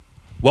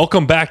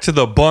Welcome back to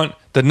the Bunt,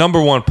 the number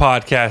one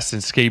podcast in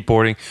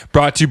skateboarding,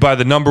 brought to you by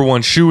the number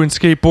one shoe in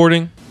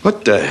skateboarding.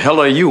 What the hell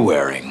are you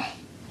wearing?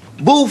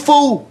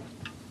 Boo-foo.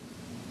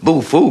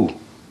 Boo-foo.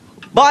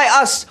 By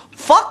us,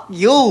 fuck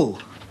you.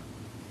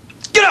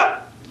 Get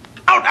up!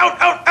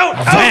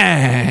 Out!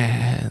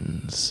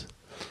 Vans.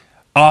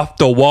 Off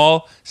the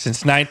wall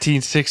since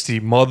 1960,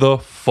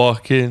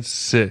 motherfucking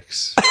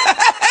 6.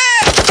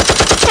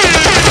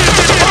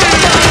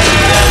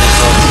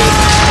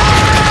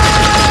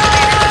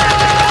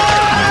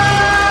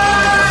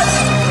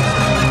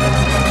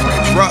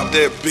 Drop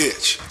that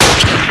bitch.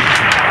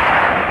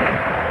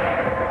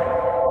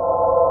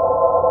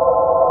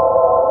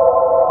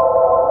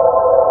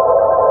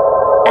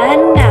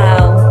 And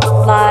now,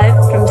 live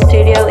from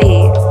Studio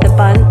E, the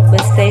Bunt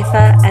with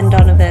Safer and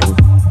Donovan.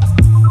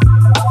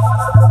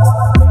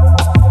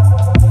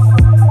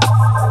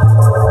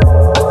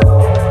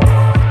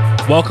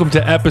 Welcome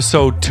to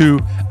episode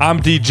 2.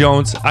 I'm D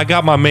Jones. I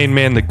got my main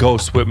man, the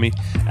Ghost, with me.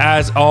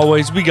 As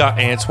always, we got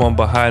Antoine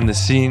behind the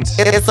scenes.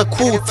 It's a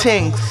cool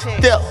thing.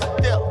 Still.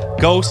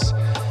 Ghost,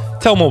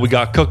 tell them what we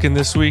got cooking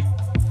this week.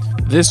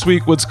 This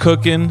week, what's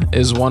cooking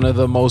is one of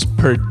the most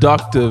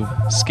productive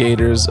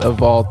skaters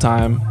of all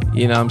time.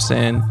 You know what I'm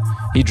saying?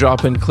 He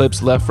dropping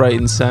clips left, right,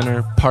 and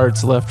center,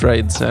 parts left, right,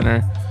 and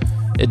center.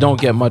 It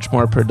don't get much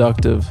more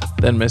productive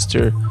than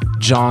Mr.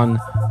 John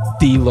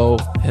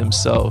Dilo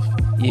himself.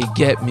 You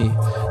get me?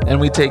 And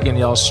we taking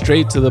y'all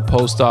straight to the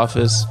post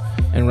office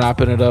and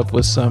wrapping it up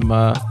with some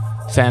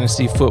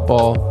fantasy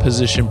football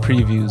position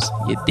previews.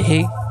 You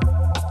dig?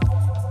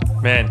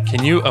 Man,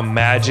 can you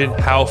imagine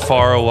how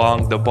far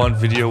along the Bunt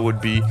video would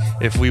be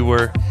if we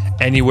were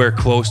anywhere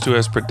close to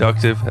as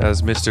productive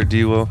as Mr.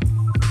 Dilo?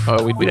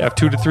 We'd have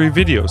 2 to 3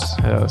 videos.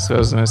 Yeah, so I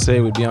was going to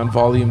say we'd be on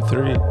volume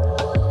 3.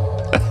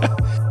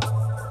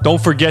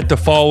 Don't forget to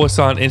follow us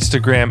on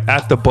Instagram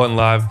at The Bunt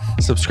Live.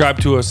 Subscribe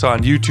to us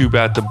on YouTube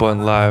at The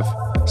Bunt Live.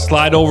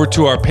 Slide over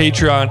to our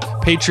Patreon,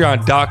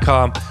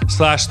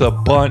 patreon.com/The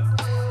Bunt.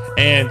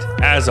 And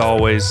as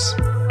always,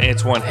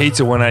 Antoine hates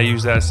it when I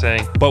use that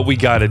saying, but we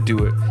got to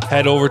do it.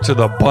 Head over to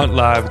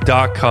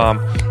thebuntlive.com.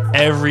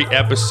 Every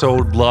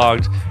episode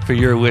logged for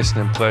your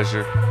listening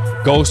pleasure.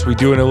 Ghost, we're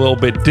doing a little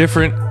bit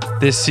different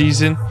this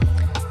season.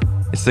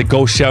 It's the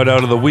Ghost Shout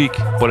Out of the Week,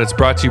 but it's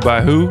brought to you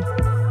by who?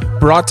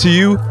 Brought to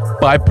you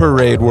by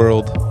Parade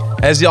World.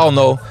 As y'all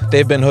know,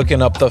 they've been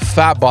hooking up the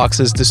fat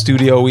boxes to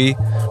Studio E,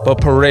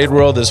 but Parade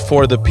World is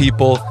for the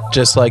people,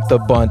 just like the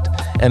Bunt,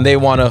 and they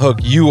want to hook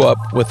you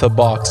up with a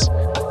box.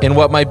 In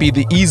what might be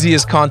the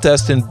easiest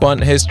contest in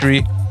Bunt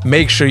history,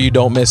 make sure you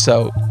don't miss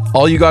out.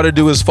 All you got to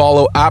do is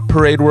follow at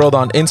Parade World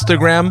on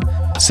Instagram,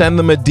 send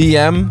them a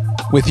DM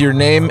with your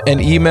name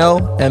and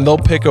email, and they'll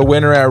pick a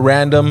winner at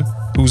random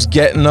who's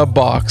getting a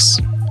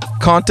box.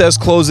 Contest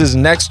closes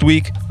next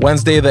week,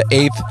 Wednesday the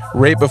 8th,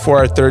 right before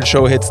our third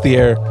show hits the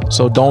air,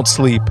 so don't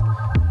sleep.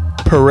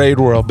 Parade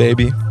World,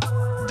 baby.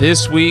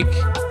 This week,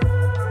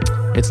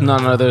 it's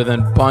none other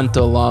than Bunt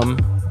alum,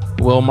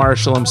 Will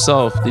Marshall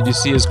himself. Did you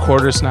see his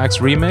Quarter Snacks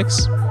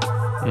remix?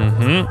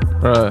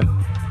 Bruh,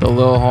 the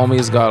little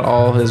homie's got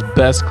all his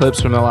best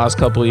clips from the last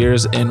couple of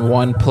years in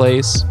one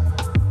place.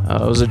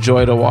 It was a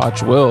joy to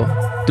watch Will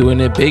doing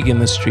it big in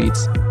the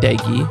streets.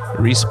 Daggy,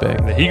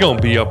 respect. He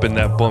gonna be up in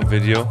that Bunt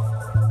video.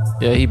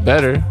 Yeah, he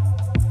better.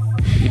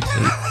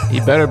 He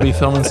better be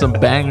filming some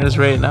bangers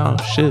right now.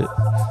 Shit.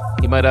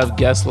 He might have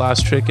guessed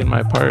last trick in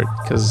my part,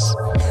 because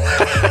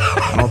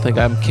I don't think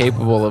I'm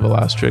capable of a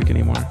last trick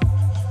anymore.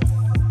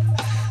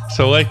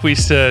 So like we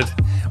said,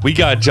 we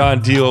got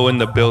John Dilo in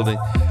the building.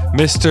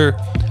 Mr.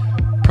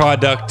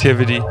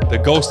 Productivity. The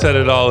Ghost said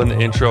it all in the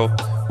intro.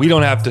 We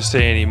don't have to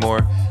say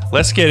anymore.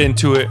 Let's get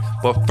into it.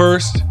 But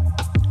first,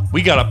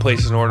 we got to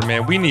place an order,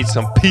 man. We need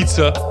some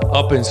pizza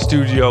up in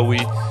Studio.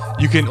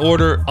 You can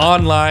order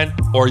online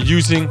or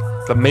using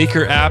the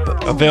Maker app,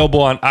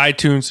 available on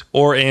iTunes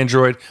or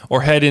Android,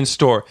 or head in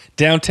store.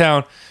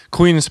 Downtown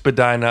Queen and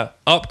Spadina,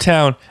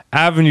 Uptown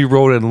Avenue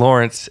Road in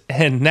Lawrence,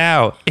 and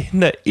now in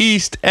the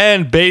East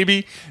End,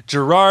 baby.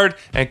 Gerard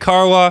and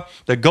Carla,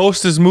 the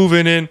Ghost is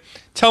moving in.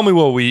 Tell me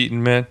what we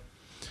eating, man.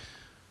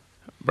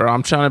 Bro,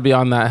 I'm trying to be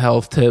on that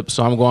health tip,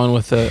 so I'm going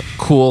with a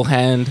Cool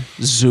Hand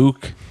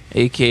Zook,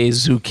 aka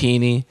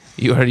zucchini.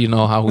 You already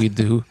know how we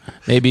do.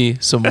 Maybe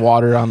some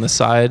water on the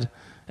side.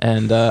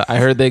 And I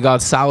heard they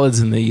got salads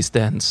in the East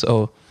End,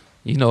 so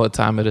you know what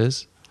time it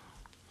is.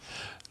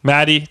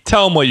 Maddie,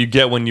 tell them what you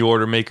get when you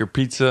order Maker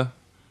Pizza.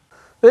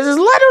 This is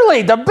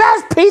literally the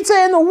best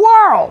pizza in the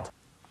world.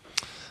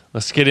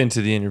 Let's get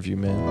into the interview,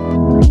 man.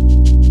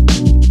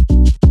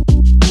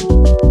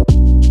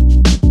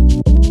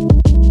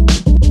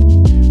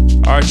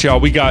 All right, y'all.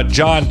 We got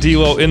John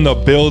Dilo in the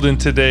building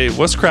today.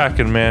 What's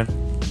cracking, man?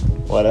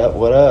 What up?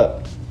 What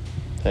up?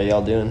 How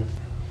y'all doing?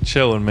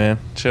 Chilling, man.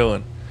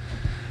 Chilling.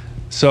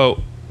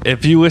 So,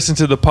 if you listen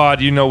to the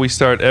pod, you know we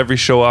start every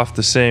show off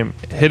the same.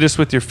 Hit us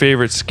with your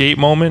favorite skate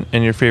moment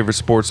and your favorite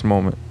sports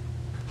moment.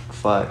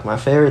 Fuck, my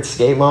favorite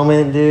skate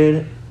moment,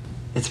 dude.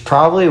 It's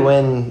probably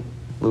when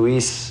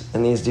Luis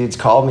and these dudes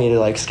called me to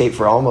like skate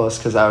for almost,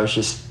 because I was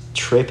just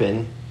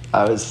tripping.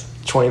 I was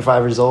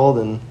 25 years old,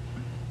 and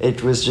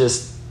it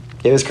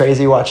was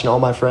crazy watching all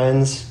my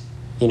friends,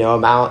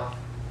 amount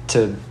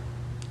to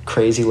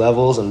crazy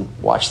levels and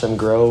watch them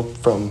grow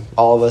from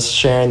all of us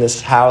sharing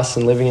this house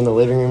and living in the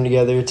living room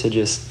together to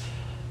just,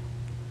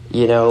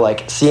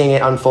 like seeing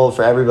it unfold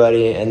for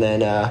everybody, and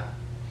then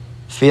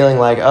feeling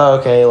like, oh,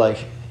 okay,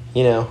 like,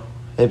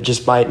 it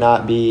just might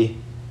not be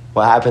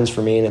what happens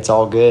for me and it's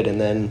all good. And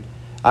then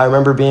I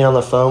remember being on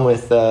the phone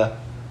with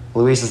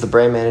Luis is the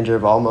brand manager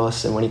of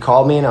Almost, and when he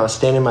called me and I was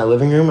standing in my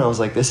living room, I was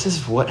like, this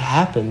is what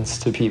happens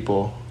to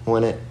people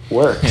when it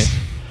works.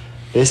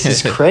 This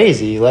is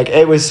crazy. Like,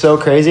 it was so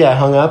crazy. I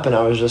hung up and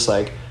I was just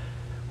like,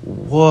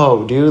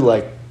 whoa, dude,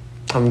 like,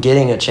 I'm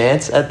getting a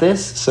chance at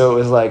this. So it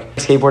was like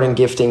skateboarding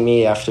gifting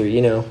me after,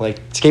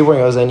 like skateboarding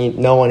owes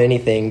no one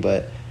anything,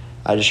 but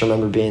I just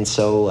remember being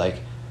so like,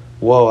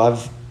 whoa,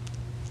 I've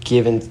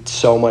given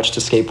so much to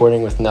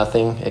skateboarding with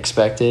nothing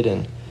expected,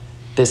 and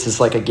this is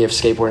like a gift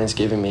skateboarding's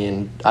giving me,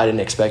 and I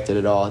didn't expect it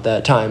at all at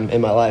that time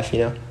in my life,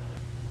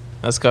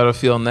 That's gotta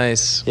feel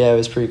nice. Yeah, it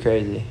was pretty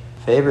crazy.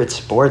 Favorite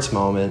sports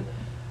moment?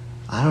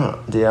 I don't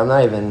know, dude, I'm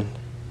not even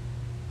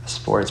a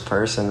sports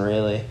person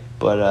really,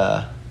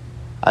 but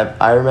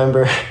I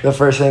remember the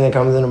first thing that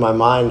comes into my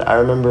mind, I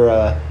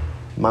remember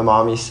my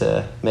mom used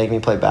to make me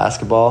play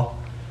basketball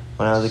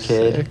when I was a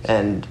kid. Sick.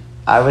 And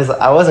I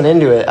wasn't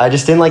into it. I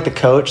just didn't like the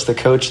coach. The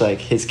coach, like,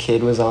 his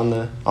kid was on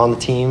the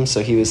team,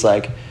 so he was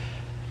like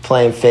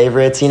playing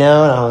favorites, and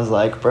I was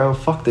like, bro,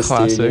 fuck this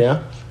Classic. dude,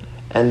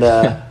 And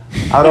I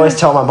would always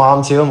tell my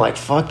mom too, I'm like,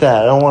 fuck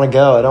that, I don't want to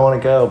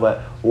go.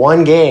 But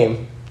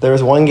there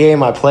was one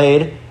game I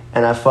played,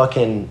 and I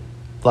fucking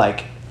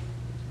like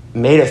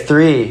made a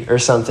 3 or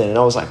something, and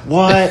I was like,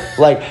 what?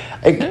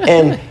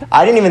 And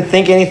I didn't even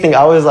think anything.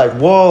 I was like,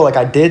 whoa, like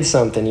I did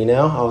something,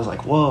 I was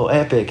like, whoa,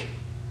 epic.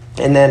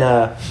 And then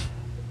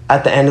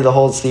at the end of the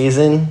whole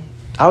season,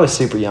 I was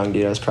super young,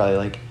 dude. I was probably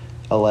like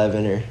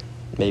 11 or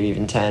maybe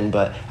even 10,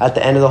 but at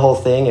the end of the whole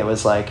thing, it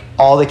was like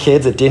all the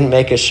kids that didn't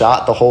make a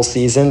shot the whole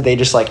season, they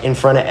just like in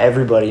front of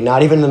everybody,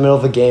 not even in the middle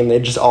of a game, they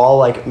just all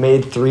like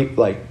made 3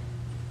 like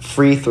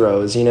free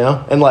throws,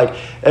 and like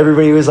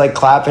everybody was like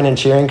clapping and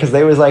cheering because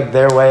they was like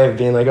their way of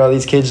being like, oh,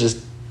 these kids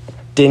just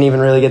didn't even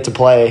really get to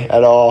play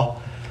at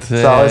all.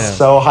 Damn. So I was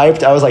so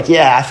hyped. I was like,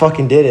 yeah, I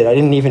fucking did it. I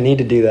didn't even need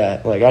to do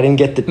that. Like, I didn't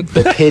get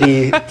the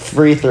pity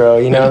free throw,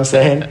 you know what I'm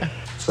saying?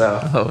 So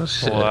Oh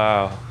shit.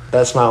 Wow.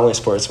 That's my only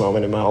sports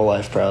moment in my whole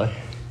life, probably.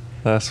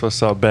 That's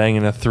what's up,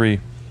 banging a 3.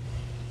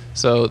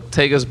 So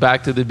take us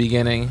back to the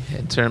beginning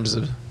in terms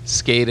of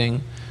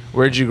skating.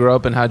 Where'd you grow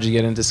up and how'd you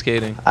get into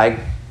skating? I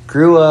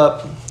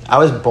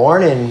was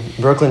born in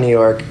Brooklyn, New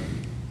York,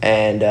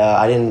 and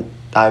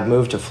I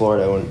moved to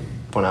Florida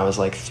when I was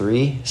like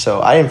 3.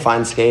 So I didn't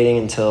find skating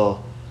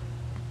until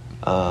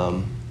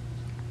I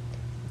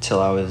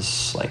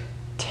was like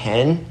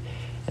 10.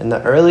 And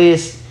the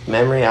earliest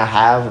memory I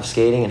have of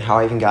skating and how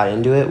I even got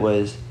into it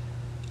was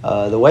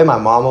the way my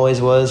mom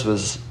always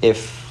was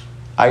if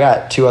I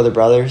got 2 other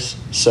brothers,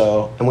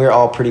 and we were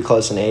all pretty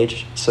close in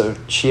age, so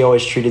she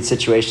always treated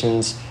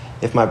situations,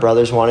 if my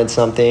brothers wanted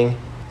something,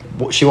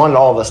 she wanted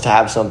all of us to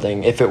have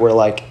something. If it were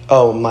like,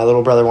 oh, my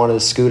little brother wanted a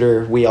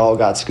scooter, we all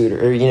got scooter,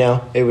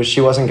 or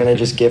she wasn't going to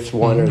just gift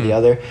one or the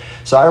other.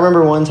 So I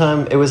remember one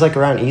time, it was like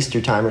around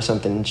Easter time or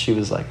something, and she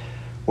was like,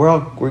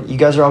 you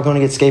guys are all going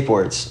to get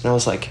skateboards. And I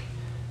was like,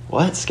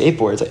 what,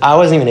 skateboards? Like, I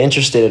wasn't even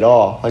interested at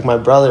all. Like, my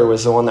brother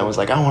was the one that was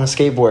like, I want a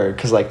skateboard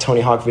because like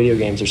Tony Hawk video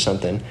games or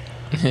something.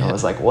 I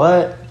was like,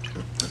 what?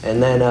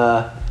 And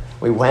then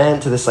we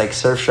went to this like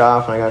surf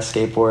shop and I got a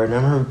skateboard, and I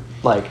remember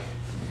like,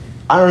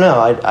 I don't know,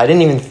 I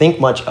didn't even think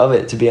much of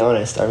it, to be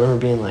honest. I remember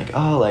being like,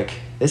 oh, like,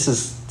 this is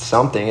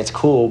something, it's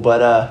cool.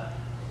 But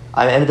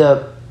I had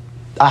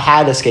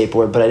a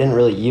skateboard, but I didn't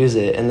really use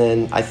it. And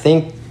then I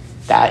think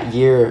that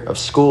year of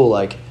school,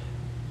 like,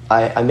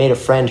 I made a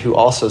friend who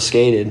also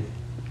skated.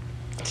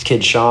 This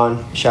kid,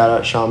 Sean, shout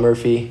out Sean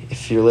Murphy,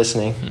 if you're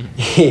listening.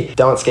 He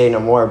don't skate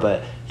no more,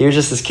 but he was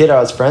just this kid I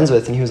was friends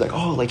with, and he was like,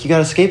 oh, like, you got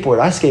a skateboard,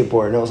 I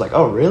skateboard. And I was like,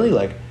 oh, really?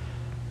 Like,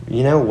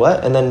 you know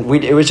what? And then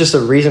it was just a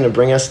reason to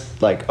bring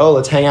us, like, oh,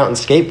 let's hang out and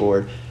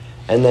skateboard.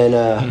 And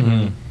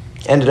then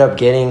ended up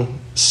getting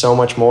so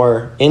much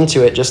more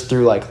into it just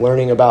through, like,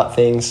 learning about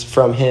things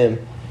from him.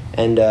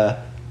 And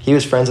he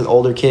was friends with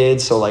older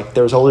kids, so, like,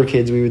 there was older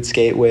kids we would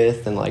skate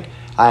with, and, like,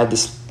 I had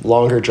this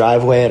longer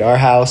driveway at our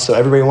house, so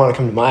everybody wanted to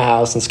come to my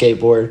house and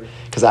skateboard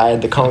because I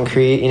had the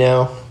concrete,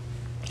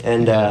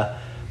 And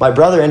my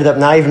brother ended up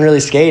not even really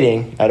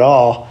skating at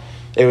all.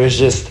 It was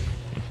just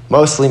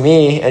mostly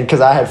me, and because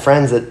I had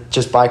friends that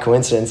just by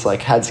coincidence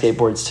like had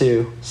skateboards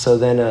too. So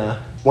then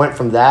went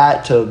from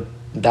that to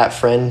that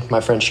friend.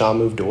 My friend Sean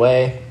moved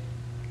away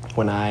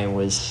when I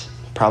was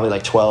probably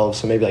like 12,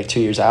 so maybe like 2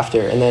 years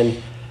after. And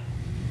then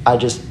I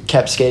just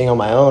kept skating on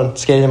my own,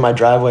 skated in my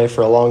driveway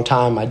for a long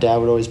time. My dad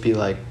would always be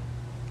like,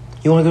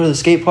 you want to go to the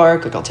skate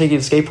park? Like, I'll take you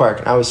to the skate park.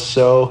 And I was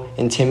so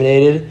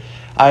intimidated.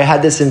 I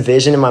had this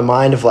envision in my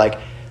mind of like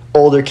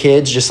older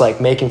kids just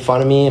like making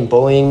fun of me and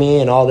bullying me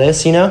and all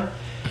this,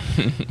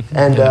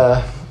 And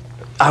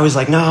I was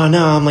like, no,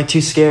 I'm like too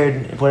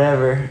scared,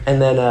 whatever.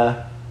 And then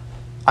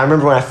I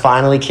remember when I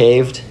finally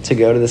caved to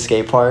go to the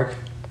skate park.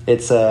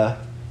 It's the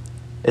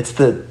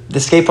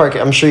skate park.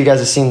 I'm sure you guys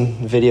have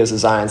seen videos of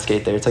Zion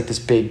skate there. It's like this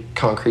big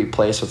concrete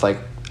place with like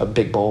a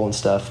big bowl and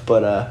stuff.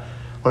 But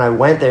when I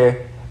went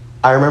there,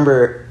 I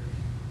remember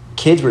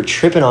kids were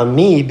tripping on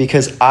me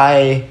because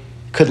I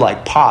could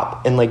like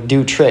pop and like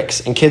do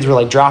tricks, and kids were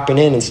like dropping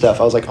in and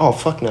stuff. I was like, oh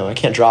fuck no, I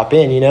can't drop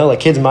in, you know? Like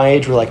kids my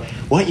age were like,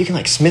 what, you can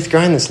like Smith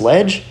grind this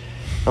ledge?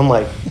 I'm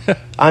like,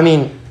 I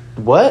mean,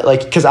 what?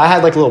 Like, because I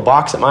had like a little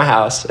box at my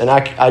house, and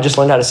I just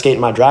learned how to skate in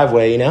my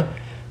driveway, you know?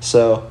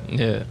 So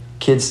Yeah.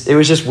 kids, it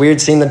was just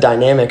weird seeing the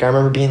dynamic. I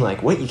remember being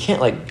like, what, you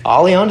can't like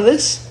ollie onto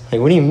this?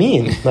 Like, what do you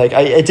mean? Like,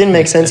 it didn't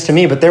make sense to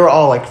me, but they were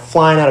all like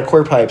flying out of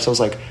quarter pipes. I was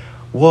like,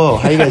 whoa,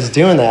 how you guys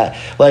doing that?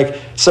 Like,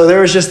 so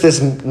there was just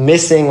this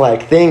missing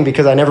like thing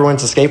because I never went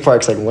to skate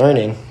parks like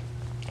learning.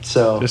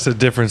 So Just a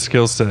different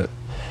skill set.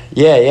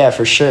 yeah,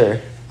 for sure.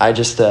 I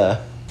just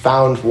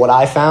found what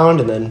I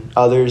found, and then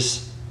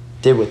others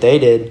did what they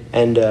did.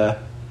 And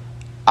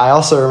I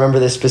also remember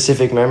this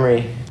specific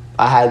memory.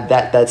 I had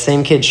that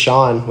same kid,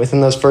 Sean,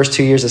 within those first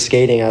 2 years of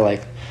skating, I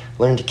like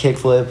learned to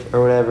kickflip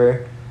or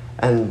whatever.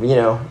 And, you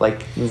know,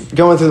 like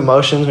going through the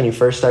motions when you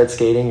first start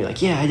skating, you're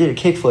like, yeah, I did a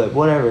kickflip,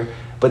 whatever.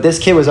 But this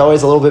kid was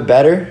always a little bit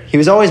better. He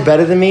was always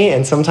better than me,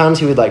 and sometimes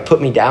he would like put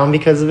me down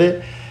because of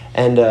it.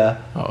 And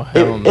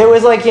it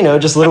was like, you know,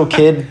 just little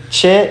kid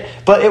shit.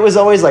 But it was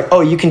always like,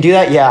 oh, you can do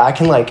that? Yeah, I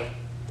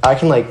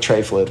can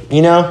tray flip,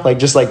 you know, like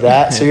just like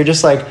that. So you're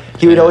just like,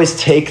 he would always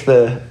take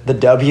the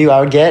W I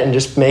would get and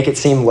just make it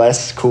seem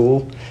less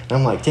cool. And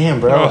I'm like, damn,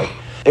 bro. Like,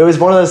 it was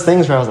one of those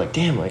things where I was like,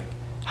 damn, like,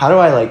 how do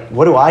I like,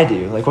 what do I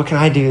do? Like, what can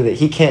I do that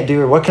he can't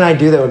do? Or what can I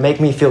do that would make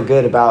me feel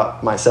good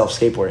about myself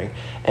skateboarding?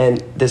 And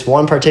this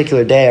one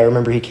particular day, I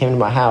remember he came to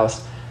my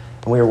house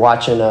and we were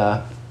watching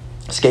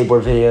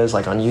skateboard videos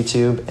like on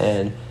YouTube.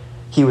 And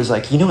he was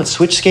like, you know what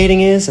switch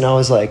skating is? And I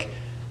was like,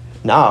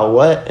 nah,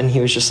 what? And he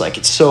was just like,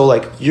 it's so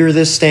like, you're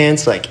this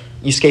stance, like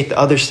you skate the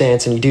other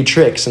stance and you do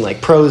tricks and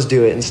like pros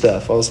do it and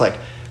stuff. I was like,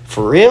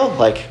 for real?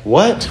 Like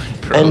what?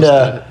 And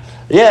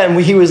yeah,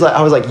 and he was like,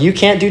 I was like, you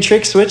can't do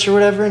trick switch or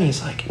whatever? And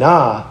he's like,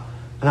 nah.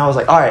 And I was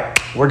like, all right,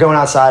 we're going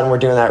outside and we're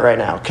doing that right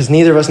now. Because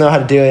neither of us know how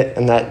to do it.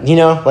 And that, you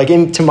know, like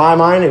to my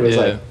mind, it was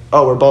like,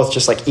 oh, we're both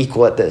just like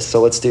equal at this.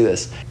 So let's do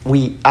this.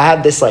 I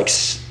had this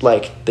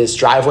like this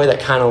driveway that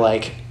kind of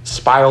like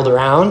spiraled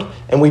around,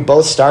 and we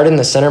both started in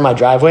the center of my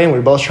driveway, and we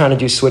were both trying to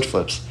do switch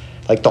flips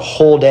like the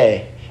whole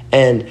day.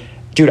 And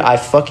dude, I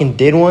fucking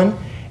did one,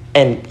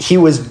 and he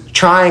was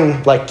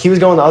trying, like he was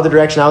going the other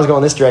direction, I was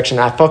going this direction,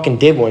 and I fucking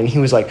did one, and he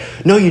was like,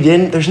 no you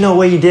didn't, there's no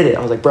way you did it.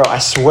 I was like, bro, I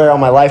swear on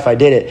my life I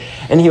did it.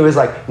 And he was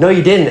like, no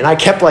you didn't. And I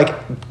kept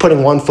like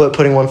putting one foot.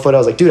 I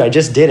was like, dude, I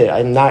just did it,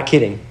 I'm not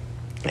kidding.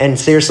 And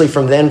seriously,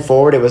 from then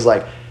forward, it was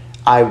like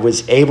I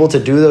was able to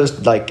do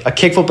those, like a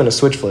kickflip and a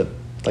switch flip.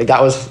 Like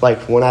that was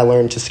like when I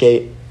learned to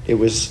skate. It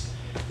was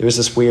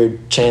this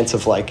weird chance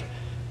of like,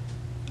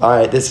 all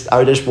right,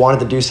 I just wanted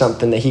to do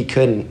something that he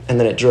couldn't, and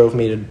then it drove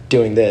me to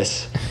doing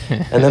this.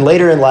 And then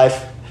later in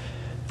life,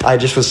 I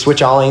just was switch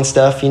ollieing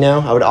stuff, you know?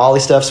 I would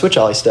ollie stuff, switch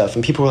ollie stuff,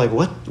 and people were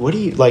like, what do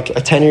you, like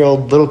a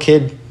 10-year-old little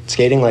kid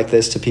skating like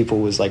this to people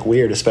was like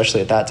weird,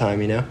 especially at that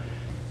time, you know?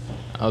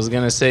 I was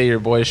going to say your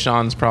boy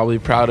Sean's probably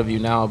proud of you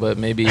now, but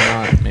maybe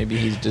not. Maybe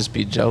he'd just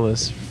be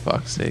jealous, for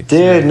fuck's sake.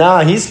 Dude,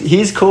 nah,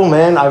 he's cool,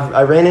 man.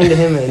 I ran into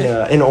him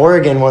in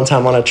Oregon one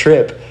time on a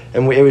trip,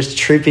 and it was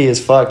trippy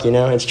as fuck, you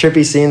know? It's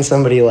trippy seeing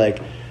somebody like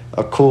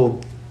a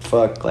cool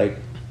fuck like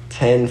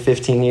 10,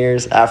 15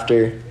 years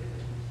after,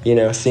 you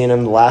know, seeing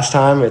him the last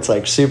time. It's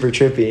like super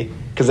trippy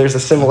because there's the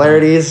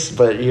similarities,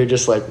 but you're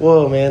just like,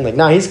 whoa, man. Like,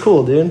 nah, he's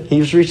cool, dude.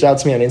 He's reached out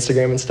to me on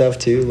Instagram and stuff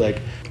too.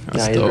 Like,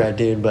 nah, he's a rad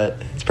dude, but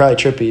it's probably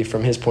trippy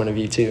from his point of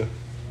view too.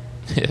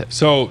 Yeah.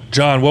 So,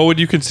 John, what would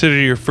you consider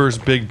your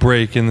first big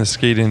break in the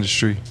skate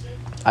industry?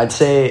 I'd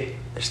say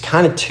there's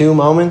kind of two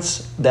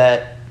moments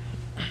that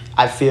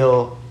I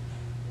feel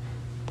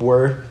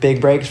were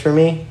big breaks for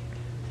me.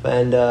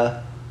 And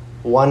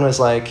one was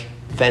like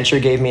Venture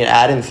gave me an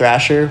ad in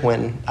Thrasher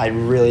when I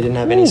really didn't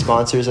have any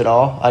sponsors at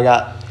all.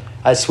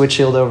 I switch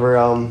heeled over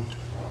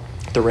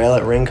the rail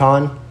at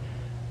RingCon.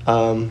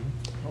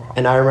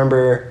 And I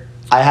remember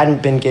I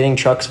hadn't been getting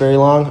trucks very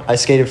long. I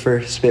skated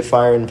for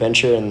Spitfire and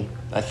Venture, and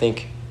I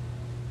think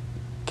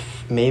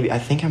I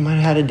might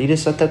have had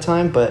Adidas at that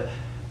time, but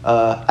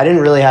I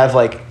didn't really have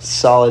like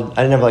solid,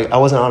 I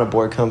wasn't on a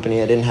board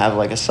company. I didn't have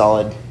like a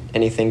solid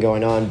anything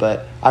going on,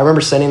 but I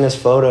remember sending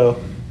this photo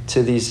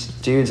to these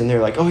dudes, and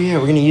they're like, oh yeah,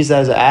 we're going to use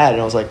that as an ad.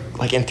 And I was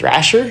like in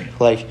Thrasher?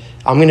 Like,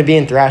 I'm going to be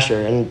in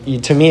Thrasher.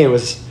 And to me, it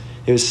was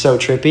so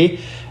trippy.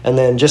 And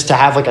then just to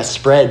have like a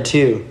spread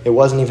too, it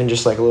wasn't even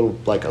just like a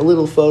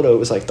little photo. It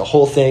was like the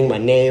whole thing, my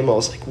name. I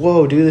was like,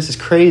 whoa, dude, this is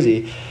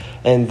crazy.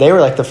 And they were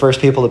like the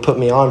first people to put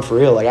me on for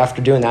real. Like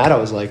after doing that, I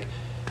was like,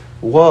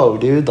 whoa,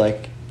 dude,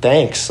 like,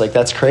 thanks. Like,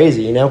 that's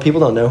crazy. You know,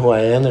 people don't know who I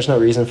am. There's no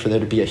reason for there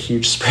to be a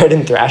huge spread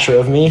in Thrasher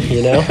of me,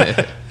 you know?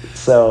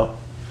 So,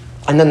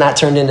 and then that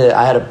turned into,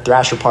 I had a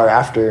Thrasher part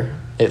after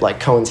it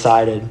like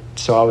coincided.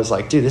 So I was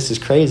like, dude, this is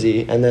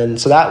crazy. And then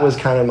so that was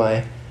kind of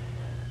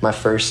my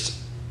first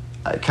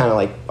kind of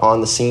like on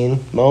the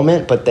scene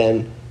moment. But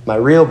then my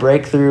real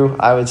breakthrough,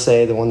 I would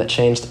say the one that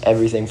changed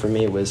everything for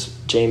me, was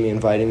Jamie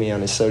inviting me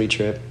on his SOTY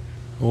trip.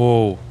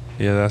 Whoa,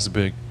 yeah, that's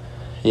big.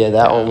 Yeah,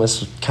 that one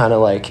was kind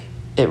of like,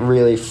 it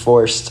really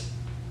forced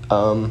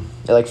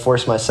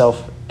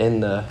myself in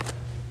the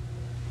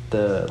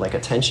like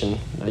attention,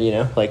 you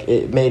know, like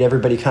it made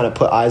everybody kind of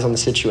put eyes on the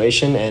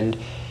situation. And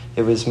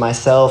it was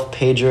myself,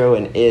 Pedro,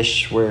 and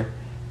Ish were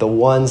the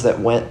ones that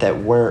went that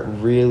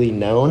weren't really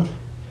known.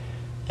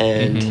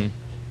 And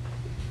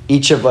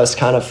each of us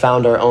kind of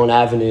found our own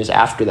avenues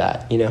after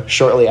that, you know,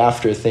 shortly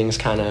after things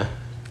kind of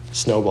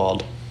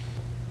snowballed.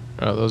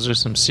 Oh, those are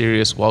some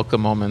serious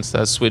welcome moments.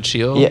 That Switch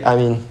Heel. Yeah, I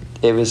mean,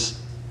 it was,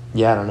 I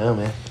don't know,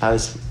 man. I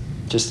was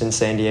just in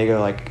San Diego.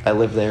 Like, I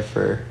lived there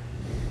for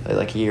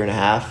like a year and a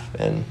half,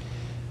 and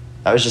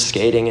I was just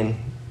skating. And,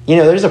 you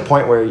know, there's a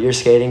point where you're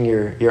skating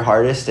your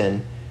hardest,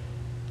 and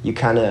you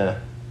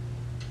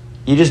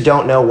just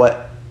don't know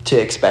what to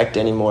expect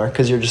anymore,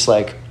 because you're just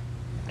like,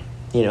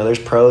 you know, there's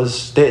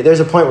pros. There's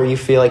a point where you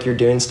feel like you're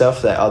doing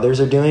stuff that others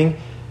are doing,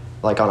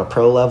 like on a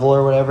pro level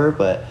or whatever,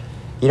 but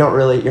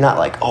you're not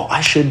like, oh,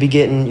 I should be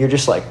getting, you're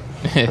just like,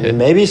 I mean,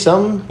 maybe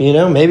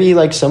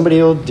like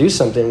somebody will do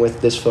something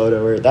with this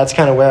photo, or that's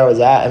kind of where I was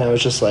at. And I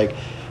was just like,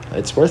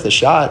 it's worth a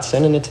shot,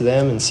 sending it to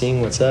them and seeing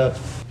what's up.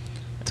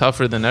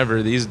 Tougher than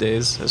ever these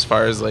days as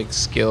far as like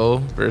skill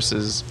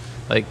versus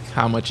like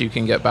how much you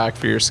can get back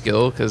for your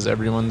skill, because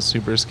everyone's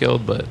super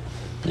skilled. But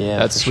yeah,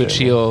 that Switch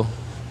Heel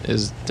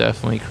is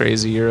definitely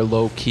crazy. You're a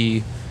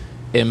low-key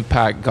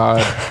impact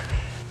god.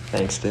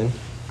 Thanks, dude.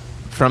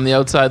 From the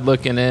outside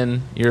looking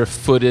in, you're a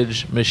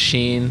footage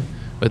machine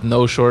with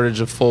no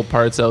shortage of full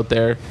parts out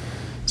there.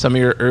 Some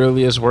of your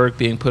earliest work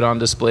being put on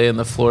display in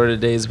the Florida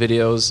Days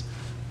videos.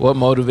 What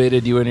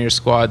motivated you and your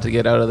squad to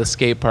get out of the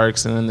skate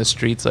parks and in the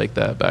streets like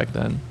that back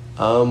then?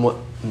 What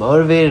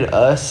motivated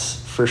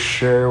us for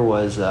sure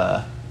was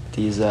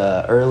these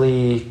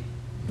early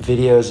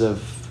videos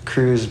of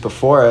crews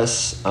before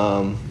us,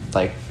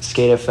 like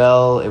Skate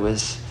FL. It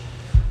was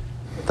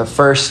the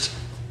first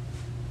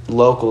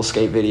local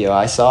skate video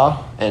I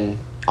saw, and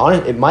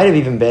it might have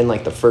even been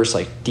like the first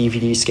like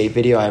DVD skate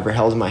video I ever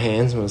held in my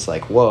hands, and was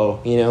like,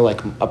 whoa, you know,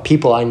 like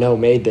people I know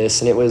made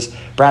this. And it was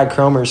Brad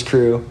Cromer's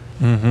crew.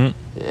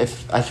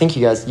 If I think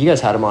you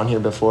guys had him on here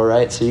before,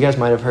 right? So you guys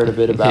might have heard a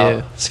bit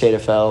about Skate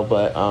FL,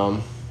 but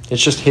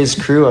it's just his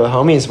crew of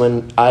homies.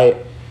 When I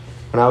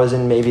was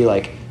in maybe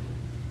like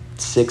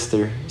 6th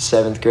or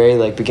 7th grade,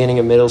 like beginning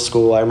of middle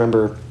school, I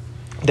remember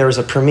there was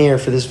a premiere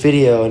for this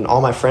video, and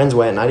all my friends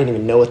went, and I didn't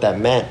even know what that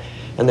meant.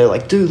 And they're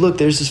like, dude, look,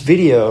 there's this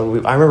video.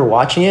 And I remember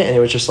watching it, and it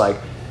was just like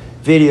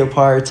video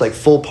parts, like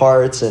full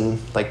parts, and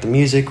like the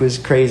music was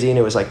crazy. And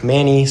it was like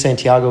Manny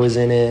Santiago was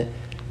in it,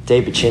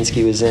 Dave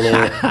Baczynski was in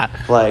it,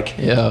 like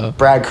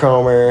Brad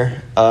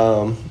Cromer.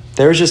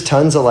 There was just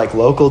tons of like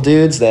local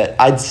dudes that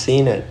I'd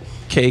seen it.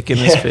 Cake in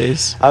his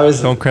face.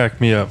 Don't crack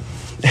me up.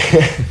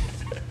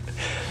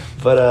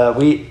 But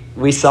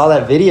we saw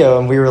that video,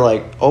 and we were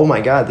like, oh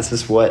my God, this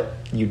is what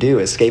you do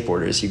as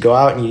skateboarders. You go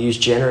out and you use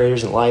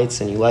generators and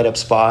lights, and you light up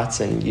spots,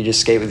 and you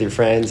just skate with your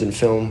friends and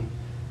film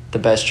the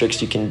best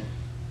tricks you can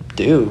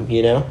do,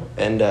 you know?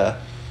 And now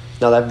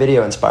that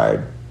video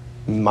inspired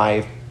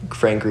my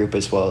friend group,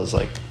 as well as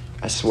like,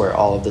 I swear,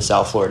 all of the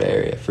South Florida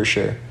area for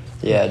sure.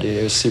 Yeah, dude,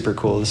 it was super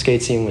cool. The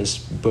skate scene was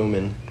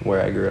booming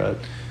where I grew up.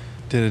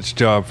 Did its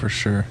job for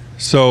sure.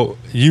 So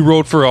you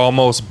rode for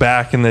Almost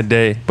back in the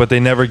day, but they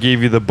never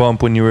gave you the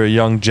bump when you were a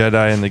young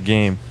Jedi in the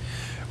game.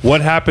 What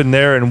happened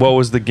there, and what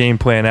was the game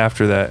plan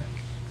after that?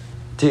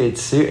 Dude,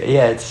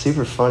 it's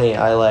super funny.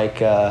 I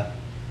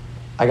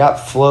got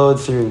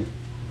flowed through.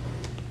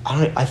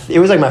 It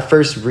was like my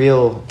first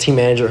real team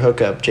manager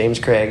hookup. James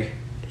Craig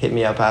hit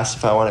me up, asked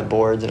if I wanted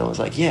boards, and I was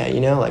like, yeah, you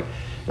know, like.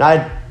 And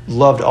I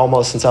loved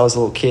Almost since I was a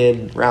little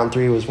kid. Round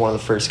 3 was one of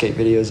the first skate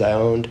videos I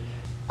owned.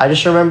 I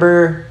just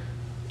remember,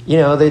 you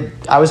know,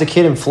 I was a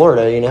kid in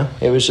Florida. You know,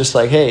 it was just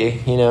like,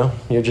 hey, you know,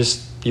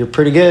 you're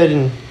pretty good.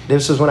 And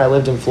this was when I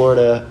lived in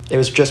Florida. It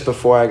was just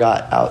before I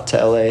got out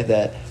to LA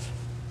that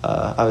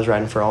I was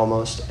riding for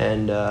Almost.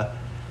 And I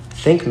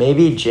think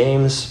maybe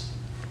James,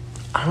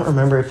 I don't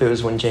remember if it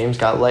was when James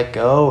got let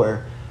go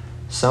or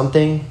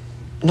something.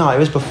 No, it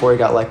was before he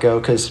got let go,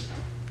 because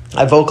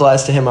I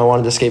vocalized to him I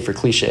wanted to skate for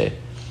Cliche.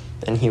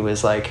 And he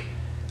was like,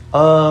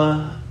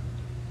 no,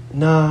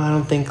 I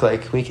don't think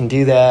like we can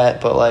do that.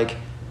 But like,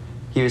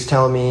 he was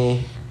telling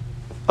me,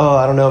 oh,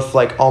 I don't know if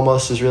like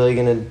Almost is really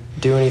gonna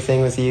do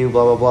anything with you,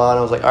 blah blah blah. And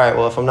I was like, all right,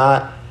 well, if I'm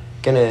not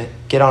gonna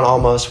get on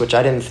Almost, which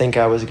I didn't think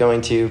I was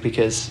going to,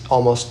 because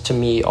Almost to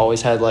me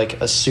always had like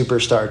a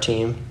superstar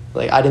team.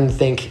 Like, I didn't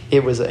think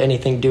it was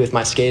anything to do with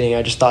my skating.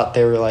 I just thought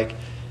they were like,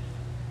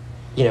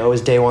 you know, it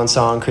was Day One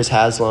Song, Chris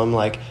Haslam.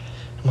 Like,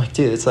 I'm like,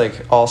 dude, it's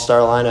like all-star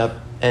lineup.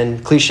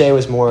 And Cliche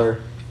was more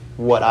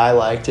what I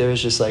liked. It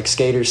was just like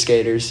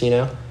skaters, you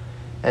know.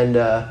 And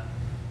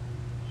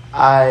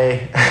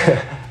I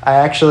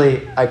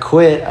I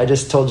quit. I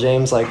just told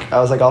James, like, I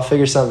was like, I'll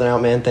figure something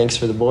out, man. Thanks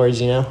for the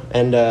boards, you know?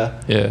 And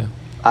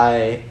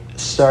I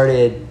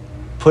started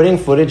putting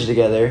footage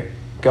together,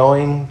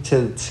 going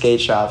to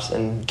skate shops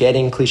and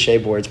getting cliche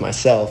boards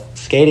myself,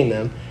 skating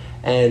them.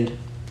 And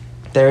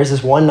there was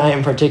this one night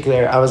in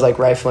particular, I was like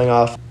rifling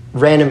off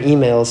random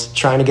emails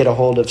trying to get a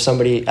hold of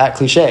somebody at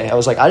Cliche. I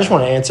was like, I just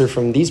want to answer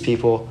from these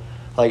people.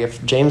 Like,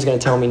 if James is going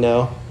to tell me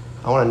no,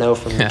 I want to know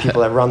from the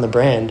people that run the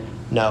brand,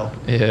 no.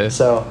 Yeah.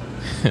 So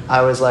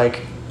I was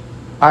like,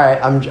 all right,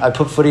 I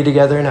put footy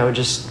together, and I would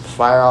just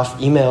fire off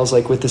emails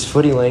like with this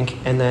footy link.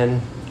 And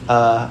then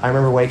I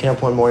remember waking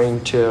up one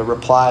morning to a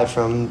reply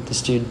from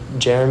this dude,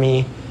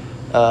 Jeremy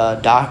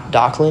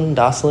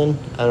Doslin.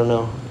 I don't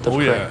know the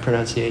correct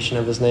pronunciation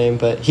of his name,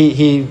 but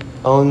he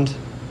owned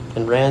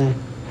and ran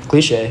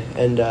Cliche,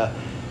 and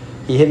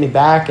he hit me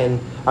back. And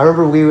I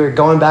remember we were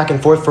going back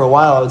and forth for a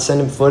while. I would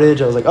send him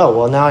footage. I was like, oh,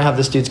 well, now I have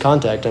this dude's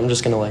contact. I'm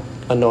just going to, like,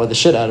 annoy the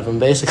shit out of him,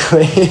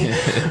 basically.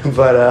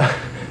 But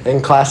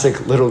in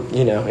classic little,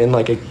 you know, in,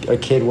 like, a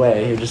kid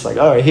way, you're just like,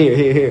 all right,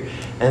 here.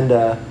 And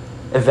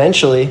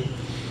eventually,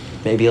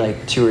 maybe,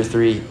 like, 2 or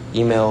 3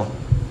 email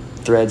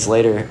threads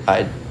later,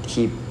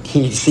 he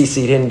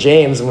CC'd in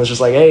James and was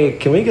just like, hey,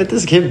 can we get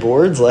this kid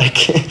boards? Like,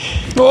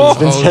 he's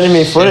been sending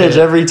me footage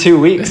every 2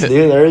 weeks,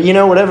 dude. Or, you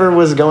know, whatever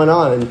was going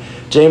on. And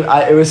James,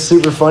 it was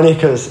super funny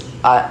because,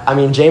 I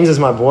mean, James is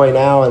my boy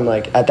now, and,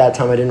 like, at that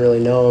time I didn't really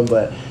know him,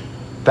 but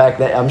back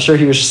then, I'm sure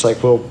he was just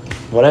like, well,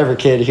 whatever,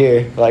 kid,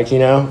 here. Like, you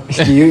know,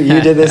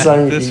 you did this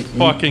on... This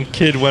fucking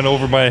kid went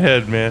over my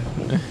head, man.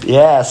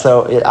 Yeah,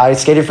 so I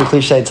skated for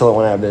Cliche until it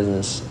went out of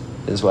business.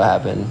 Is what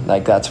happened.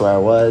 Like, that's where I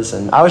was,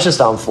 and I was just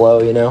on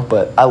flow, you know.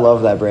 But I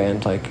love that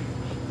brand. Like,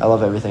 I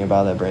love everything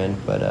about that brand.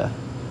 But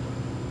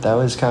that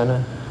was kind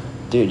of,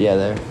 dude.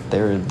 Yeah,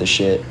 they were the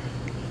shit.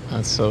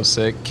 That's so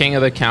sick. King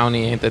of the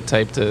County ain't the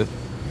type to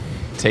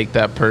take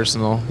that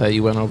personal that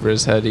you went over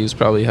his head. He was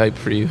probably hyped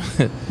for you.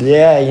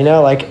 Yeah, you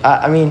know, like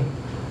I mean,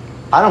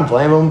 I don't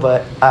blame him,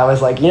 but I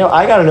was like, you know,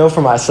 I got to know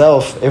for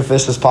myself if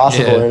this is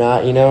possible or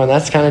not, you know. And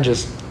that's kind of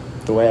just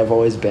the way I've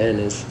always been.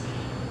 Is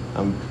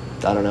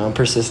I don't know, I'm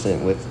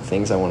persistent with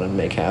things I want to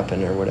make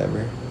happen or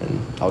whatever,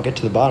 and I'll get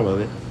to the bottom of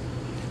it.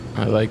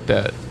 I like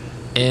that.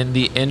 In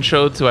the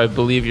intro to, I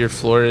believe, your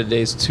Florida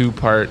Days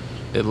 2-part,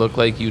 it looked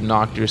like you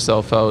knocked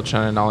yourself out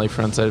trying to nollie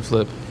frontside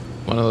flip.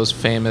 One of those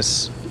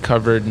famous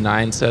covered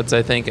 9 sets,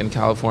 I think, in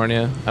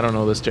California. I don't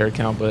know the stair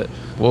count, but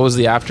what was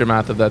the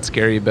aftermath of that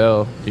scary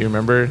bell? Do you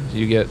remember? Did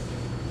you get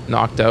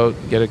knocked out,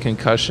 get a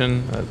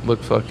concussion? That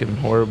looked fucking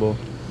horrible.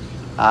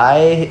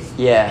 I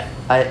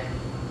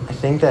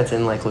think that's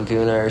in, like,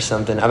 Laguna or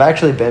something. I've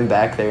actually been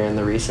back there in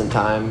the recent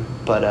time,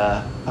 but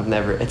I've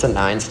never... It's a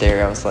 9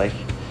 stair. I was, like,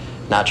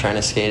 not trying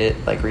to skate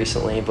it, like,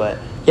 recently. But,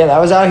 yeah, that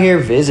was out here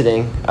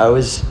visiting. That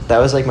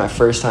was, like, my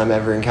first time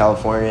ever in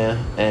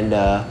California. And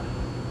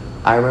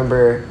I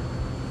remember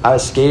I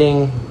was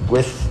skating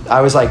with... I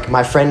was, like...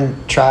 My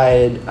friend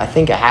tried, I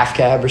think, a half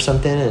cab or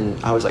something,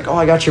 and I was like, oh,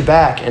 I got your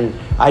back. And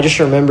I just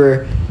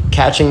remember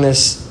catching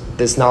this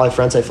nollie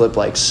frontside flip,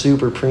 like,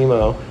 super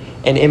primo.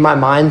 And in my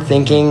mind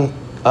thinking...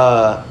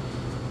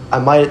 I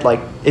might, like,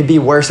 it'd be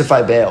worse if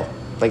I bail.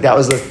 Like, that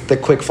was the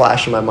quick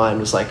flash in my mind,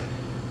 was like,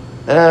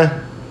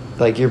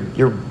 like,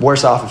 you're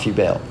worse off if you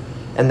bail.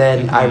 And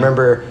then I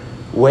remember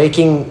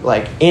waking,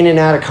 like, in and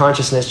out of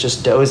consciousness,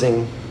 just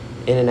dozing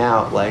in and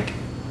out, like,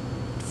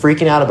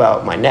 freaking out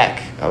about my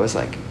neck. I was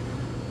like,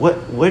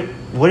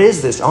 what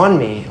is this on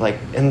me? Like,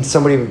 and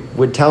somebody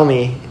would tell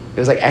me, it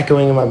was, like,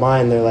 echoing in my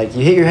mind. They're like,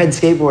 you hit your head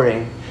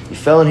skateboarding. You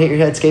fell and hit your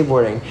head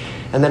skateboarding.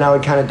 And then I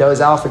would kind of doze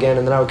off again,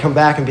 and then I would come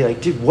back and be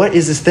like, dude, what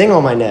is this thing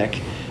on my neck?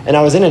 And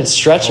I was in a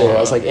stretcher. I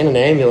was, like, in an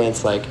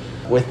ambulance, like,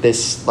 with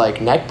this,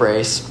 like, neck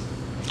brace,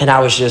 and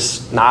I was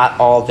just not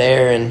all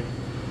there. And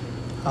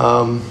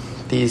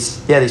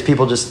these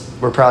people just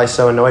were probably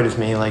so annoyed with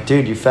me, like,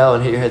 dude, you fell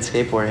and hit your head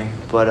skateboarding.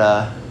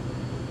 But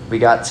we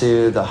got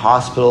to the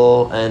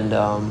hospital, and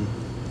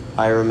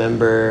I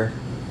remember,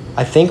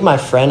 I think my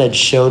friend had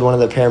showed one of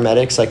the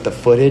paramedics, like, the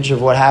footage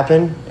of what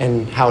happened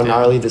and how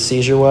gnarly the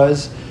seizure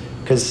was,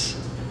 because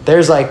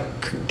there's, like,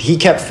 he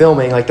kept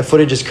filming, like, the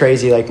footage is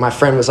crazy. Like, my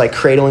friend was, like,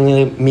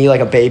 cradling me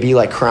like a baby,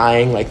 like,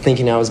 crying, like,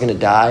 thinking I was gonna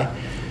die.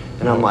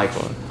 And I'm like,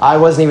 I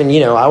wasn't even, you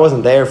know, I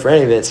wasn't there for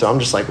any of it, so I'm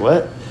just like,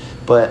 what?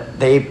 But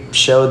they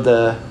showed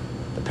the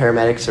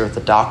paramedics or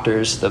the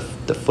doctors the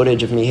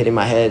footage of me hitting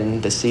my head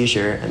and the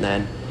seizure, and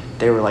then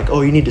they were like,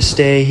 oh, you need to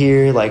stay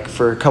here, like,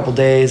 for a couple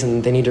days,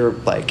 and they need to,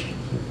 like,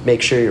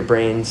 make sure your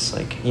brain's,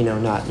 like, you know,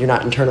 you're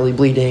not internally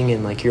bleeding,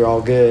 and, like, you're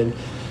all good.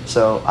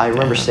 So I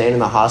remember staying in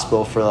the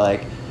hospital for,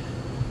 like,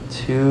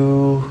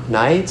 2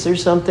 nights or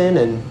something,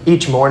 and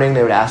each morning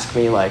they would ask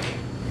me, like,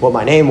 what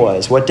my name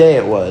was, what day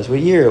it was, what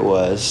year it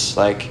was,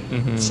 like,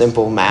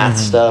 simple math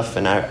stuff.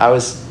 And I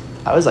was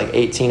like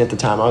 18 at the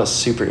time. I was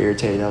super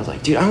irritated. I was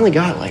like, dude, I only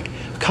got, like,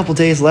 a couple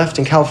days left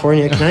in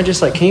California. Can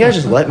you guys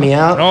just let me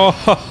out?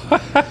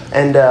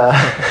 And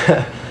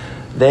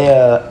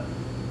they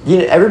you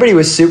know, everybody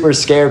was super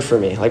scared for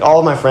me. Like, all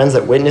of my friends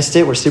that witnessed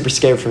it were super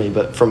scared for me.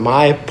 But from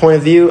my point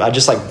of view, I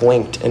just, like,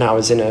 blinked, and I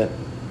was in a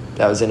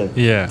that was in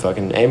a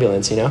fucking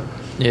ambulance, you know?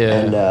 Yeah.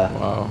 And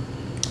wow.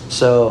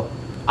 so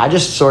I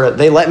just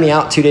they let me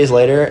out 2 days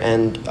later,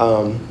 and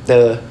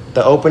the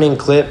opening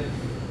clip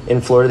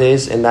in Florida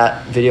Days, in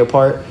that video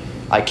part,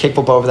 I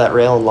kickflip over that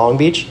rail in Long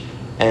Beach,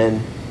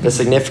 and the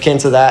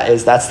significance of that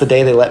is that's the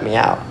day they let me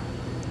out.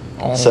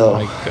 Oh so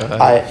my God.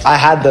 I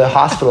had the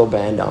hospital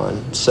band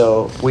on,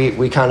 so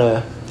we kind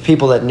of,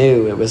 people that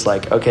knew, it was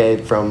like, okay,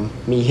 from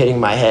me hitting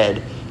my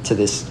head to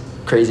this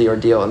crazy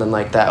ordeal, and then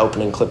like that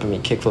opening clip of me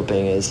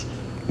kickflipping is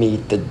me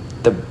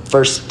the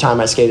first time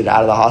I skated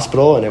out of the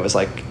hospital, and it was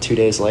like 2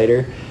 days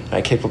later, and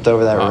I kickflipped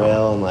over that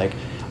rail, and like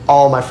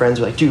all my friends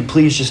were like, dude,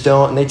 please just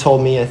don't. And they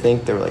told me, I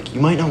think they were like,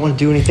 you might not want to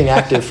do anything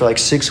active for like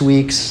 6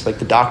 weeks. Like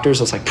the doctors,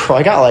 I was like, bro,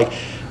 I got like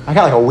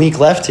a week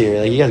left here.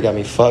 Like, you guys got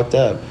me fucked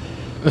up.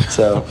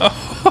 So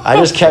I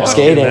just kept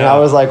skating. I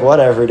was like,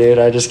 whatever, dude.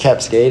 I just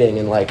kept skating,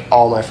 and like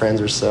all my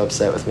friends were so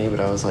upset with me, but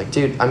I was like,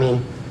 dude, I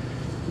mean,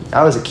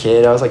 I was a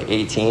kid. I was like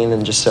 18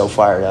 and just so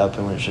fired up,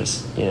 and was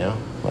just, you know,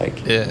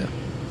 like. Yeah.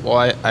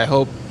 Well, I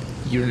hope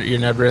you're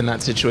never in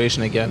that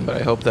situation again, but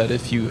I hope that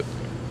if you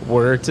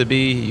were to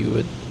be, you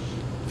would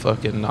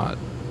fucking not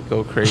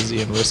go crazy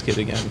and risk it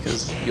again,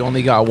 because you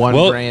only got one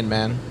brain,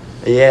 man.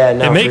 Yeah,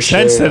 no, it makes for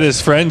sense sure. that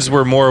his friends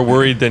were more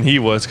worried than he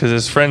was, because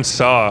his friends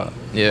saw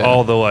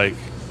all the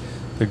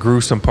the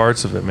gruesome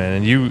parts of it, man.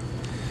 And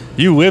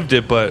you lived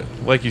it, but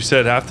like you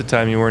said, half the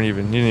time you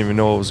didn't even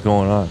know what was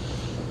going on.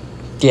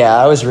 Yeah,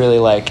 I was really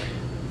like,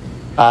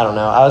 I don't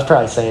know. I was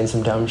probably saying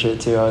some dumb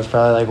shit too. I was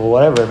probably like, well,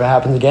 whatever. If it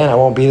happens again, I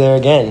won't be there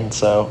again.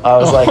 So I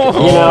was like, you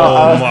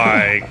know. Oh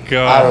my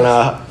God. I don't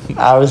know.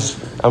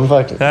 I'm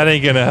fucking. That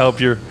ain't gonna help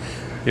your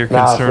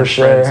Nah, concerned for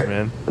sure. friends,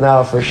 man.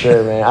 No, for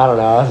sure, man. I don't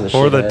know. I was a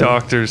Or the shithead.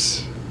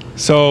 doctors.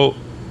 So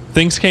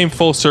things came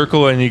full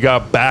circle, and you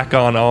got back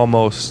on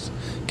almost.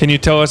 Can you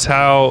tell us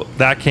how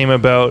that came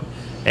about,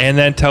 and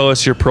then tell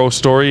us your pro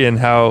story and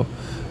how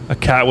a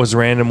cat was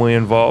randomly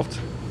involved?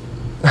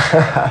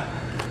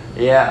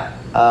 Yeah.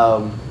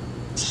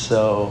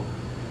 So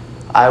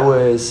I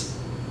was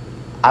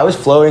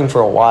floating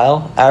for a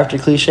while after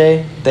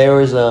Cliche. There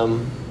was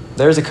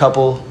a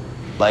couple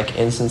like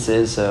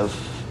instances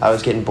of I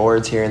was getting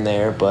boards here and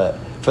there, but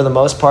for the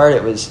most part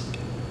it was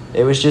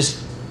just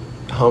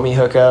homie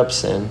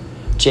hookups, and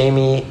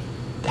Jamie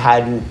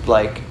had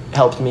like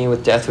helped me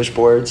with Death Wish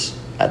boards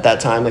at that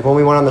time. Like when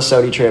we went on the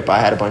Sodi trip, I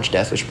had a bunch of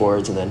Death Wish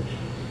boards, and then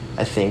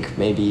I think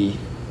maybe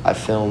I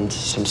filmed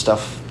some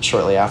stuff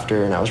shortly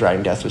after, and I was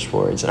riding Death Wish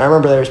boards. And I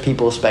remember there was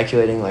people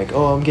speculating like,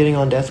 oh, I'm getting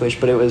on Death Wish,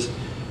 but it was,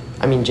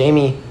 I mean,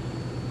 Jamie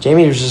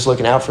was just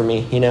looking out for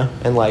me, you know?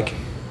 And like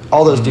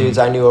all those dudes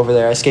I knew over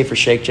there, I skate for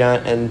Shake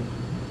Giant, and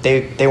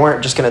they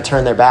weren't just gonna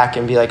turn their back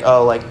and be like,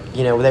 oh, like,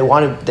 you know, they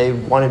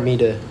wanted me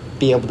to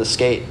be able to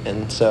skate,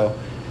 and so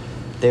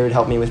they would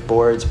help me with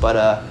boards. But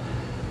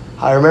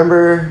I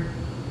remember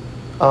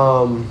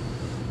going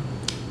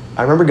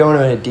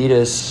to an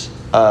Adidas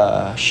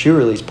shoe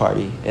release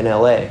party in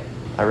LA.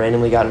 I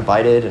randomly got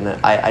invited, and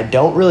I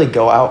don't really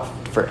go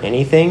out for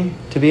anything,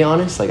 to be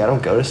honest. Like, I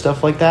don't go to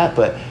stuff like that,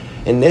 but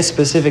in this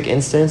specific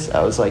instance,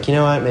 I was like, you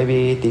know what,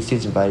 maybe these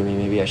dudes invited me,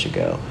 maybe I should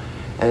go.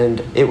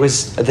 And it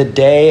was the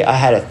day I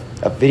had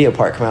a video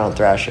part come out on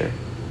Thrasher,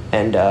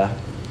 and I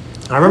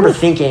remember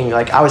thinking,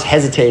 like, I was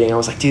hesitating. I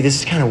was like, dude, this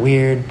is kind of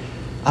weird.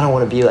 I don't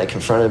want to be like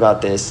confronted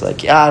about this.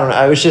 Like, I don't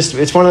know.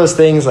 It's one of those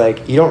things,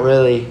 like, you don't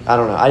really, I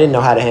don't know. I didn't know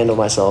how to handle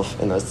myself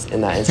in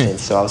that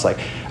instance. So I was like,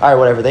 all right,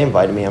 whatever. They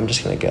invited me. I'm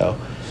just going to go.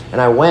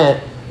 And I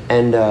went,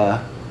 and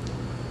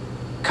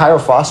Kyle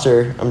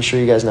Foster, I'm sure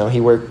you guys know,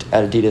 he worked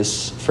at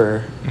Adidas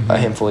for a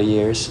handful of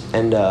years.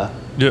 And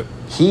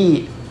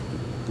he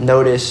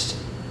noticed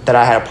that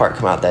I had a part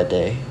come out that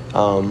day.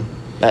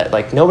 That,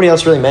 like, nobody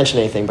else really mentioned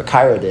anything, but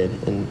Cairo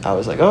did. And I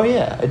was like, oh,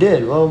 yeah, I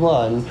did, blah, blah,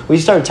 blah. And we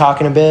started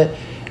talking a bit.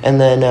 And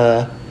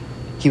then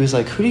he was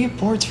like, who do you get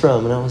boards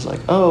from? And I was like,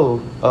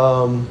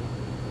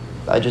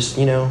 I just,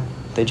 you know,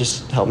 they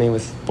just help me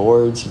with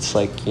boards. It's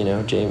like, you know,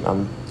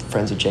 I'm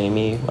friends with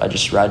Jamie. I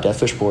just ride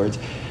Death Wish boards.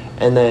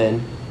 And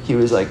then he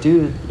was like,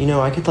 dude, you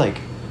know, I could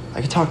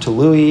talk to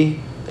Louis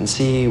and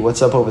see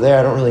what's up over there.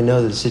 I don't really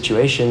know the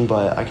situation,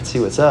 but I could see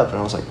what's up. And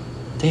I was like,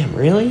 damn,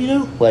 really? You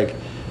know, like,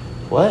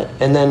 what?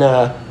 And then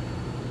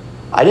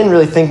I didn't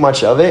really think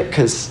much of it,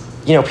 because,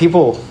 you know,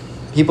 people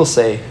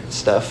say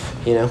stuff,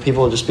 you know,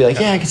 people will just be like,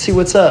 yeah, I can see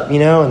what's up, you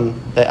know, and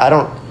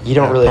you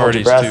don't really hold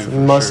your breath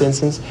in most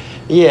instances.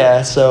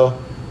 Yeah,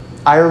 so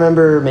I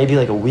remember maybe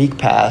like a week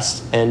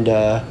passed, and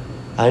I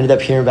ended up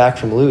hearing back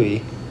from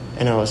Louis,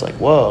 and I was like,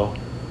 whoa.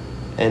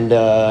 And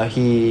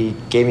he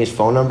gave me his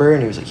phone number,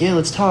 and he was like, yeah,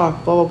 let's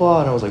talk, blah, blah,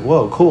 blah. And I was like,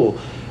 whoa, cool.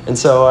 And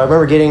so I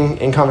remember getting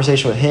in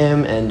conversation with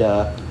him, and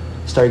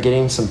started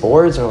getting some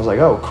boards, and I was like,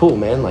 oh, cool,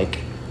 man. Like,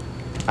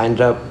 I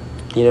ended up,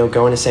 you know,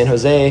 going to San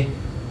Jose,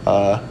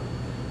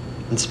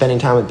 and spending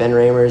time with Ben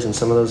Ramers and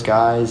some of those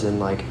guys, and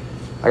like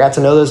I got to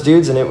know those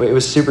dudes, and it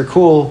was super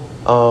cool.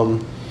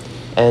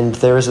 And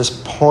there was this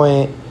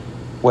point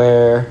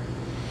where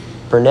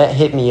Burnett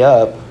hit me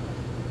up,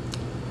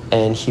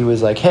 and he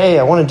was like, hey,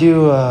 I want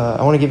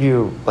to give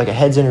you like a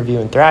heads interview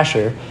in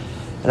Thrasher.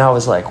 And I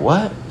was like,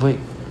 what? Wait,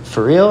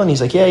 for real? And he's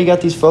like, yeah, you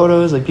got these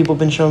photos. Like, people have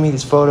been showing me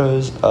these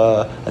photos.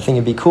 I think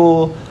it'd be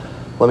cool.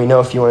 Let me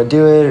know if you want to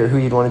do it or who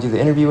you'd want to do the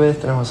interview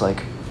with. And I was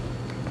like,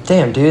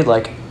 damn, dude,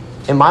 like,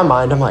 in my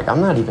mind, I'm like, I'm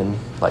not even,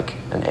 like,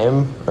 an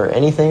M or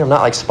anything. I'm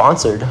not, like,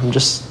 sponsored. I'm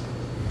just,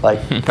 like,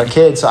 a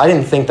kid. So I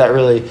didn't think that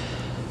really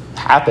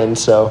happened.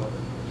 So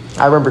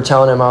I remember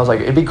telling him, I was like,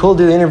 it'd be cool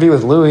to do the interview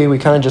with Louis. We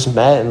kind of just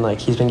met, and, like,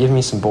 he's been giving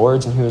me some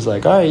boards. And he was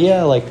like, all right,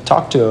 yeah, like,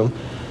 talk to him.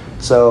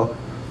 So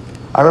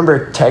I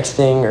remember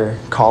texting or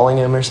calling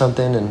him or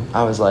something, and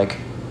I was like,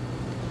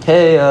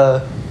 hey,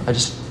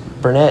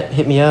 Burnett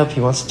hit me up. He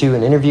wants to do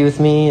an interview with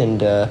me.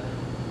 And I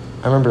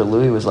remember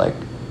Louis was like,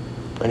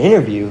 an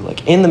interview,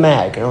 like, in the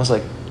mag. And I was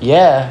like,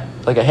 yeah,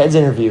 like a heads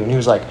interview. And he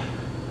was like,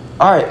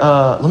 all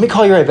right, let me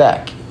call you right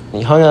back. And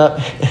he hung up,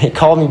 and he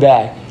called me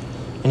back.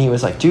 And he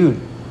was like, dude,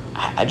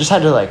 I just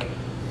had to, like,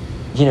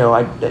 you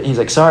know, he's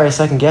like, sorry, I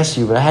second-guessed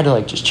you, but I had to,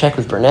 like, just check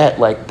with Burnett,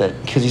 like, that,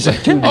 because he's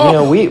like, dude, you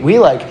know, we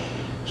like,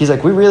 he's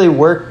like, we really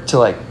work to,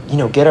 like, you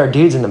know, get our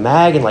dudes in the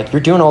mag, and, like,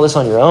 you're doing all this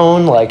on your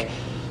own. Like,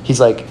 he's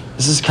like,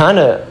 this is it's kind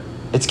of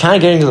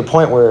getting to the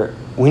point where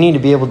we need to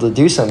be able to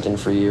do something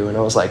for you. And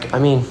I was like, I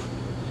mean,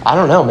 I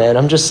don't know, man.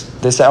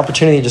 This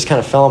opportunity just kind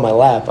of fell in my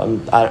lap.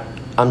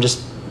 I'm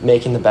just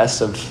making the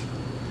best of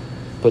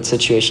what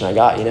situation I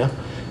got, you know?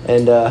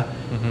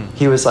 And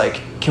he was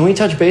like, can we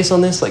touch base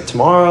on this, like,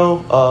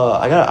 tomorrow?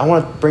 I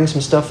want to bring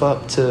some stuff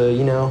up to,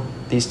 you know,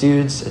 these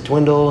dudes at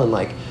Dwindle, and,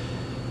 like,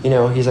 you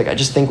know, he's like, I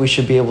just think we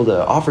should be able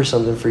to offer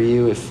something for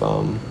you if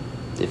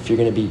you're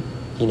going to be,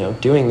 you know,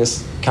 doing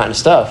this kind of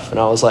stuff. And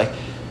I was like,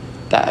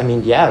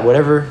 yeah,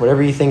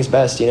 whatever you think's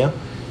best, you know?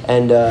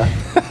 And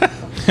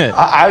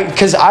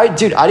because I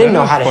didn't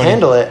know how to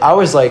handle it. I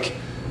was like,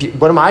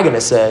 what am I going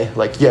to say?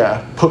 Like,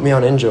 yeah, put me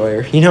on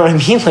Enjoyer. You know what I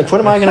mean? Like, what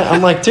am I going to,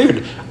 I'm like,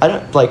 dude, I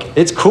don't, like,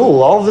 it's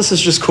cool. All of this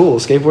is just cool.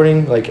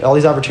 Skateboarding, like, all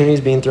these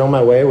opportunities being thrown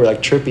my way were,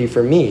 like, trippy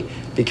for me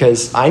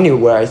because I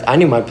knew I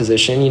knew my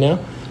position, you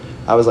know?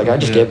 I was like, I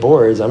just get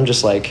boards. I'm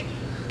just, like,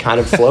 kind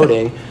of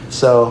floating.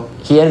 So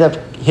he ended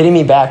up hitting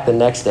me back the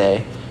next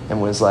day and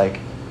was like,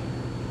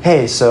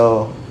 hey,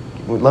 so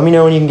let me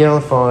know when you can get on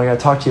the phone. I got to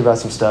talk to you about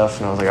some stuff.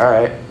 And I was like, all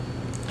right.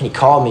 And he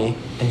called me,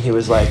 and he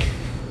was like,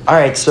 all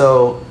right,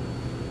 so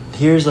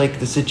here's, like,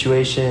 the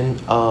situation.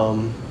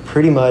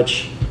 Pretty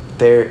much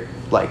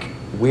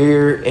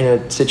we're in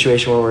a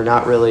situation where we're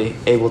not really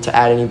able to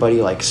add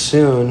anybody, like,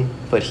 soon.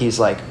 But he's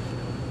like,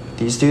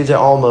 these dudes at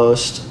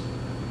Almost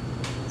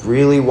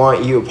really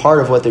want you a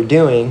part of what they're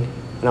doing.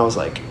 And I was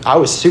like, I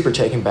was super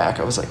taken back.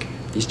 I was like,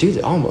 these dudes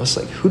at Almost,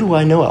 like, who do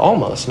I know at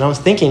Almost? And I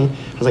was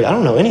like, I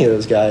don't know any of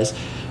those guys.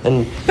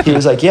 And he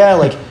was like, yeah,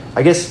 like,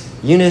 I guess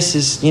Eunice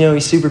is, you know,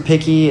 he's super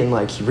picky, and,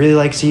 like, he really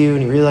likes you,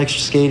 and he really likes your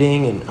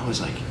skating. And I was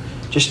like,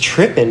 just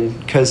tripping,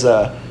 because,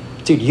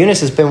 dude,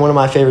 Eunice has been one of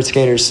my favorite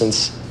skaters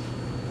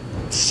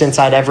since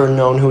I'd ever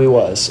known who he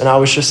was. And I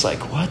was just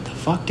like, what the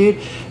fuck, dude?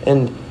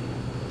 And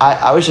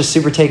I was just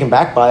super taken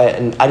back by it,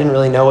 and I didn't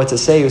really know what to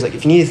say. He was like,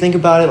 if you need to think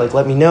about it, like,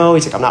 let me know.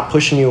 He's like, I'm not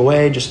pushing you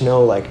away. Just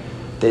know, like,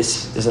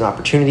 this is an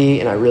opportunity,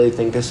 and I really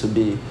think this would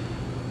be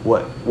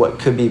what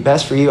could be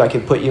best for you. I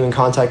could put you in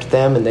contact with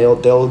them, and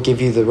they'll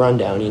give you the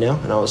rundown, you know?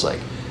 And I was like,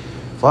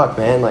 fuck,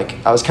 man.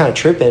 Like, I was kind of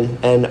tripping,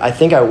 and I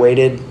think I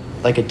waited,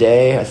 like, a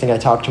day. I think I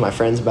talked to my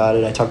friends about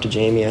it. I talked to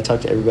Jamie. I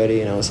talked to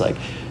everybody, and I was like,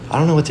 I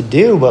don't know what to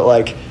do, but,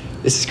 like,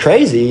 this is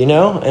crazy, you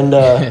know? And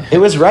it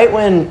was right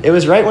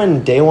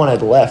when day one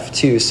had left,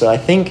 too. So I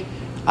think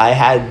I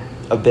had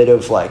a bit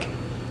of, like,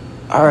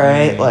 all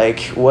right, like,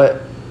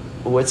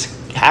 what's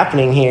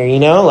happening here, you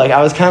know? Like,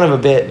 I was kind of a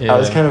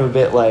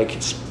bit like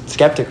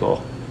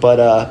skeptical.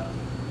 But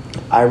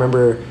I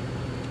remember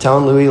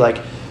telling Louis,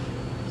 like,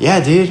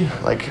 yeah, dude,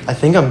 like, I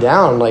think I'm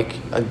down, like,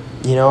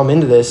 you know, I'm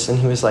into this. And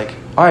he was like,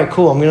 all right,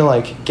 cool, I'm gonna,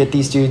 like, get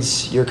these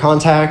dudes your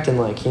contact, and,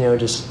 like, you know,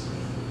 just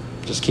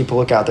keep a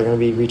lookout. They're gonna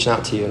be reaching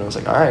out to you. And I was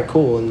like, all right,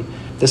 cool. And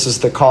this is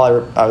the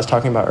call I was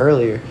talking about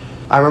earlier.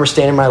 I remember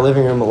standing in my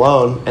living room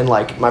alone, and,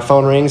 like, my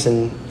phone rings,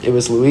 and it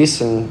was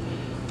Luis, and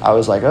I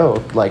was like,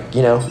 oh, like,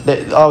 you know,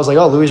 I was like,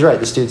 oh, Louis' right,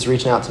 this dude's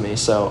reaching out to me.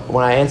 So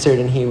when I answered,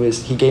 and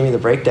he gave me the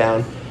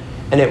breakdown,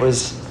 and it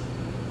was,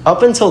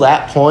 up until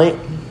that point,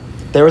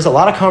 there was a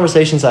lot of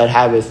conversations I'd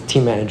had with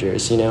team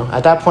managers, you know.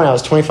 At that point, I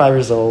was 25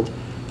 years old.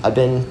 I've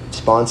been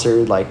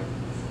sponsored, like,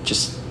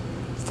 just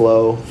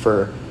Flow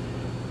for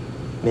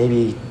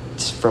maybe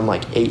from,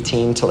 like,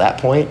 18 till that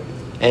point.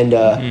 And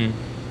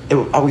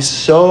I was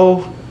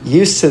so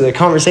used to the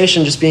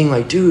conversation just being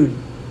like, dude,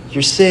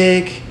 you're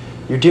sick,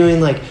 you're doing,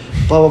 like,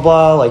 blah, blah,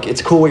 blah, like,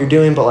 it's cool what you're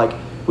doing, but, like,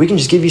 we can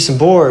just give you some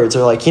boards,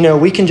 or, like, you know,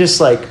 we can just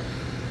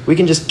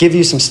give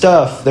you some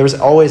stuff. There was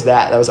always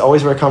that was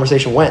always where a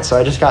conversation went. So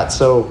I just got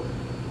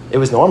it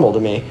was normal to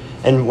me.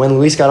 And when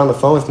Luis got on the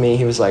phone with me,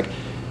 he was like,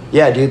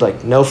 yeah, dude,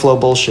 like, no Flow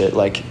bullshit,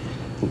 like,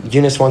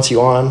 Eunice wants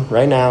you on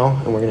right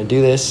now, and we're gonna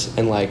do this.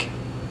 And, like,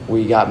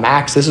 we got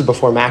Max. This is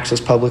before Max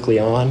was publicly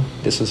on.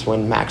 This was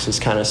when Max was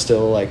kind of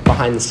still, like,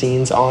 behind the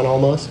scenes on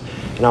Almost.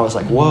 And I was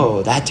like,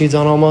 whoa, that dude's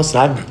on Almost?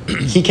 And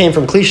he came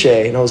from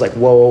Cliche, and I was like,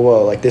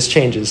 whoa, like, this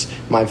changes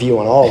my view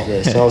on all of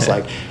this. And I was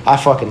like, I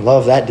fucking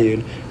love that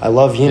dude. I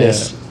love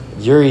Eunice.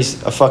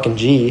 Yuri's a fucking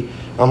G.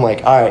 I'm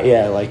like, all right,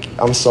 yeah, like,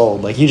 I'm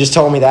sold. Like, you just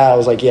told me that. I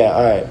was like, yeah,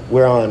 all right,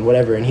 we're on,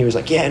 whatever. And he was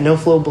like, yeah, no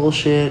flow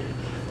bullshit.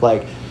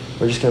 Like,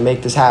 we're just going to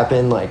make this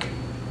happen. Like,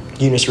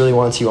 Eunice really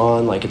wants you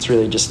on. Like, it's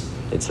really just,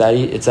 it's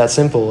that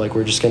simple. Like,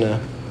 we're just going to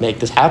make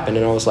this happen.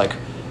 And I was like,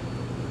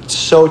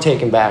 so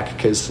taken back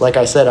because, like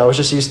I said, I was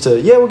just used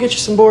to, yeah, we'll get you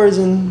some boards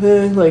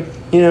and, like,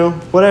 you know,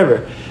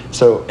 whatever.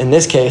 So in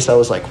this case, I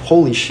was like,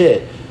 holy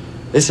shit.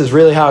 This is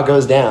really how it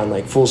goes down.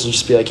 Like, fools will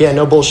just be like, yeah,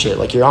 no bullshit.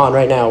 Like, you're on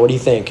right now. What do you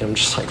think? And I'm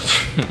just like,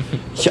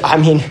 yeah, I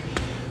mean,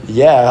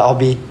 yeah,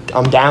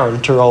 I'm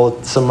down to roll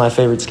with some of my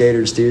favorite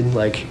skaters, dude.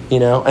 Like, you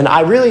know, and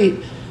I really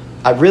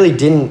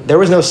didn't, there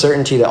was no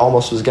certainty that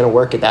Almost was going to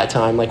work at that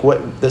time. Like,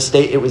 what the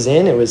state it was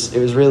in, it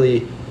was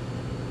really,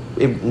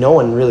 no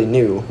one really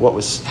knew what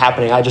was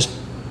happening.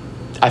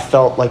 I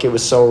felt like it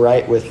was so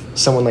right with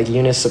someone like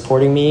Eunice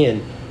supporting me.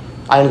 And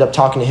I ended up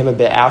talking to him a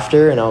bit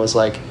after, and I was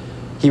like,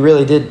 he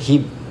really did,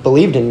 he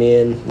believed in me,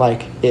 and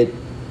like it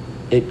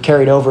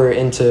carried over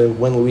into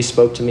when Luis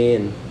spoke to me,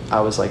 and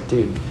I was like,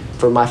 dude,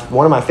 for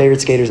one of my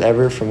favorite skaters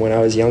ever from when I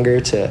was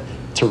younger to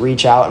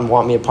reach out and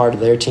want me a part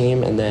of their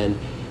team, and then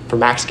for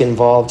Max to get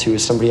involved, who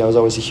was somebody I was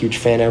always a huge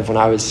fan of when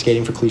I was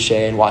skating for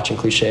Cliche and watching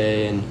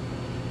Cliche, and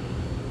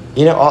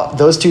you know,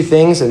 those two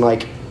things, and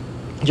like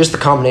just the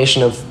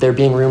combination of there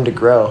being room to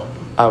grow,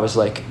 I was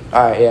like,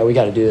 all right, yeah, we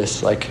got to do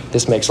this. Like,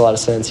 this makes a lot of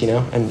sense, you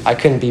know, and I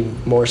couldn't be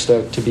more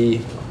stoked to be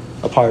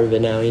a part of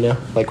it now, you know.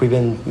 Like, we've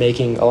been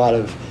making a lot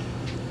of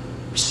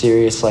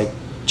serious like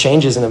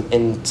changes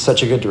in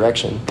such a good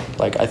direction.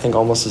 Like, I think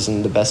Almost is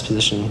in the best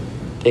position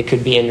it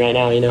could be in right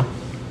now, you know.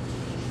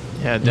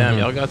 Yeah, damn,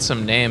 y'all got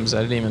some names.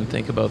 I didn't even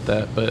think about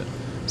that, but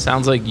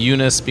sounds like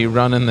Eunice be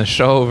running the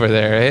show over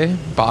there, eh?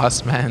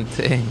 Boss man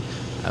thing.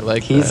 I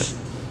like that.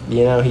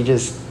 You know, he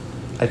just,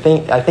 I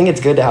think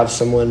it's good to have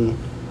someone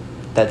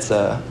that's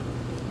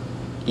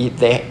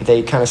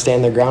they kind of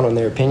stand their ground on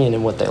their opinion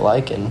and what they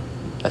like, and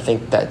I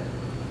think that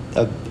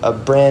a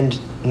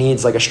brand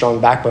needs like a strong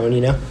backbone,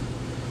 you know?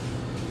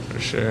 For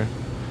sure.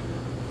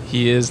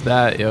 He is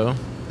that, yo.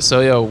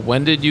 So, yo,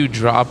 when did you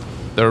drop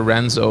the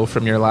Renzo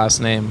from your last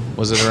name?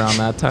 Was it around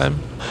that time?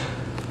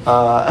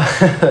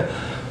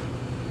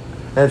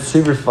 That's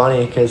super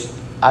funny because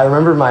I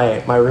remember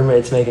my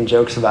roommates making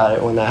jokes about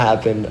it when that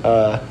happened.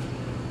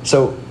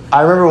 So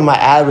I remember when my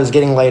ad was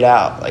getting laid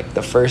out, like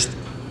the first,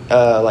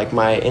 like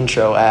my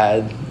intro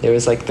ad, it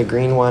was like the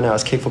green one. I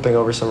was kickflipping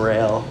over some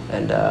rail,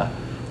 and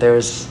it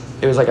was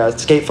like a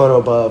skate photo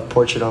above,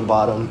 portrait on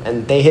bottom,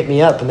 and they hit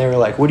me up and they were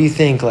like, what do you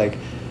think? Like,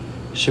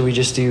 should we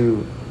just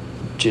do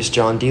just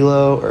John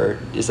Dilo, or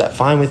is that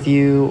fine with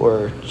you,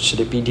 or should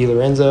it be Dilo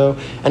Renzo?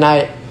 And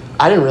I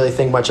didn't really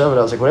think much of it.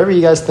 I was like, whatever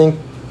you guys think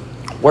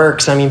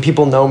works. I mean,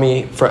 people know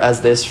me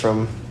as this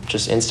from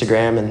just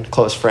Instagram and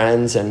close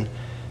friends, and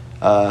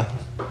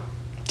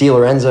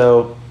Dilo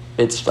Renzo,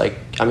 it's like,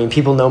 I mean,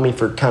 people know me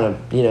for kind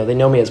of, you know, they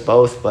know me as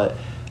both, but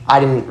I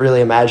didn't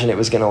really imagine it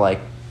was going to like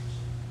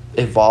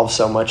evolve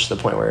so much to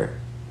the point where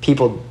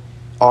people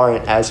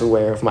aren't as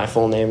aware of my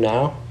full name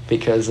now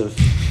because of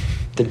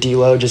the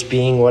Dilo just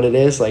being what it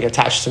is, like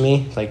attached to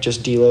me, like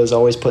just Dilo is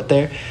always put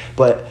there.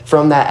 But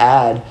from that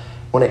ad,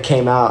 when it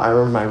came out, I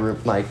remember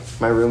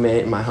my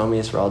roommate and my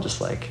homies were all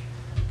just like,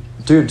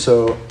 dude,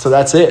 so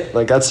that's it,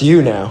 like that's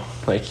you now,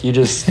 like you're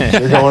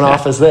going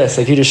off as this,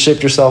 like you just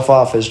shipped yourself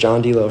off as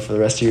John Dilo for the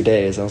rest of your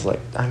days. I was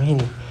like, I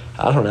mean,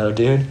 I don't know,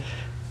 dude,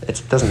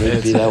 it doesn't need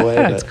to be that way.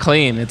 It's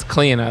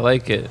clean, I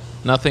like it.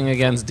 Nothing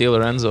against Di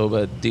Lorenzo,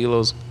 but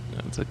Dilo's,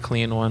 it's a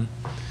clean one.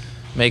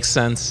 Makes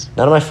sense.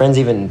 None of my friends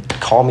even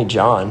call me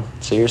John.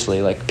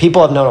 Seriously, like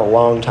people I've known a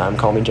long time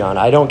call me John.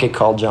 I don't get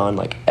called John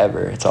like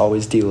ever. It's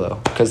always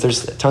Dilo because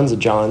there's tons of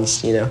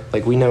Johns. You know,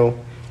 like we know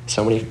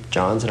so many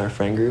Johns in our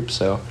friend group.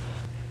 So,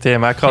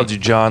 damn, I called you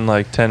John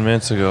like 10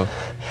 minutes ago.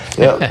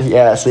 Yep.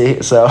 Yeah.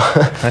 See, so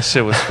that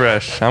shit was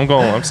fresh.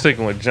 I'm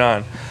sticking with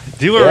John.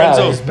 Di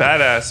Lorenzo's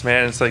badass,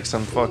 man. It's like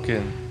some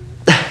fucking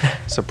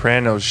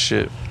Sopranos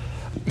shit.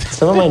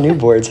 Some of my new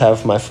boards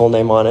have my full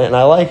name on it, and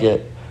I like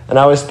it. And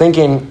I was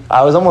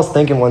almost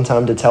thinking one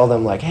time to tell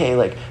them, like, hey,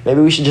 like,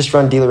 maybe we should just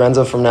run Di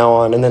Lorenzo from now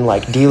on. And then,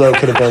 like, Dilo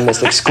could have been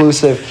this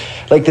exclusive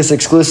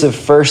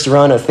first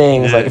run of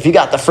things. Yeah. Like, if you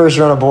got the first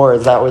run of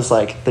boards, that was,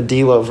 like, the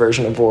Dilo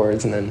version of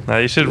boards. And then... Now,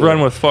 you should run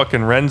with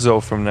fucking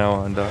Renzo from now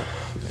on, dog.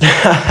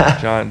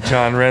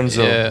 John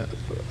Renzo. Yeah.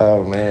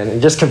 Oh, man. It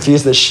just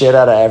confused the shit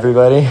out of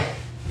everybody.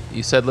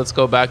 You said, let's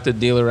go back to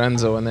Di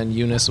Lorenzo. And then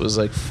Eunice was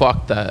like,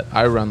 fuck that.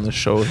 I run the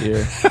show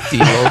here,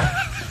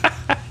 Dilo.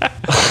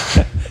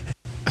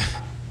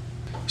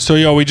 So,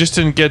 yo, we just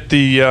didn't get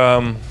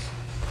the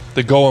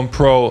going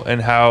pro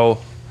and how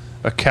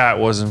a cat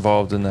was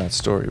involved in that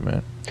story,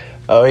 man.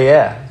 Oh,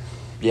 yeah.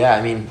 Yeah,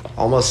 I mean,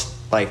 almost,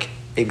 like,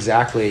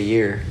 exactly a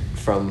year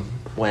from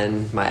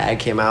when my ad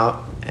came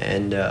out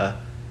and the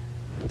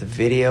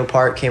video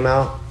part came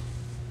out.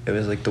 It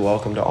was, like, the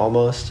Welcome to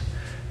Almost.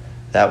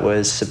 That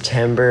was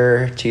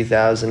September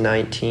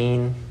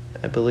 2019,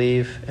 I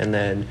believe. And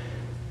then,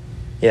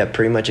 yeah,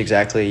 pretty much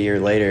exactly a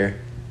year later,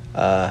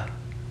 I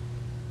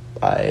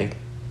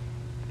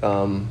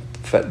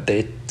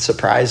they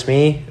surprised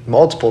me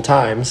multiple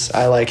times.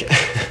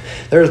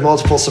 There was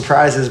multiple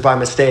surprises by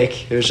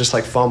mistake. It was just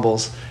like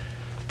fumbles.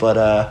 But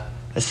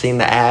I seen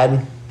the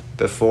ad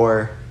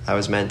before I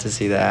was meant to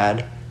see the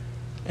ad,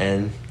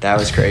 and that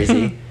was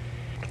crazy.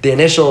 The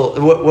initial,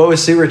 what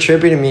was super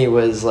trippy to me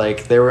was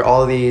like there were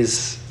all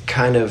these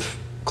kind of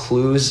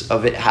clues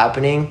of it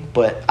happening,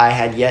 but I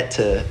had yet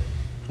to,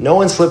 no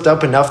one slipped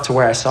up enough to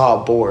where I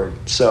saw a board.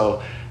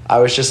 So I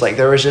was just like,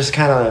 there was just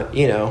kind of,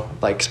 you know,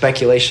 like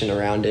speculation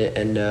around it,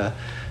 and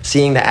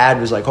seeing the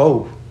ad was like,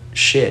 oh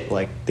shit,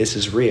 like this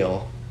is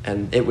real.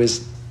 And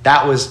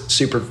that was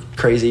super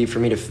crazy for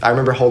me to, I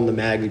remember holding the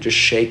mag just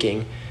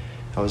shaking.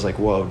 I was like,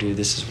 whoa, dude,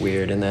 this is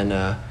weird. And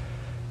then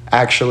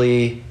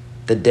actually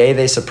the day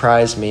they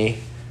surprised me,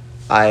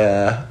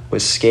 I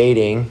was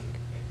skating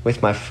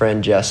with my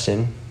friend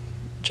Justin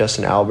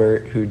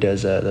Albert, who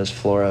does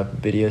Flora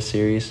video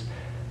series.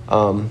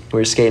 We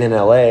were skating in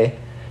LA.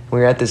 We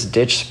were at this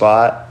ditch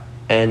spot,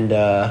 and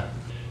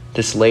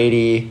this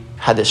lady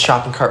had this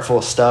shopping cart full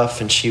of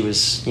stuff, and she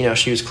was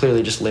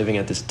clearly just living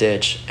at this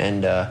ditch,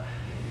 and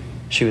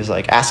she was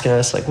like asking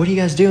us like, what are you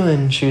guys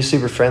doing? She was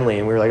super friendly,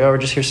 and we were like, oh, we're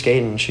just here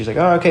skating. And she was like,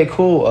 oh, okay,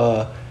 cool.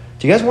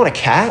 Do you guys want a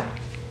cat?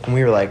 And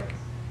we were like,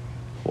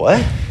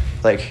 what?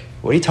 Like,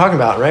 what are you talking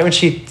about? And right when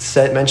she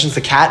mentions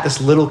the cat,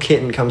 this little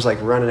kitten comes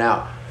like running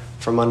out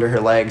from under her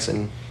legs,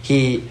 and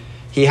he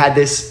had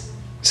this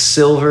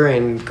silver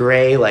and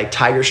gray like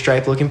tiger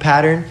stripe looking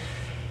pattern,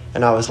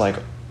 and I was like,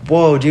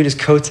 whoa, dude, his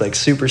coat's like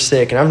super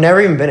sick. And I've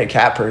never even been a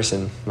cat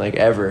person, like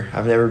ever.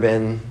 I've never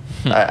been.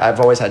 I've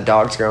always had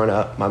dogs growing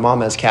up. My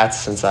mom has cats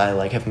since I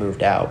like have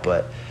moved out,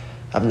 but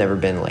I've never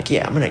been like,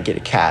 yeah, I'm gonna get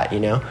a cat, you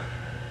know.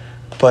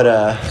 But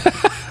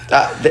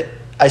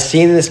I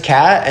seen this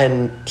cat,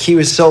 and he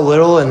was so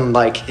little, and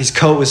like his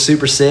coat was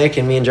super sick,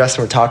 and me and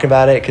Justin were talking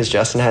about it because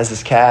Justin has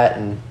this cat,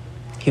 and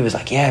he was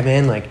like, yeah,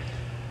 man, like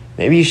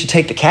maybe you should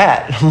take the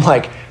cat. And I'm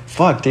like,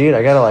 fuck, dude,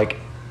 I gotta like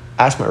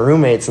ask my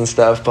roommates and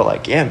stuff, but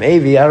like, yeah,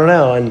 maybe, I don't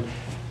know. And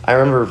I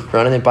remember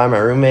running it by my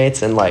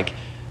roommates, and like,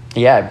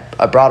 yeah,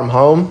 I brought him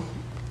home.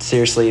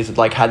 Seriously,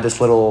 like had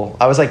this little,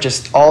 I was like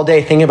just all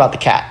day thinking about the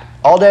cat.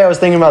 All day I was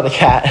thinking about the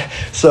cat.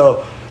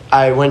 So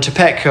I went to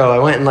Petco. I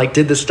went and like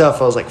did this stuff.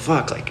 I was like,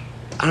 fuck, like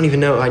I don't even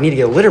know. I need to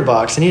get a litter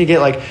box. I need to get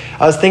like,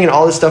 I was thinking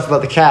all this stuff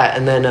about the cat.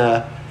 And then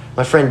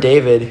my friend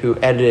David, who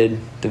edited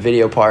the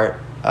video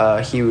part,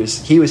 he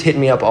was hitting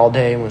me up all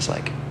day and was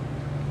like,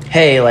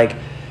 hey, like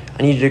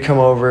I need you to come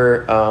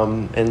over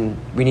and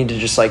we need to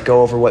just like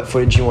go over what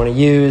footage you want to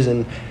use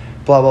and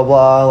blah, blah,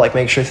 blah, like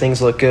make sure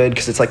things look good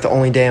because it's like the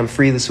only day I'm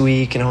free this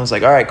week. And I was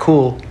like, all right,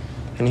 cool.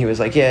 And he was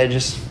like, yeah,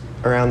 just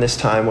around this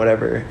time,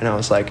 whatever. And I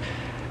was like,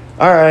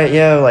 all right,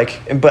 yeah,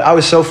 like, but I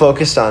was so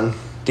focused on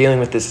dealing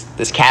with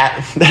this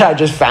cat that I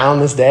just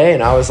found this day.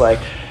 And I was like,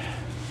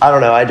 I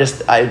don't know,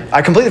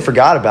 I completely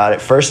forgot about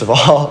it, first of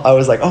all. I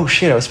was like, oh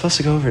shit, I was supposed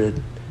to go over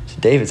to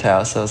David's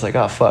house. I was like,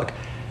 oh fuck.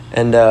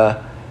 And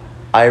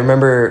I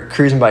remember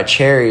cruising by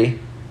Cherry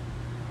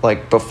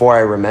like before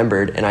I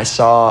remembered, and I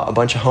saw a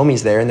bunch of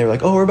homies there, and they were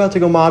like, oh, we're about to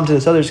go mob to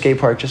this other skate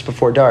park just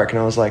before dark. And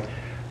I was like,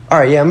 all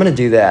right, yeah, I'm gonna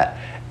do that.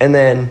 And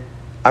then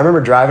I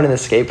remember driving to the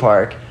skate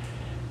park,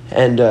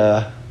 and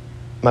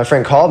my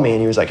friend called me,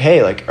 and he was like,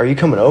 hey, like, are you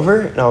coming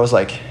over? And I was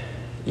like,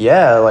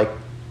 yeah,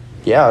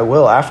 I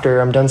will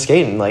after I'm done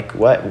skating. Like,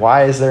 what?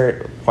 Why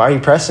are you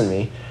pressing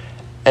me?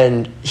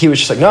 And he was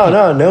just like,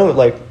 no,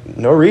 like,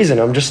 no reason.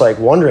 I'm just like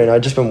wondering.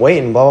 I've just been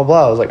waiting, blah, blah,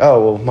 blah. I was like,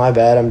 oh, well, my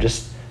bad. I'm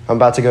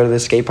about to go to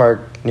this skate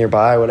park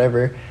nearby,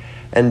 whatever.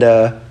 And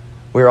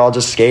we were all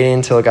just skating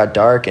until it got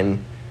dark.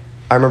 And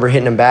I remember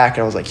hitting him back,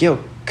 and I was like,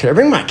 yo, could I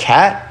bring my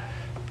cat,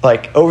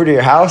 like, over to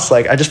your house?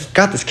 Like, I just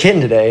got this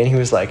kitten today. And he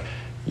was like,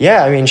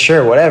 yeah, I mean,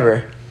 sure,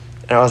 whatever.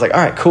 And I was like, all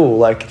right, cool.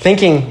 Like,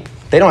 thinking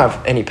they don't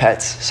have any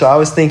pets. So I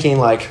was thinking,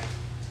 like,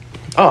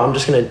 oh, I'm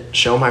just going to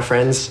show my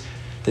friends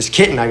this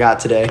kitten I got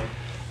today.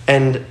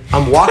 And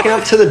I'm walking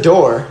up to the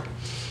door.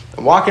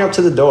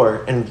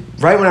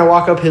 And right when I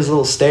walk up his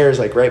little stairs,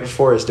 like right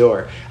before his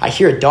door, I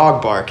hear a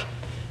dog bark.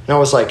 And I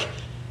was like,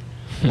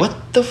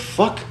 what the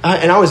fuck?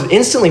 And I was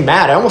instantly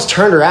mad. I almost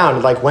turned around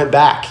and like went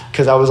back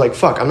because I was like,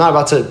 fuck, I'm not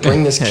about to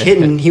bring this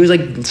kitten. He was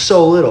like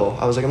so little.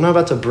 I was like, I'm not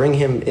about to bring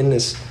him in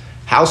this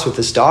house with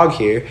this dog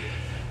here.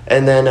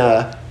 And then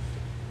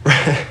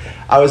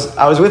I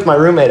was with my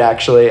roommate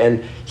actually,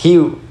 and he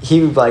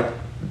like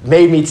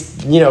made me,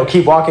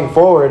 keep walking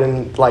forward,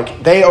 and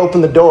like they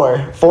opened the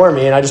door for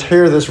me, and I just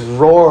hear this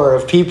roar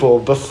of people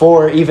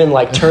before even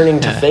like turning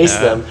to face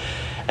them.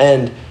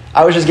 And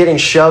I was just getting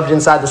shoved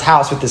inside this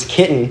house with this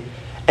kitten,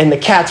 and the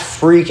cat's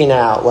freaking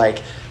out, like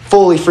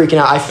fully freaking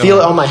out. I feel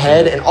it on my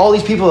head, and all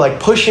these people are like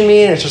pushing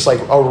me, and it's just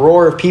like a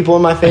roar of people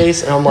in my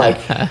face. And I'm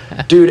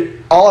like,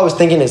 dude, all I was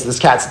thinking is this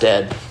cat's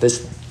dead.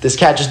 This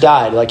cat just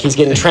died. Like, he's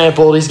getting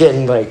trampled. He's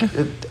getting, like,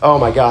 oh,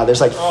 my God. There's,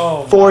 like,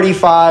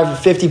 45,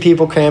 50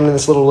 people crammed in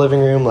this little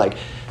living room. Like,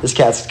 this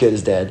cat's as good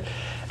as dead.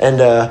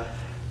 And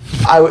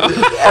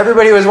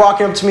everybody was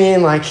walking up to me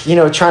and, like,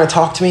 trying to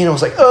talk to me. And I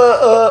was like,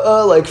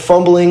 like,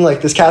 fumbling.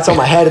 Like, this cat's on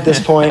my head at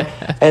this point.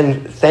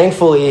 And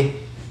thankfully,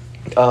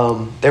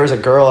 there was a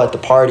girl at the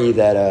party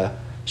that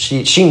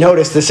she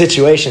noticed the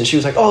situation. She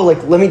was like, "Oh,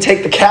 like let me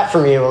take the cat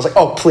from you." And I was like,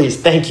 "Oh, please,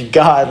 thank you,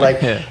 God!"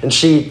 Like, and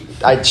she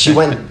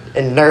went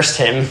and nursed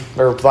him,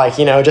 or like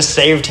just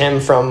saved him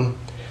from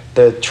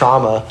the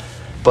trauma.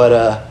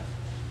 But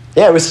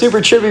yeah, it was super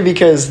trippy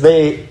because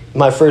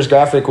my first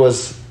graphic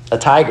was a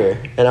tiger,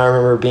 and I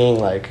remember being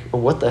like,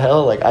 "What the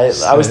hell?" Like I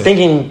was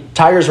thinking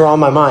tigers were on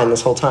my mind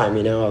this whole time.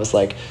 I was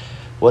like,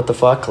 "What the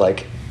fuck?"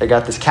 Like I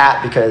got this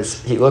cat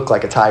because he looked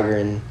like a tiger,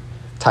 and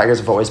tigers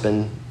have always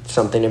been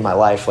something in my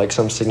life, like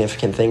some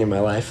significant thing in my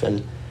life.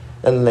 And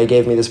then they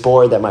gave me this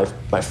board that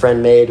my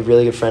friend made, a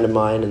really good friend of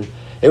mine, and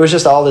it was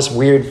just all this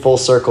weird full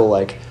circle.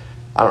 Like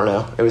I don't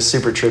know, it was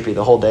super trippy.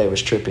 The whole day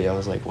was trippy. I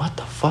was like, "What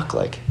the fuck?"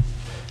 Like,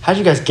 how'd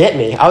you guys get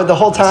me? The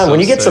whole time,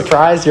 when you get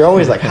surprised, you're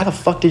always like, how the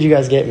fuck did you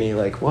guys get me?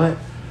 Like, what?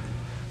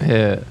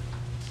 Yeah.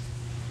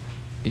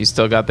 You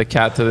still got the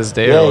cat to this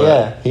day?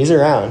 Yeah. He's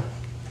around.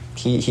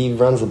 He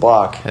runs the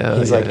block.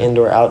 He's like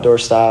indoor, outdoor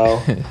style.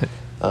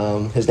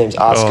 His name's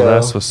Oscar. Oh,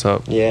 that's what's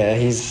up. Yeah,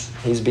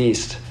 he's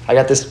beast. I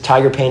got this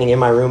tiger painting in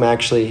my room,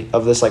 actually,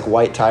 of this like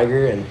white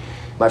tiger, and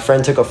my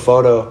friend took a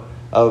photo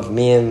of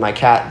me and my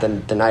cat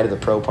the night of the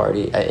pro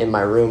party in my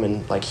room,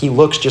 and like he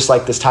looks just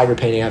like this tiger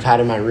painting I've had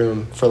in my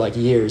room for like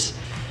years.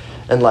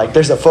 And like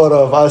there's a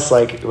photo of us,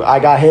 like I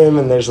got him,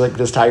 and there's like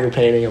this tiger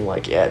painting. I'm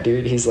like, yeah,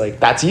 dude. He's like,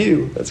 that's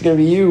you. That's gonna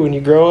be you when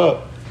you grow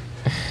up.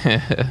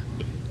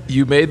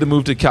 You made the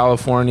move to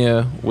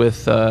California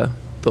with the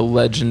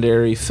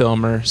legendary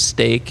filmer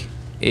Steak,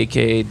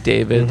 aka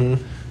David.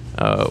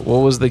 Mm-hmm. What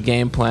was the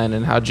game plan,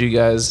 and how'd you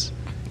guys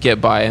get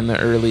by in the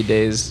early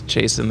days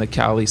chasing the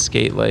Cali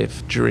skate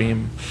life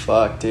dream?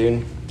 Fuck,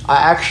 dude.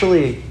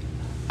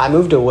 I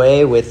moved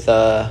away with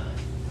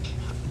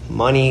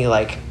money.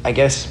 Like, I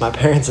guess my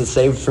parents had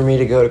saved for me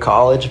to go to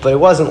college, but it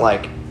wasn't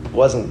like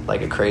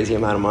a crazy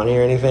amount of money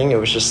or anything. It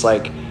was just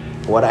like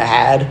what I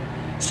had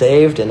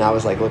saved, and I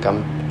was like, look,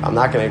 I'm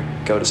not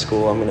gonna go to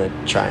school. I'm gonna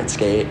try and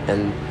skate.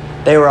 And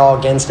they were all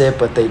against it,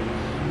 but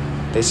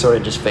they sort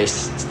of just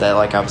faced that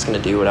like I was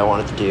gonna do what I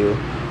wanted to do.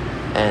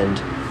 And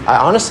I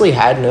honestly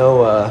had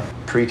no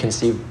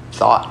preconceived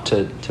thought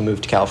to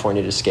move to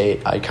California to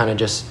skate. I kind of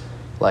just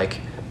like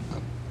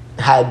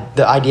had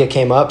the idea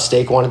came up.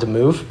 Steak wanted to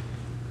move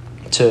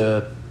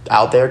to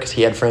out there because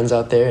he had friends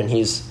out there, and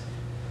he's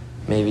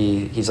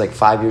like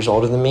 5 years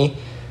older than me,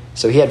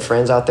 so he had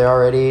friends out there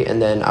already.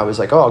 And then I was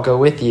like, oh, I'll go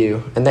with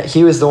you. And that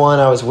he was the one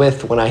I was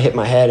with when I hit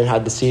my head and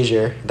had the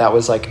seizure. That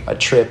was like a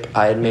trip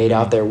I had made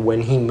out there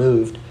when he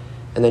moved.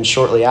 And then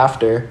shortly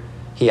after,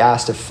 he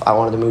asked if I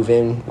wanted to move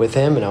in with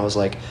him, and I was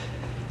like,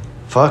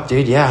 fuck,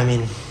 dude, yeah, I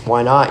mean,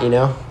 why not,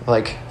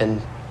 Like,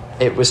 and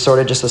it was sort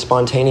of just a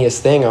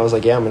spontaneous thing. I was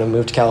like, yeah, I'm going to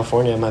move to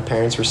California. My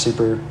parents were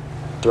super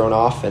thrown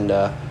off, and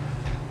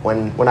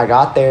when I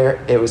got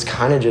there, it was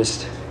kind of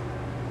just,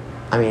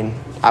 I mean,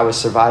 I was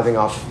surviving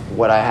off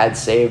what I had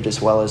saved, as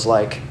well as,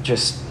 like,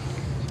 just,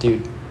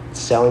 dude,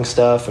 selling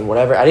stuff and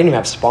whatever. I didn't even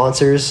have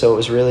sponsors, so it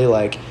was really,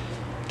 like,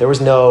 there was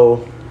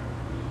no,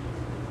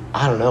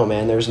 I don't know,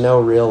 man, there was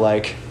no real,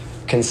 like,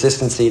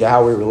 consistency to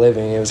how we were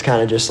living. It was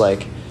kind of just,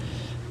 like,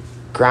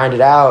 grind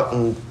it out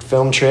and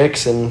film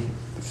tricks, and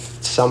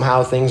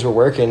somehow things were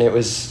working. It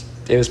was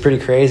pretty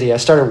crazy. I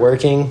started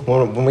working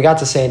when we got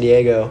to San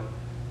Diego.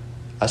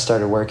 I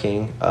started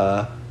working,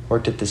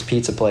 worked at this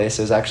pizza place.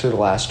 It was actually the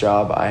last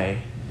job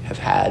I have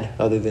had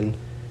other than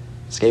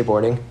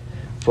skateboarding.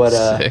 But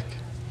Sick.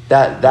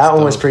 that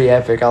one was pretty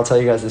epic. I'll tell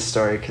you guys this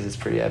story because it's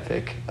pretty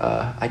epic.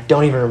 I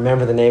don't even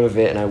remember the name of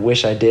it, and I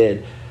wish I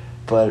did.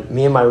 But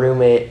me and my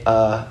roommate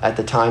at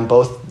the time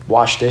both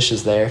washed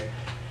dishes there.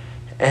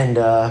 And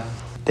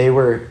they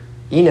were,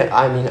 I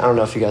mean, I don't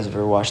know if you guys have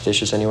ever washed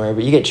dishes anywhere,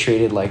 but you get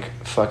treated like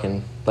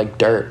fucking, like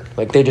dirt.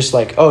 Like, they just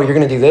like, oh, you're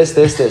going to do this.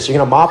 You're going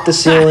to mop the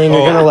ceiling.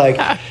 You're going to like...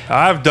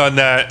 I've done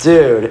that.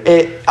 Dude,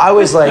 I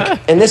was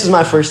like... And this is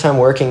my first time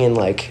working in,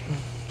 like,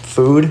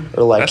 food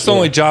or, like... That's the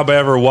only job I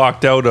ever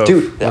walked out of.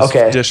 Dude,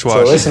 okay.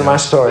 Dishwashing. So listen to my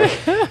story.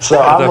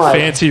 So At I'm a like...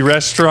 fancy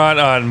restaurant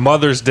on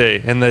Mother's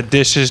Day, and the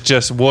dishes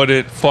just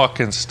wouldn't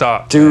fucking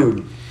stop.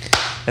 Dude.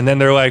 And then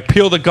they're like,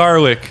 peel the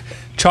garlic,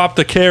 chop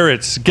the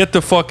carrots, get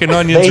the fucking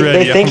onions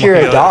ready. They think I'm you're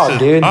like, a dog,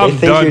 dude. I'm they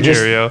think done you're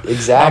just, here, yo.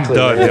 Exactly.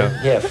 I'm done,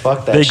 man. yo. Yeah,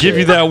 fuck that They shit. give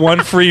you that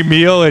one free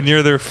meal, and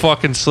you're their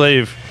fucking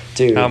slave.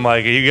 Dude. I'm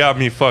like, you got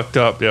me fucked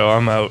up, yo.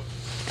 I'm out.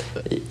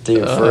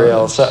 Dude, for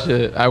real. So,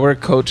 Shit. I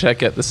worked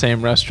co-check at the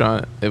same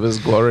restaurant. It was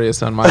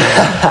glorious on my end.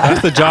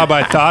 That's the job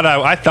I thought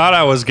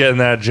I was getting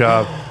that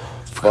job.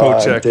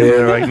 Co-check. And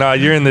they're like, nah,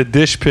 you're in the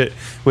dish pit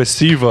with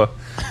Siva.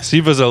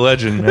 Siva's a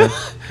legend, man.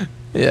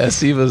 Yeah,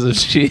 Siva's a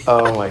she.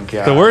 oh my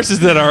god. The worst is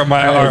that our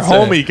I'd say.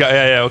 homie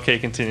guy. Yeah, okay,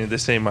 continue.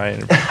 This ain't my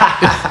interview.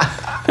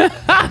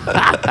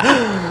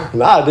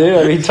 Nah, dude.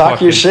 I mean, talk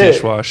Fucking your shit.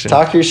 dishwashing.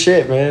 Talk your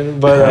shit, man.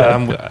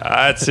 But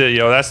That's it,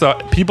 yo. That's the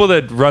people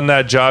that run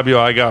that job, yo.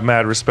 I got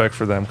mad respect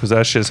for them because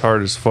that shit's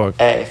hard as fuck.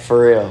 hey,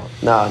 for real.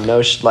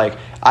 Like,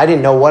 I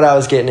didn't know what I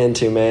was getting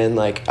into, man.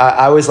 Like,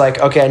 I was like,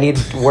 okay, I need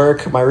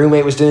work. My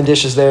roommate was doing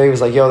dishes there. He was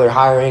like, yo, they're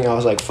hiring. I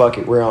was like, fuck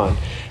it, we're on.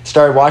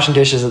 Started washing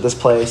dishes at this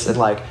place, and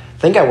like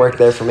think I worked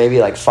there for maybe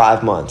like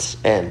 5 months.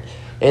 And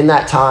in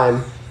that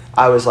time,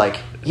 I was like,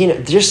 you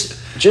know, just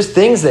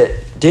things that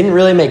didn't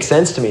really make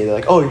sense to me. They're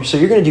like, oh, so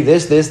you're going to do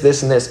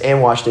this,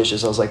 and wash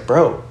dishes. I was like,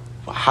 bro,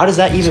 how does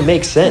that even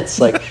make sense?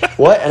 Like,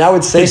 what? And I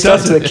would say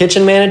stuff to the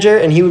kitchen manager,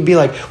 and he would be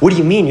like, what do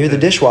you mean? You're the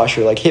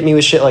dishwasher. Like, hit me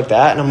with shit like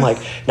that. And I'm like,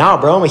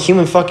 nah, bro, I'm a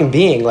human fucking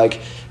being.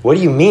 Like, what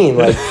do you mean?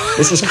 Like,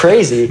 this is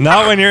crazy.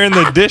 Not when you're in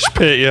the dish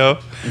pit, yo.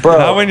 Bro.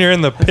 Not when you're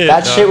in the pit.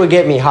 That shit would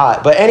get me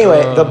hot. But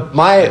anyway,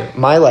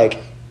 my like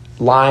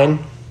line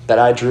that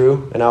I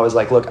drew, and I was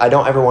like, look, I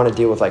don't ever want to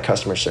deal with like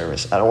customer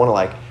service. I don't want to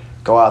like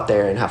go out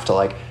there and have to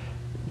like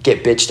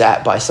get bitched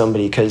at by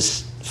somebody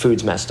because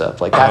food's messed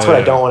up. Like, that's what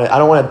I don't want to. I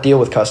don't want to deal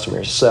with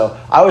customers. So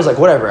I was like,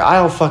 whatever.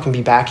 I'll fucking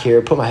be back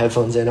here, put my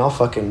headphones in. I'll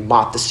fucking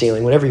mop the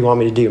ceiling. Whatever you want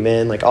me to do,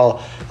 man. Like,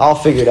 I'll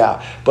figure it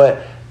out.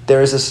 But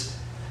there was this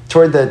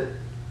toward the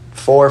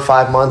 4 or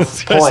 5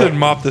 month point. I said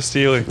mop the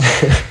ceiling.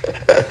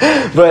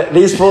 But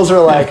these fools were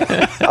like,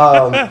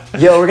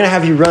 yo, we're gonna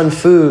have you run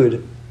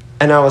food.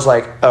 And I was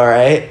like, all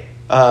right.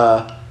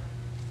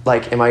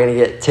 Like, am I gonna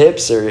get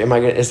tips, or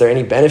is there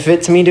any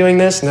benefit to me doing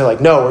this? And they're like,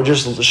 no, we're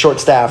just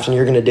short staffed and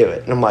you're gonna do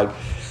it. And I'm like,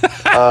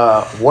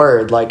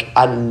 word, like,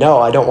 I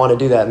don't want to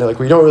do that. And they're like,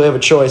 well, you don't really have a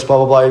choice, blah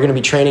blah blah, you're gonna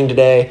be training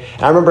today.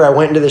 And I remember I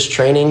went into this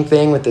training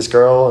thing with this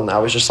girl, and I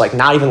was just like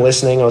not even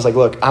listening. I was like,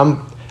 look,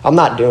 I'm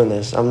not doing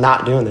this.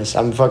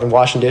 I'm fucking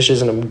washing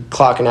dishes and I'm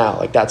clocking out.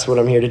 Like, that's what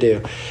I'm here to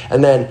do.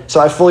 And then, so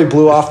I fully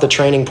blew off the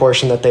training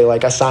portion that they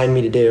like assigned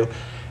me to do.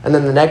 And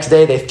then the next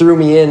day they threw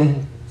me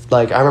in,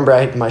 like, I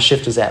remember my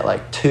shift was at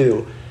like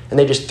 2, and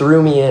they just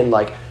threw me in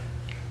like,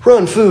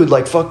 run food,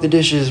 like fuck the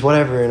dishes,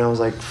 whatever. And I was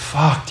like,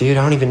 fuck, dude,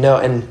 I don't even know.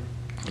 And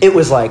it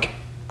was like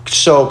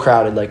so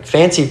crowded, like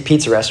fancy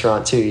pizza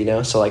restaurant too, you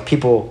know? So like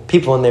people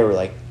in there were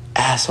like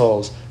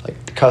assholes.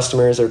 Like, the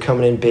customers, they were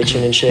coming in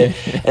bitching and shit.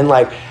 And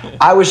like,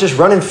 I was just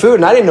running food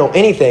and I didn't know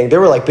anything. They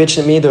were like bitching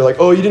at me. They're like,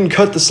 oh, you didn't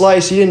cut the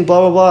slice, you didn't blah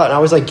blah blah. And I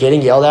was like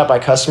getting yelled at by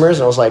customers,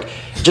 and I was like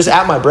just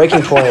at my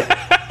breaking point.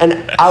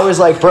 And I was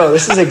like, bro,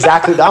 this is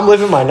exactly, I'm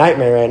living my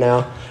nightmare right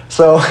now.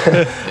 So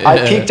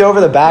I peeked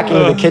over the back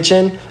into the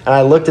kitchen, and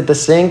I looked at the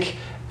sink,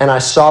 and I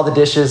saw the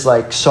dishes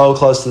like so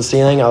close to the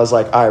ceiling. I was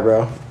like, all right,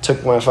 bro.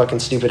 Took my fucking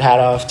stupid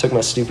hat off, took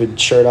my stupid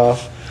shirt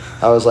off.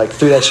 I was like,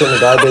 threw that shit in the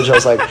garbage. I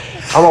was like,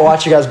 I'm gonna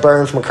watch you guys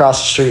burn from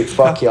across the street.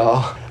 Fuck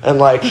y'all. And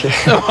like,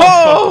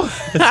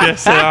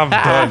 Just say I'm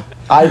done.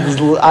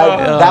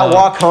 That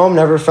walk home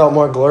never felt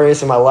more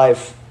glorious in my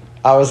life.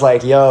 I was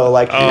like, yo,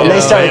 like, and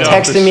they started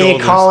texting me,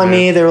 calling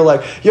me. They were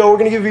like, yo, we're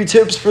gonna give you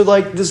tips for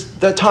like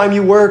that time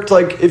you worked.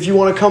 Like, if you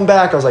want to come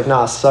back. I was like,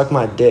 nah, suck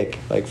my dick.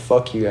 Like,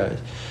 fuck you guys.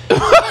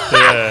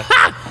 Yeah.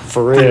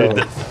 For real.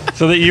 Dude,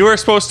 so that you were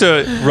supposed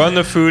to run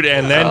the food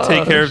and then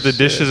take care of the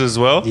dishes as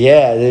well?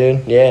 Yeah,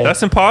 dude. Yeah.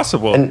 That's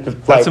impossible. And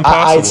that's like,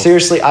 impossible. I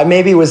seriously, I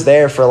maybe was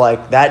there for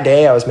like, that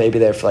day I was maybe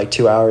there for like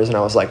 2 hours, and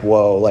I was like,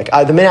 whoa. Like,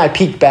 the minute I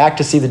peeked back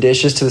to see the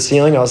dishes to the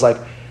ceiling, I was like,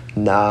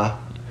 nah,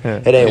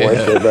 it ain't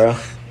worth it, bro.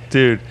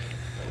 Dude.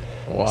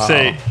 Wow.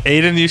 Say,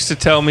 Aiden used to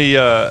tell me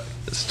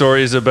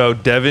stories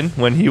about Devin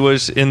when he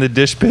was in the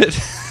dish pit.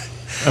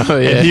 Oh,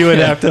 yeah. And he would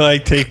have to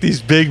like take these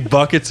big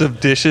buckets of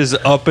dishes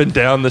up and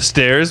down the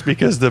stairs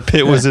because the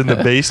pit was in the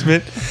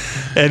basement,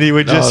 and he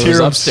would just hear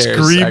him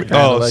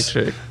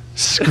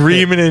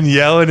screaming and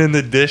yelling in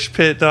the dish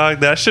pit,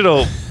 dog.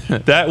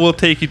 That will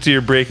take you to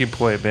your breaking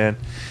point, man.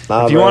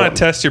 If you want to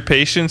test your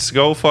patience,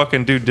 go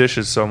fucking do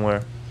dishes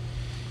somewhere.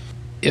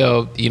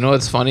 Yo, you know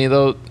what's funny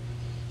though?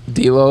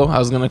 Dilo, I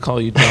was gonna call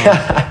you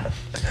John.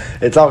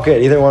 It's all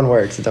good. Either one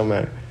works. It don't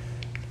matter.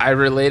 I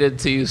related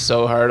to you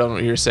so hard on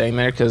what you're saying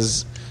there,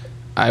 because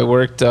I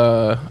worked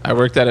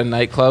at a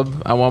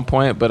nightclub at one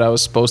point, but I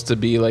was supposed to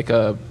be like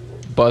a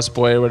bus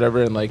boy or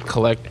whatever, and like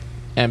collect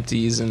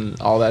empties and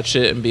all that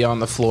shit and be on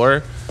the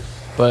floor.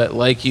 But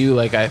like you,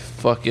 like, I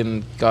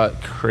fucking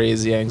got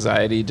crazy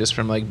anxiety just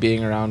from like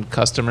being around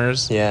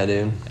customers. Yeah,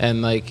 dude.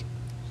 And like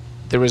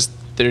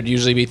there'd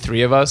usually be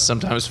 3 of us,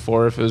 sometimes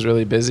 4 if it was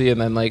really busy, and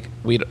then like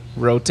we'd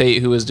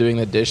rotate who was doing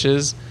the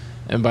dishes.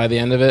 And by the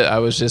end of it, I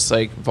was just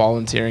like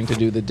volunteering to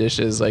do the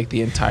dishes like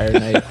the entire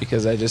night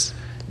because I just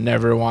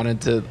never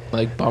wanted to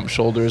like bump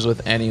shoulders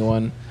with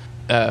anyone.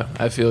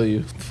 I feel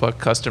you. Fuck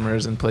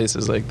customers in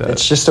places like that.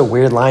 It's just a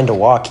weird line to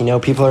walk, you know.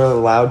 People are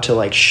allowed to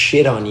like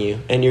shit on you,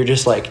 and you're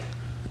just like,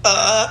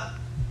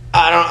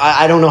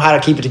 I don't know how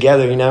to keep it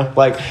together, you know.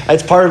 Like,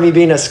 it's part of me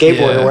being a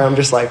skateboarder where I'm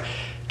just like,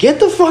 get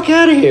the fuck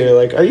out of here.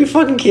 Like, are you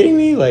fucking kidding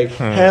me? Like,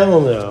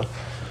 hell no.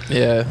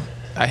 Yeah.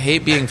 I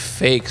hate being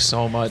fake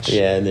so much.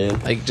 Yeah,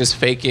 dude. Like, just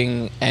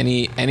faking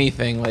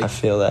anything. Like, I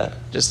feel that.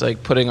 Just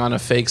like putting on a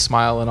fake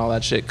smile and all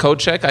that shit. Code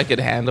check, I could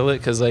handle it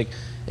because like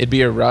it'd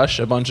be a rush.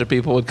 A bunch of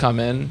people would come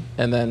in,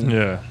 and then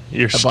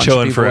you're a bunch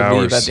chilling of people for would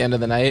hours leave at the end of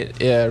the night.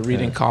 Yeah,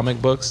 reading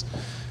comic books.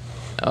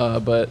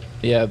 But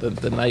yeah,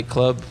 the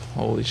nightclub.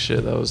 Holy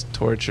shit, that was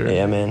torture.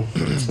 Yeah, man.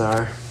 It's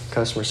our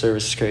customer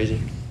service is crazy.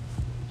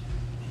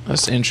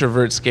 Us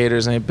introvert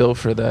skaters ain't built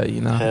for that, you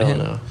know. Hell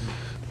no.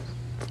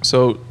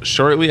 So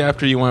shortly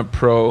after you went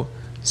pro,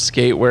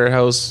 Skate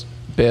Warehouse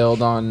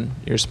bailed on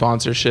your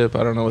sponsorship.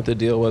 I don't know what the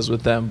deal was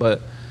with them,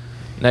 but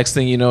Next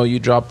thing you know, you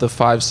drop the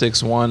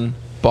 561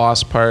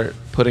 boss part,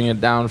 putting it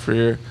down for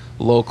your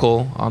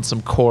local on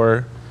some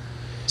core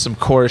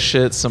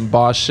shit, some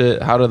boss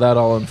shit. How did that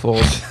all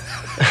unfold?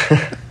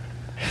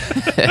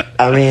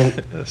 I mean,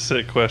 That's a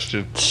sick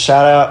question.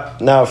 shout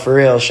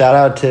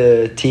out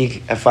to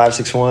Teak at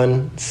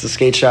 561. It's the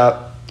skate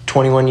shop,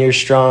 21 years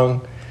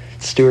strong,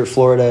 Stuart,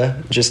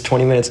 Florida, just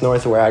 20 minutes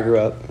north of where I grew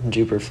up, in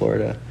Jupiter,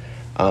 Florida.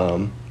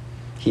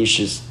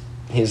 He's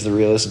the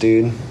realest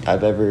dude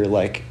I've ever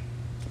like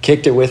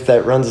kicked it with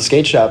that runs a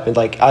skate shop. And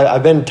like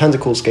I've been to tons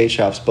of cool skate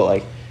shops, but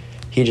like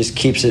he just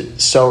keeps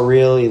it so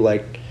real. He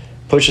like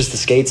pushes the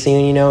skate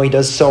scene, you know. He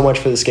does so much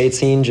for the skate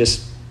scene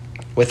just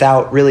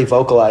without really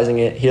vocalizing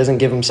it. He doesn't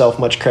give himself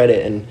much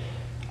credit. And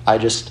I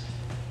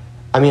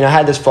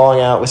had this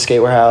falling out with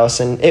Skate Warehouse,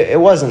 and it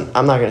wasn't,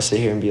 I'm not gonna sit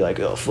here and be like,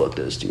 oh fuck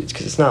those dudes,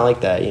 because it's not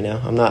like that, you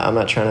know. I'm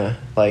not trying to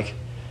like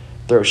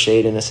throw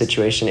shade in a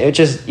situation. It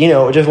just, you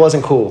know, it just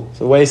wasn't cool.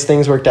 So the way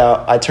things worked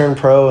out, I turned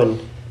pro,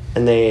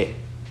 and they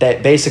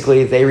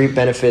reap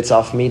benefits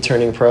off me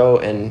turning pro,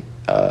 and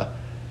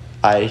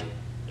they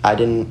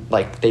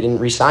didn't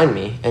re-sign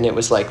me. And it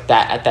was like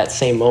that at that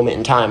same moment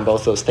in time,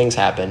 both those things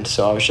happened.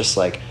 So I was just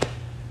like,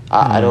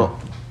 I don't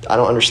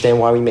understand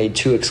why we made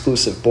 2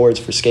 exclusive boards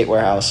for Skate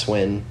Warehouse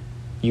when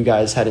you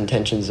guys had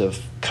intentions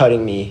of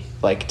cutting me,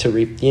 like to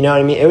reap, you know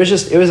what I mean? It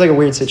was like a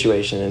weird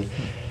situation, and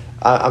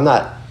I'm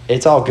not,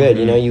 it's all good,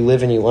 you know, you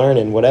live and you learn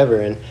and whatever.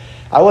 And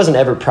I wasn't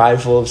ever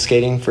prideful of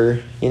skating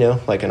for, you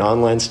know, like an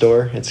online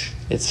store.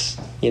 It's,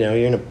 you know,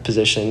 you're in a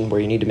position where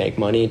you need to make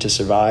money to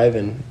survive.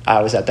 And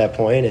I was at that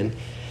point, and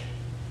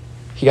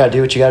you got to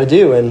do what you got to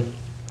do. And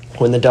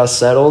when the dust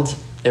settled,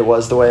 it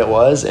was the way it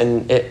was.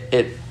 And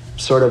it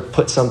sort of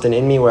put something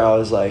in me where I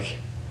was like,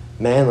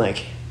 man,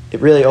 like it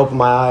really opened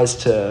my eyes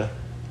to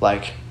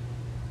like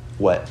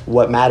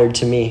what mattered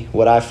to me,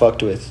 what I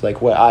fucked with,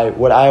 like what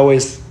I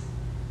always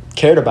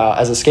cared about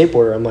as a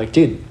skateboarder. I'm like,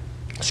 dude,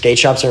 skate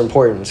shops are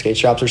important. Skate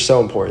shops are so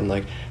important.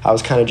 Like I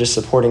was kind of just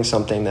supporting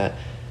something that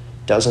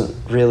doesn't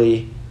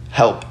really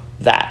help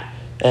that.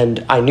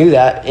 And I knew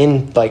that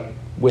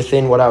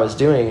within what I was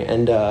doing.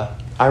 And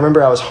I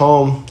remember I was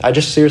home. I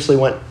just seriously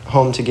went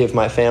home to give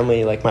my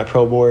family like my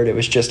pro board. It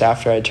was just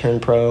after I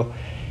turned pro.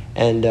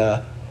 And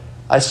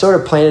I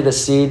sort of planted a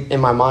seed in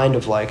my mind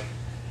of like,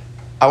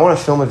 I want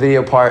to film a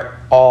video part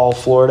all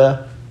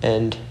Florida.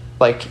 And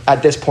like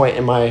at this point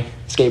in my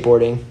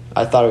skateboarding,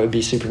 I thought it would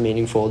be super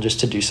meaningful just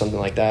to do something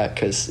like that,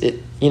 because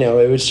it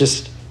was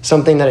just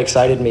something that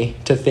excited me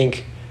to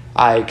think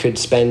I could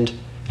spend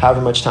however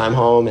much time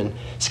home and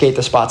skate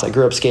the spots I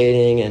grew up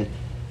skating. And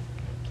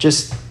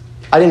just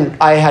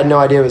I had no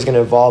idea it was going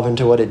to evolve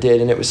into what it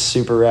did, and it was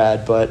super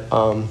rad. But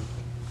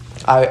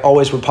I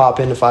always would pop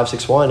into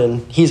 561,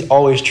 and he's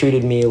always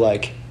treated me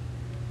like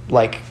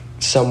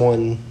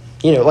someone,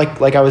 you know,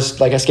 like I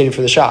skated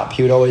for the shop.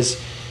 He would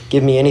always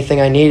give me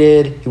anything I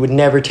needed. He would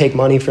never take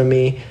money from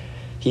me.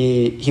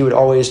 He would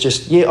always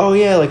just,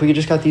 like we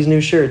just got these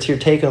new shirts, here,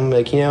 take them,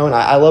 like, you know. And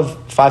I love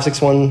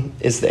 561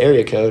 is the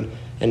area code,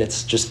 and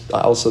it's just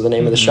also the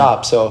name of the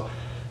shop. So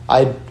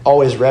I'd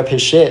always rep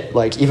his shit.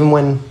 Like even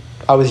when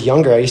I was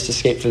younger, I used to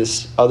skate for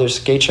this other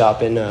skate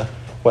shop in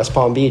West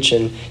Palm Beach,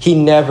 and he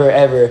never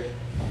ever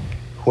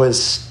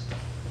was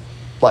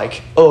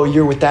like, oh,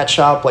 you're with that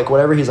shop, like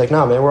whatever. He's like,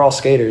 nah, man, we're all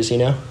skaters, you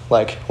know,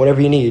 like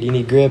whatever you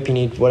need grip, you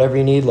need whatever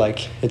you need,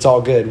 like it's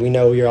all good. We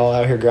know you're all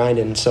out here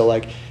grinding. So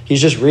like he's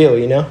just real,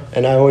 you know,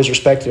 and I always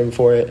respected him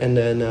for it. And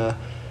then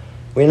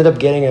we ended up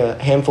getting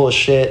a handful of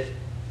shit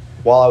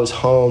while I was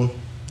home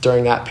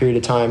during that period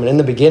of time. And in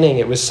the beginning,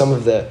 it was some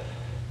of the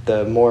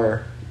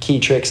more key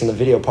tricks in the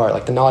video part,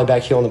 like the nollie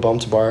back heel and the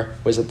bump to bar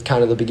was at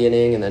kind of the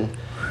beginning. And then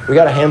we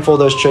got a handful of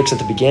those tricks at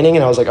the beginning,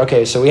 and I was like,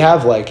 okay, so we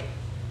have like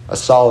a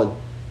solid,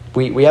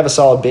 we have a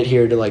solid bit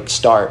here to like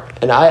start.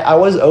 And I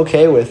was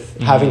okay with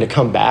having to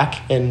come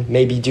back and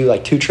maybe do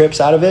like 2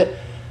 trips out of it,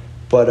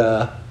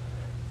 but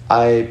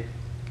I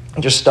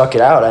just stuck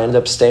it out. I ended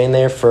up staying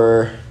there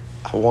for,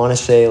 I want to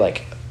say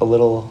like a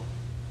little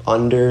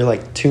under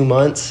like 2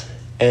 months,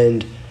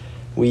 and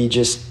we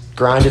just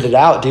grinded it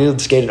out, dude.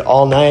 Skated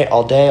all night,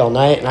 all day, all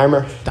night. And I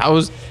remember that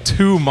was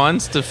 2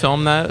 months to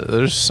film that.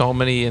 There's so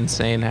many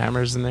insane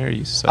hammers in there.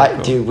 You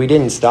psycho. Dude, we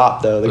didn't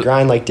stop though. The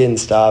grind like didn't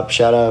stop.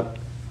 Shout out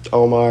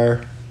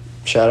Omar,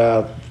 shout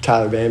out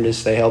Tyler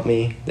Bamdis. They helped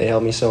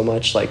me so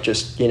much. Like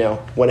just, you know,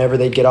 whenever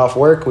they'd get off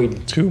work,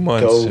 we'd 2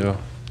 months go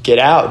get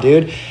out,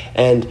 dude.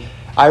 And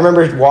I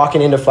remember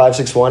walking into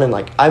 561, and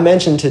like I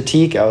mentioned to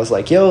Teak, I was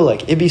like, yo,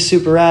 like it'd be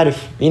super rad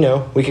if, you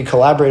know, we could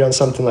collaborate on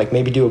something, like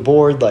maybe do a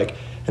board, like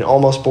an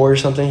almost board or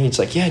something. He's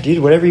like, yeah,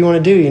 dude, whatever you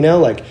want to do, you know,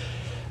 like.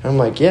 And I'm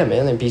like, yeah,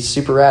 man, that'd be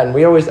super rad. And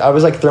I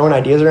was like throwing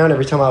ideas around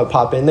every time I would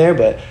pop in there,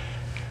 but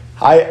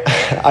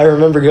I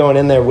remember going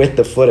in there with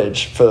the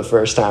footage for the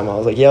first time. I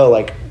was like, yo,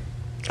 like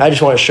I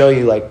just want to show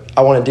you, like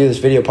I want to do this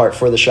video part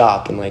for the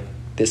shop, and like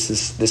this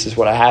is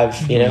what I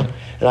have, you know.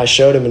 And I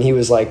showed him, and he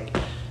was like,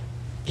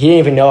 he didn't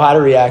even know how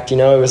to react, you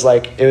know.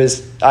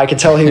 I could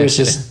tell he was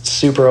just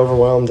super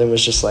overwhelmed, and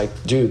was just like,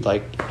 dude,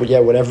 like, yeah,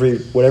 whatever you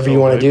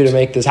want to do to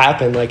make this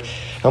happen. Like,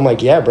 I'm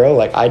like, yeah, bro,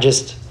 like I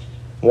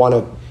want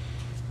to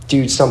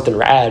do something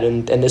rad,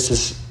 and this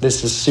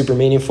is super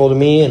meaningful to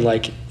me, and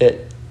like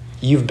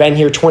you've been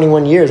here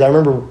 21 years. I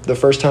remember the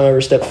first time I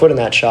ever stepped foot in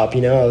that shop,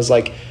 you know, I was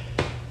like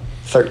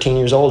 13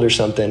 years old or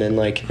something, and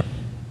like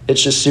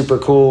it's just super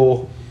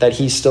cool that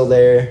he's still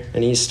there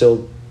and he's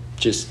still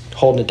just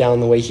holding it down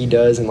the way he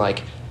does, and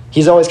like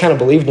he's always kind of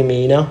believed in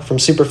me, you know, from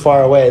super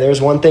far away. There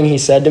was one thing he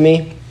said to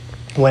me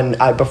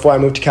before I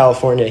moved to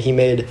California. He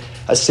made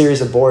a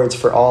series of boards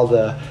for all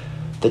the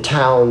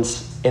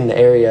towns in the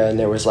area, and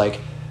there was like,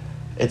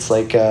 it's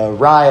like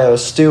Rio,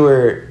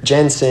 Stewart,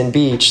 Jensen,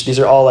 Beach. These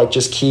are all like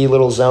just key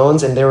little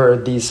zones, and there were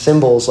these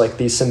symbols, like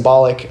these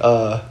symbolic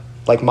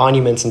like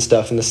monuments and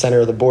stuff in the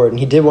center of the board. And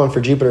he did one for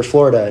Jupiter,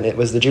 Florida, and it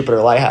was the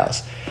Jupiter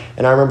Lighthouse.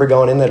 And I remember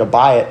going in there to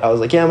buy it. I was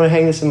like, yeah, I'm gonna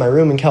hang this in my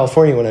room in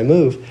California when I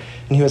move.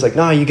 And he was like,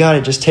 no, you got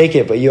it, just take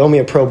it, but you owe me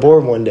a pro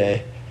board one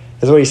day,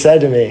 is what he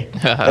said to me.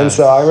 And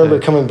so I remember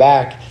coming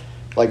back,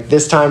 like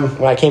this time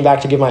when I came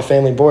back to give my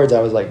family boards,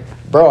 I was like,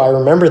 bro, I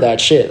remember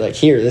that shit. Like,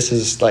 here, this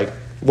is like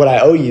what I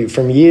owe you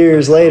from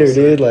years later,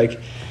 dude. Like,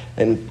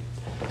 and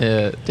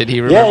did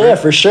he remember? Yeah,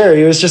 for sure.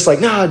 He was just like,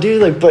 nah,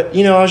 dude, like, but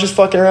you know, I was just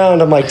fucking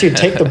around. I'm like, dude,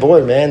 take the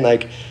board, man.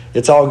 Like,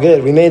 it's all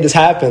good. We made this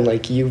happen.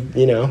 Like, you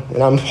know,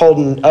 and I'm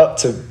holding up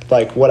to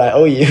like what I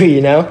owe you,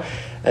 you know?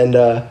 And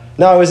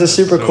no, it was a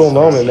super cool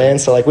moment, man.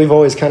 So like, we've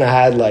always kind of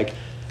had like,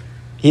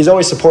 he's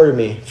always supported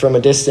me from a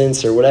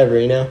distance or whatever,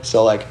 you know?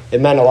 So like, it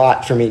meant a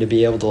lot for me to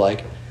be able to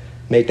like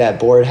make that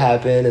board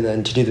happen, and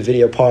then to do the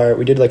video part.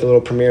 We did like a little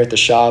premiere at the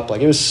shop.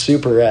 Like, it was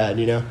super rad,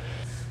 you know?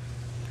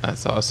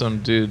 That's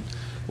awesome, dude.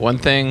 One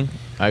thing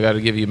I got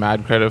to give you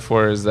mad credit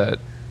for is that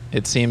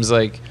it seems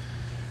like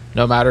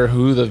no matter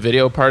who the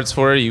video part's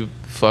for, you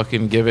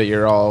fucking give it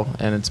your all,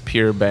 and it's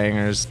pure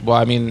bangers. Well,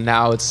 I mean,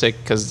 now it's sick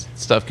because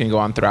stuff can go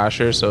on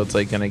Thrasher, so it's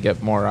like going to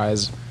get more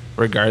eyes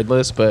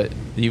regardless, but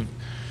the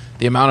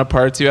amount of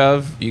parts you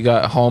have, you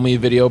got homie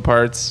video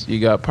parts, you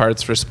got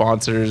parts for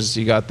sponsors,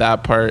 you got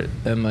that part,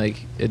 and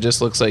like it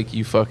just looks like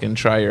you fucking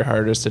try your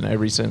hardest in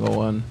every single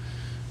one,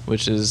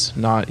 which is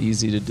not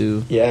easy to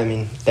do. Yeah, I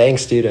mean,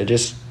 thanks, dude.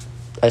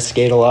 I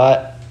skate a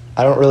lot.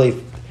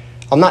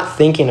 I'm not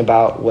thinking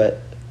about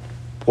what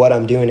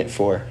I'm doing it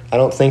for. I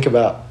don't think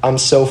about, I'm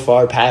so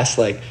far past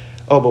like,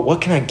 oh, but what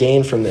can I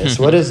gain from this?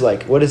 What is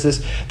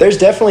this? There's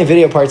definitely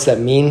video parts that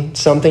mean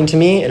something to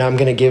me, and I'm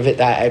going to give it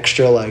that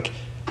extra like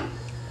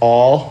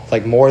all,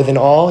 like more than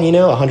all, you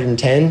know,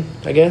 110,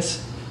 I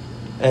guess.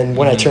 And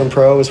when I turned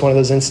pro, it was one of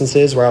those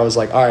instances where I was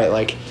like, all right,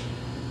 like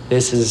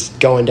this is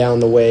going down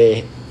the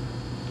way.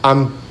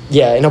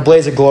 In a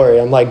blaze of glory,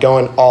 I'm like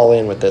going all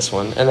in with this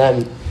one. And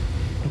then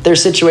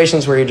there's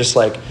situations where you're just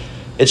like,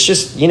 it's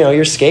just, you know,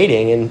 you're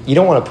skating and you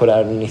don't want to put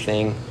out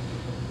anything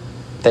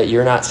that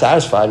you're not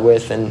satisfied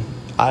with. And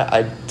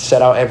I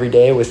set out every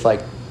day with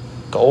like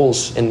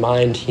goals in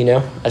mind, you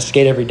know. I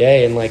skate every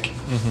day, and like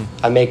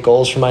I make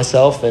goals for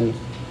myself, and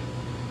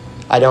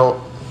I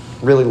don't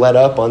really let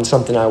up on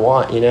something I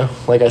want, you know.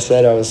 Like I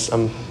said,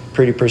 I'm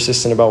pretty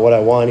persistent about what I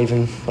want,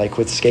 even like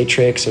with skate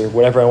tricks or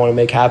whatever I want to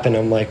make happen.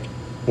 I'm like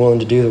willing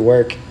to do the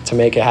work to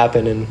make it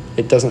happen, and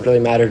it doesn't really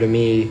matter to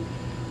me,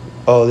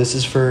 oh, this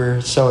is for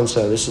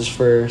so-and-so, this is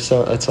for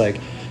so. It's like,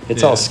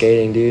 it's all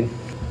skating, dude.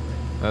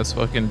 That's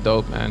fucking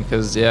dope, man,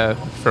 because yeah,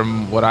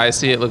 from what I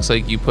see, it looks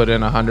like you put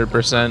in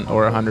 100%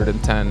 or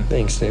 110.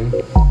 Thanks, dude.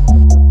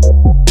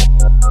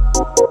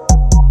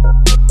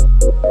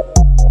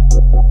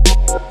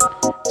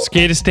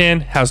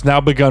 Skatistan has now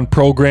begun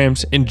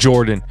programs in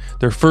Jordan,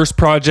 their first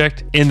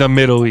project in the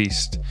Middle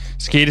East.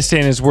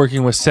 Skatistan is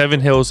working with Seven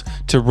Hills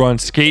to run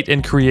Skate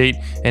and Create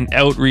and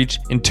outreach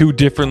in 2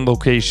 different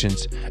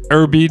locations,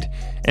 Irbid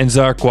and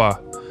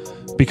Zarqwa.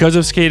 Because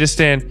of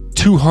Skatistan,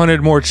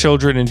 200 more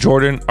children in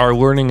Jordan are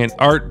learning an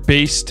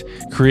art-based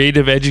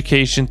creative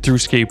education through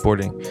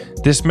skateboarding.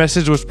 This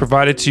message was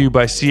provided to you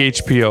by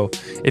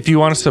CHPO. If you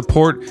want to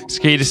support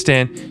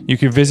Skatistan, you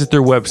can visit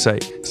their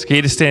website,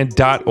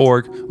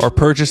 skatistan.org, or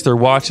purchase their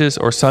watches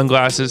or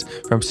sunglasses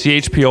from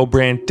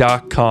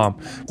chpobrand.com.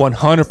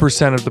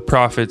 100% of the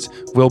profits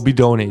will be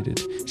donated.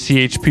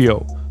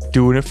 CHPO,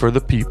 doing it for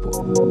the people.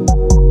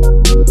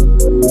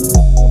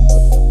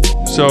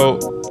 So,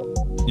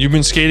 you've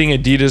been skating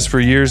Adidas for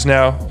years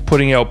now,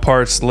 putting out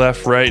parts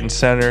left, right, and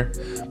center.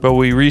 But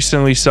we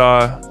recently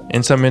saw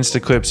in some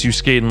Insta clips you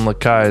skating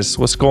Lakais.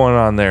 What's going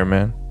on there,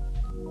 man?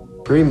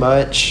 Pretty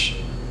much.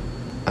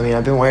 I mean,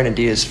 I've been wearing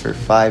Adidas for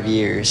 5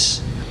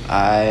 years.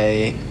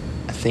 I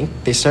think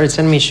they started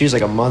sending me shoes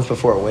like a month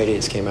before Away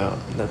Days came out.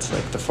 That's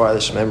like the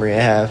farthest memory I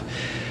have.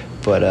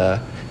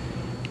 But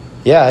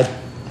yeah,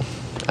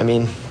 I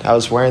mean, I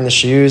was wearing the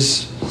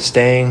shoes,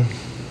 staying,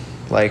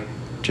 like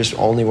just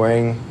only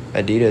wearing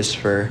Adidas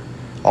for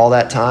all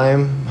that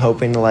time,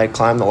 hoping to like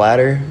climb the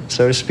ladder,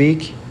 so to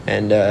speak.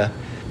 And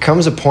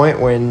comes a point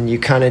when you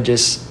kind of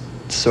just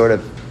sort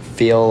of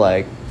feel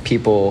like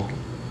people,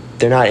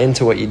 they're not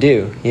into what you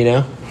do, you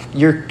know?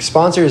 Your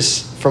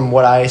sponsors, from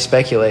what I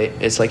speculate,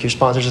 it's like your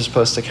sponsors are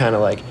supposed to kind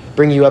of like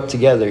bring you up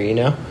together, you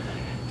know?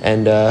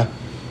 And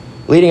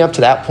leading up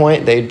to that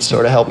point, they'd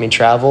sort of helped me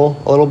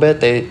travel a little bit.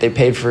 They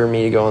paid for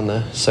me to go on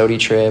the SOTY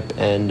trip,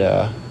 and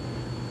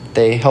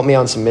they helped me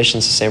on some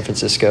missions to San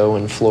Francisco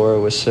when Flora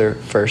was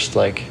first,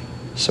 like,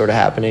 sort of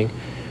happening.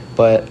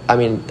 But, I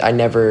mean, I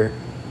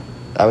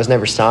was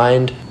never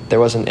signed. There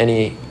wasn't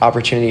any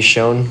opportunity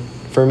shown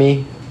for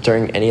me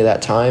during any of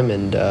that time,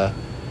 and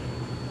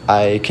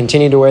I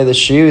continued to wear the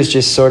shoes,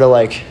 just sort of,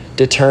 like,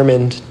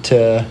 determined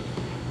to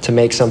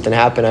make something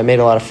happen. I made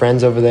a lot of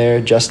friends over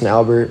there. Justin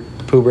Albert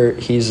Pubert,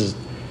 he's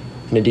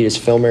an Adidas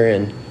filmer,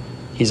 and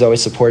he's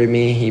always supported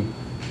me. He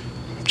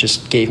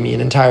just gave me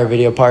an entire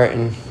video part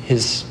in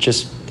his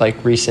just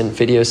like recent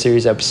video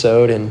series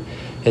episode, and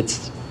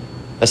it's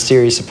a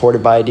series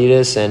supported by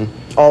Adidas, and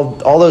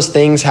all those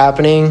things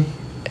happening,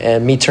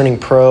 and me turning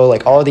pro,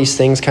 like all of these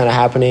things kind of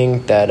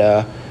happening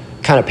that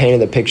kind of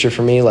painted the picture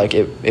for me, like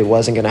it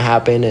wasn't going to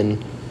happen.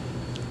 And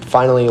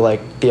finally,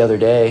 like the other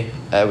day,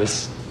 I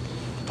was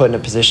put in a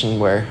position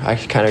where I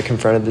kind of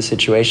confronted the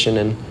situation,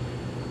 and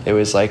it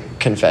was like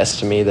confessed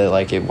to me that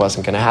like it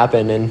wasn't going to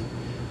happen. And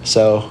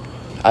so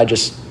I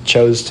just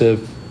chose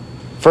to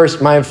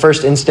my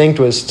first instinct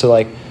was to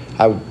like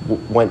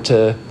went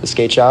to the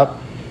skate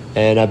shop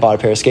and I bought a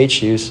pair of skate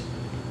shoes,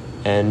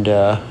 and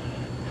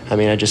I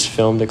mean, I just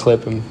filmed a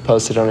clip and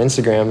posted it on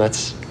Instagram.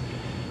 That's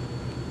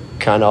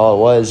kind of all it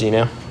was, you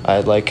know. I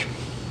had like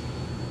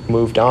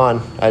moved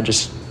on. I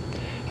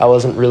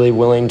wasn't really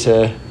willing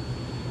to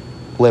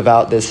live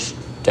out this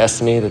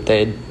destiny that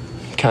they'd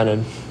kind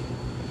of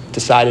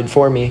decided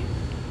for me.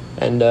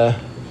 And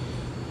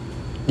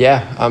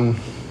yeah, I'm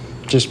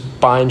just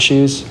buying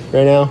shoes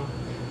right now.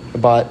 I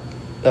bought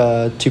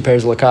 2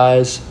 pairs of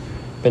Lakais,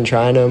 been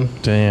trying them.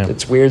 Damn.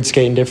 It's weird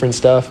skating different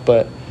stuff,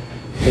 but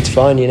it's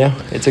fun, you know.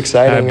 It's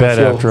exciting. I bet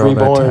feel after all that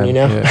reborn, time, you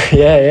know.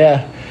 yeah.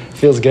 yeah,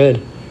 feels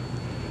good.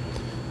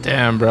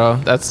 Damn, bro,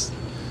 that's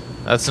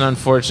an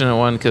unfortunate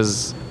one,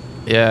 because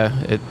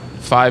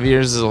 5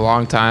 years is a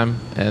long time,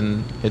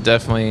 and it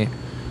definitely,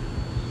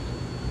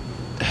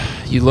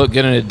 you look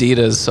good in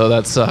Adidas, so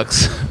that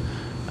sucks.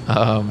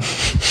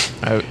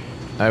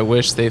 I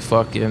wish they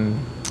fucking,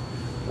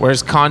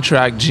 where's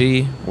contract,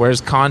 G?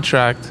 Where's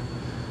contract?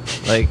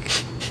 Like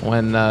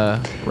when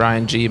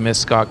Ryan G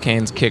missed Scott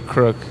Kane's kick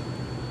crook,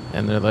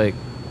 and they're like,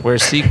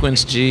 where's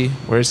sequence, G?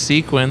 Where's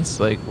sequence?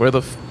 Like, where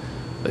the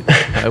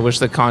I wish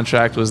the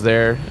contract was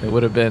there. It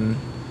would have been,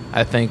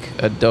 I think,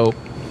 a dope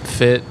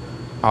fit.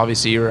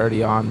 Obviously, you were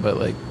already on, but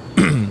like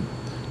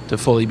to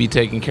fully be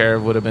taken care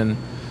of would have been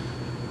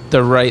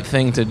the right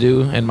thing to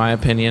do, in my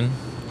opinion.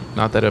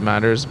 Not that it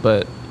matters,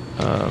 but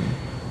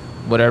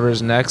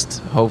whatever's next,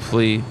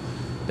 hopefully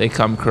they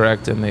come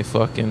correct and they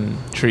fucking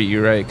treat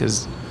you right.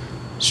 Because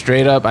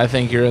straight up, I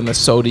think you're in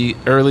the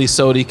early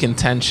SOTY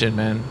contention,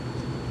 man.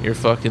 You're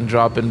fucking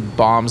dropping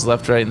bombs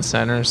left, right, and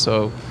center.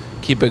 So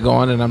keep it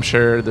going, and I'm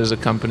sure there's a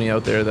company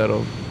out there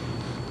that'll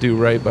do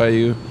right by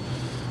you.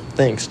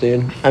 Thanks,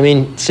 dude. I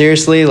mean,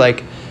 seriously,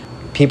 like,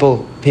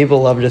 people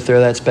love to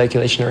throw that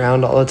speculation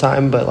around all the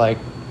time, but, like,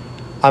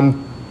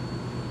 I'm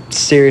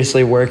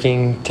seriously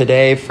working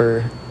today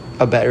for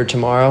a better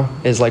tomorrow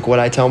is, like, what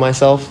I tell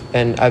myself,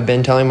 and I've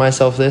been telling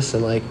myself this,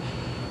 and, like,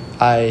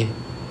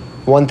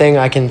 one thing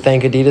I can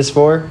thank Adidas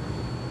for,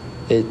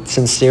 it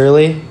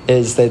sincerely,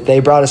 is that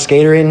they brought a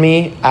skater in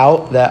me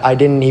out that I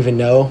didn't even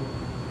know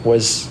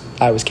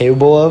I was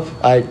capable of.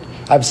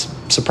 I've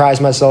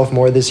surprised myself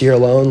more this year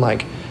alone,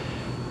 like,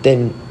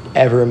 than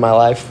ever in my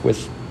life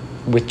with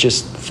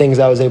just things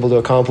I was able to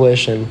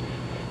accomplish, and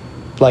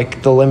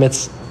like the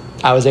limits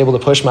I was able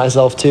to push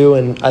myself to.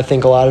 And I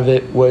think a lot of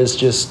it was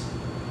just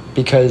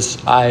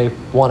because I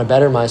want to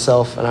better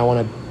myself and I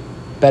want to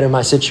better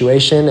my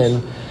situation,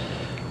 and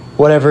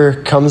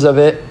whatever comes of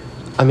it,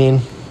 I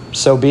mean,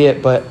 so be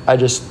it. But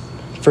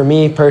for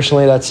me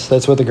personally,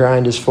 that's what the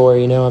grind is for,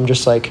 you know. I'm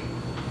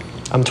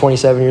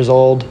 27 years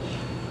old.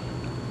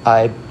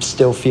 I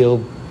still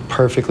feel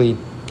perfectly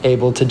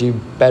able to do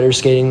better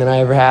skating than I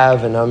ever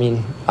have, and I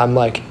mean, I'm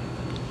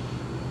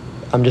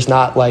just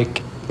not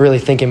like really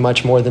thinking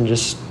much more than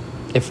just,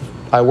 if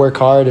I work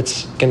hard,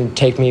 it's gonna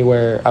take me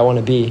where I want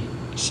to be.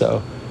 So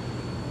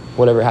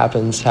whatever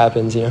happens,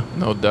 you know.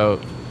 No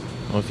doubt.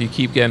 Well, if you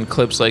keep getting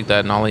clips like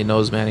that, Nollie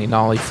knows, Manny,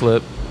 Nollie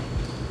flip,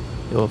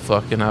 you'll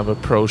fucking have a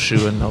pro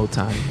shoe in no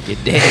time. You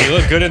dead. You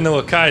look good in the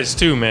Lakais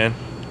too, man.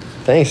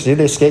 Thanks, dude.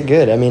 They skate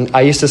good. I mean,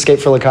 I used to skate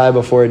for Lakai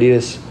before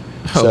Adidas.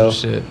 Oh,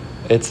 shit.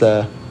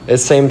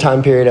 It's same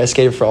time period I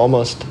skated for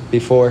almost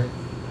before.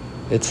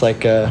 It's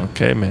like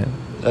okay, man.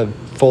 A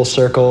full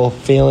circle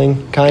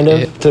feeling, kind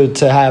of,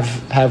 to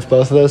have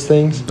both of those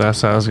things.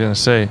 That's what I was gonna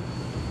say.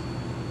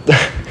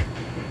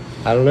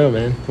 I don't know,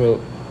 man.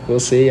 We'll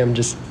see.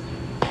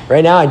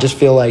 Right now I just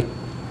feel like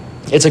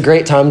it's a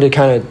great time to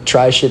kind of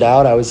try shit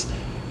out. I was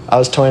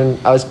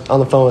on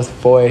the phone with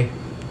Foy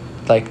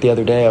like the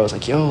other day. I was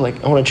like, yo,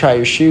 like, I want to try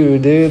your shoe,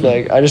 dude.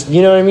 Like,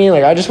 you know what I mean?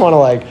 Like, I just want to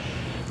like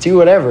do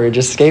whatever,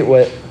 just skate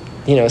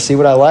see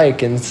what I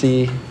like, and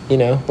see, you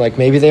know, like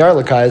maybe they are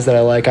Lakais that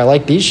I like. I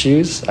like these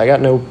shoes. I got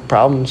no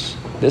problems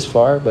this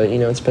far, but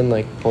it's been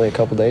like only a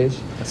couple days.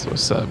 That's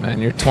what's up,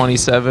 man. You're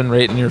 27,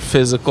 right in your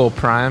physical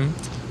prime.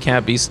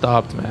 Can't be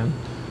stopped, man.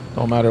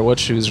 No matter what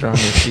shoes are on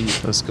your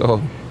feet. Let's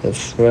go.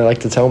 That's what I like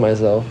to tell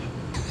myself.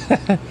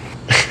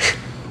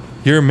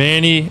 Your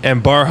Manny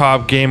and bar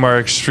hop game are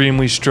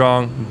extremely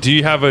strong. Do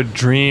you have a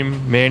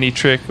dream Manny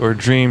trick or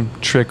dream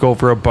trick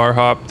over a bar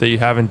hop that you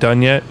haven't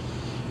done yet?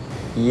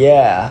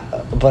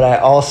 Yeah, but I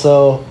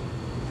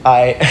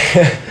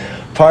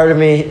part of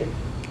me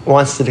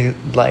wants to do,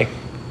 like,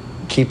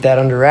 keep that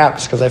under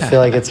wraps because I feel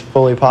like it's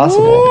fully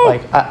possible. Woo!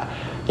 Like,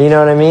 you know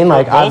what I mean?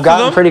 Like, Both I've of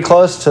gotten them? pretty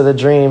close to the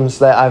dreams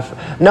that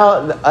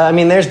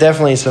there's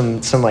definitely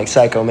some like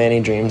psycho Manny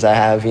dreams I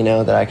have,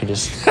 that I could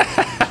just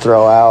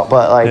throw out.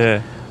 But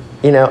like,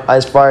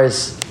 as far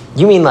as,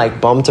 you mean like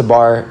bum to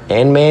bar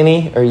and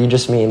Manny, or you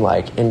just mean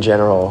like in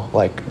general,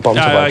 like bum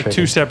to bar? Like tricking?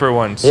 two separate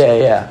ones.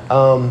 Yeah.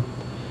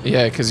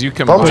 Yeah, because you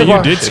can. Bump to But you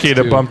bar. did skate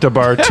a bump to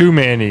bar to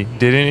Manny,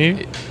 didn't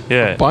you?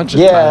 Yeah. A bunch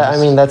of Yeah, times.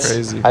 I mean, that's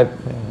crazy.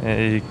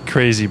 You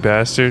crazy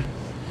bastard.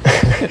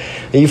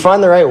 You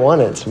find the right one,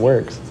 it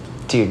works,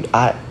 dude.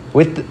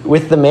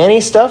 With the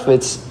Manny stuff,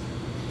 it's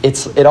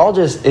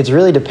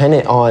really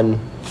dependent on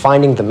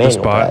finding the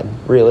manual spot. pad.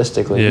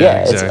 Realistically, Yeah,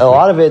 it's exactly. a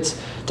lot of it's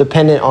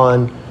dependent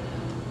on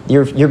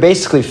you're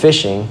basically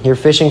fishing. You're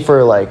fishing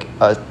for like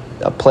a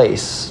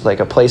place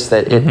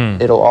that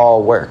it'll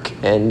all work.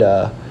 And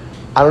I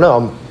don't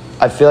know.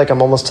 I feel like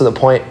I'm almost to the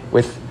point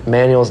with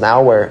manuals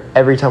now where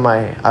every time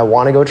I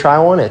want to go try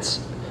one,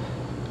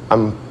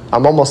 I'm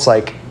almost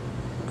like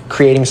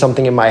creating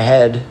something in my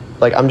head.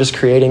 Like, I'm just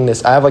creating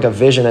this. I have like a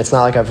vision. It's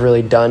not like I've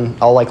really done.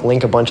 I'll like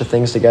link a bunch of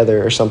things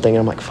together or something. And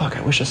I'm like, fuck,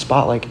 I wish a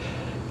spot like,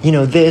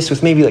 this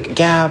with maybe like a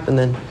gap. And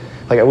then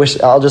like,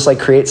 I'll just like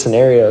create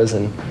scenarios.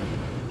 And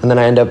then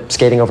I end up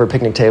skating over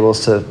picnic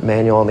tables to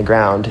manual on the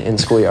ground in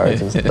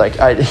schoolyards. And like,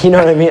 you know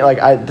what I mean?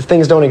 Like, the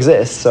things don't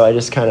exist. So I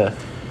just kind of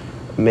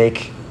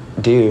make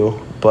do.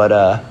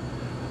 But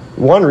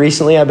one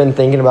recently I've been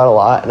thinking about a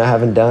lot and I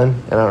haven't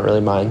done, and I don't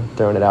really mind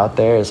throwing it out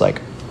there, is like,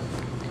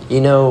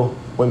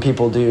 when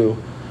people do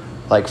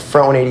like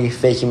front 180,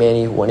 fakie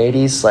Manny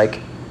 180s, like,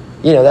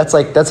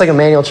 that's like a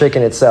manual trick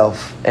in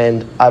itself.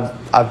 And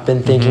I've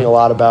been thinking a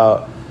lot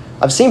about,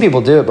 I've seen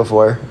people do it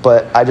before,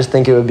 but I just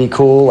think it would be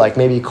cool, like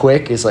maybe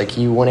quick, is like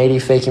you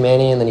 180 fakie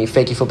Manny and then you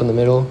fakie flip in the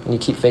middle and you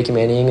keep fakie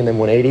Mannying and then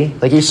 180.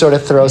 Like, you sort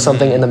of throw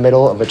something in the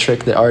middle of a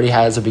trick that already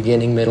has a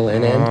beginning, middle,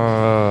 and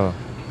end.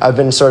 I've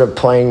been sort of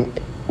playing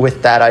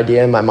with that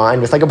idea in my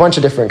mind with like a bunch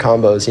of different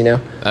combos,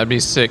 That'd be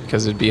sick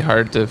because it'd be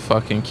hard to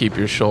fucking keep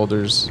your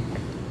shoulders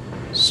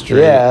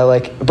straight. Yeah,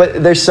 like,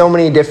 but there's so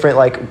many different,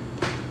 like,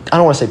 I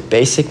don't want to say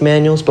basic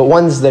manuals, but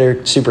ones that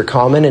are super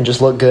common and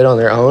just look good on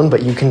their own,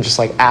 but you can just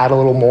like add a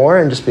little more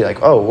and just be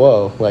like, oh,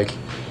 whoa, like,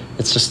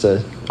 it's just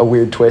a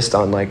weird twist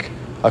on like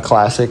a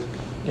classic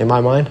in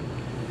my mind.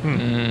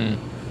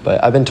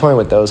 But I've been toying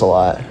with those a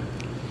lot.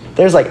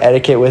 There's like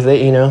etiquette with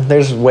it,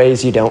 there's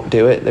ways you don't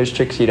do it, there's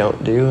tricks you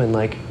don't do, and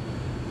like,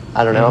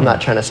 I don't know, I'm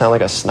not trying to sound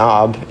like a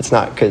snob. It's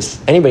not, because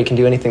anybody can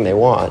do anything they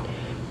want,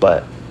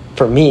 but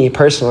for me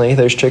personally,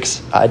 there's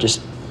tricks I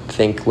just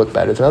think look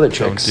better than other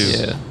tricks.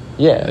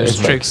 Yeah, There's it's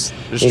tricks.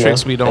 like, There's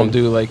tricks we don't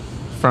do, like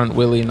front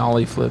willy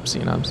nollie flips.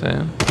 You know what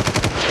I'm saying?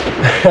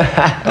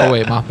 Oh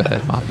wait, my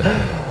bad.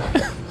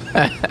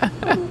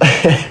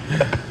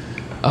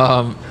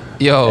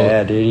 Yo.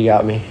 Yeah, dude, you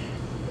got me.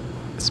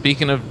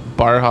 Speaking of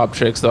bar hop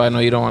tricks, though, I know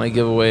you don't want to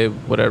give away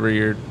whatever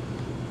you're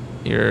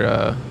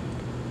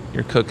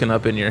cooking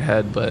up in your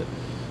head, but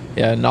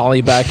yeah,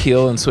 nollie back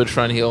heel and switch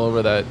front heel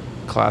over that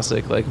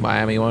classic like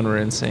Miami one were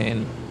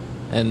insane.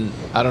 And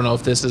I don't know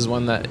if this is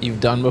one that you've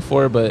done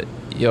before, but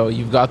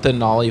you've got the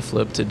nollie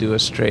flip to do a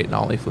straight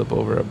nollie flip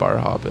over a bar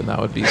hop, and that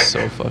would be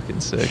so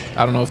fucking sick.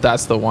 I don't know if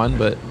that's the one,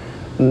 but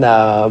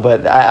No,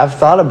 but I've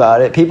thought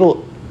about it.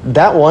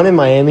 That one in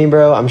Miami,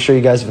 bro, I'm sure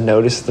you guys have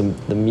noticed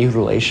the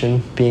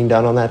mutilation being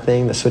done on that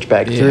thing, the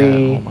switchback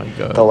 3. Oh my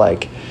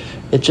God.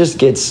 It just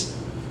gets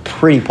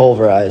pretty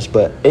pulverized,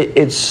 but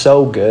it's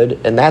so good,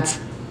 and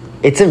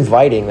it's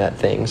inviting, that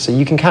thing. So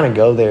you can kind of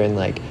go there and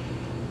like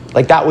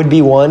that would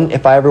be one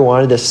if I ever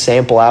wanted to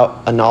sample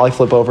out a nollie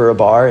flip over a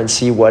bar and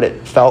see what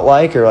it felt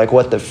like, or like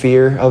what the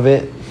fear of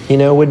it,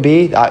 would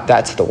be.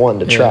 That's the one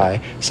to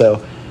try.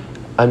 So,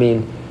 I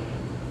mean,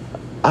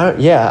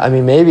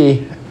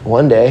 maybe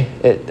one day.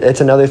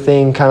 It's another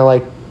thing, kind of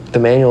like the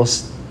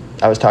manuals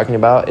I was talking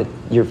about.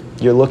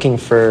 You're looking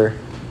for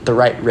the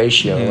right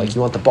ratio. Like,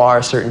 you want the bar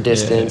a certain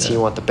distance, you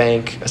want the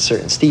bank a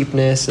certain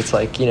steepness. It's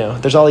like,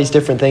 there's all these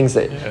different things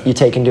that you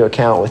take into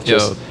account with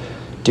just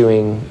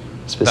doing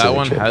specific that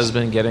one trips. has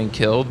been getting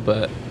killed.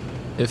 But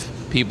if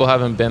people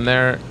haven't been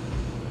there,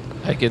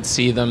 I could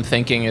see them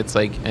thinking it's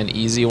like an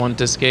easy one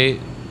to skate,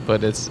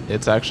 but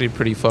it's actually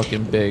pretty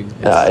fucking big.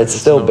 It's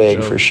still no big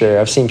joke. for sure.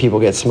 I've seen people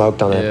get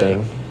smoked on that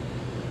thing.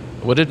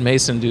 What did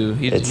Mason do?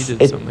 He did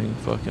something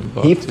fucking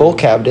buck, He full too.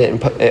 cabbed it,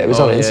 and it was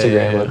on yeah,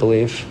 Instagram, yeah. I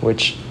believe,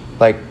 which,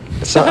 like,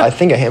 I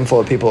think a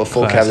handful of people have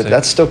full cabbed it. Classic.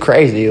 That's still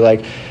crazy.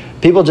 Like,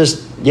 people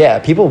just,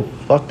 people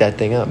fucked that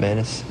thing up, man.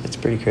 It's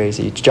pretty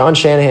crazy. John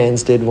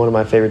Shanahan's did one of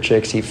my favorite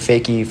tricks. He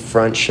fakey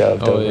front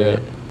shoved over it,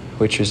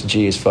 which was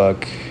G as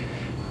fuck.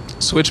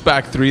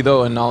 Switchback 3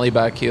 though, and nollie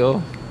back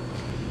heel.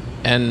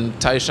 And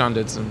Tyshawn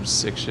did some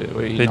sick shit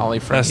where you nollie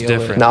front heel.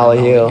 That's different. Nollie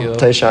heel.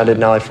 Tyshawn did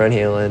nollie front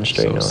heel and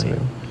straight nollie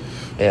heel.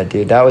 Yeah,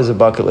 dude, that was a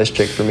bucket list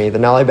trick for me. The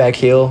nollie back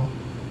heel,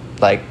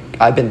 like,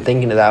 I've been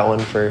thinking of that one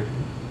for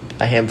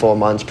a handful of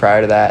months prior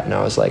to that, and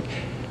I was like,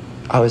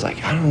 I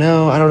don't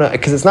know,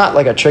 because it's not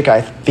like a trick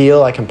I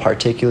feel I can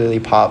particularly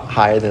pop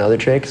higher than other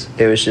tricks.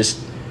 It's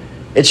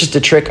just a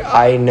trick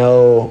I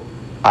know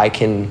I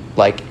can,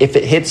 like, if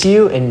it hits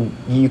you and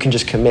you can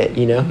just commit,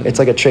 you know? It's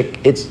like a trick.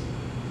 It's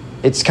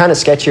kind of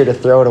sketchier to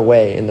throw it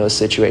away in those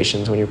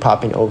situations when you're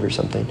popping over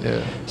something.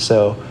 Yeah.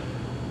 So,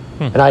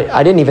 and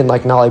I didn't even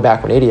like nollie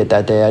back 180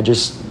 that day. I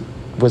just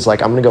was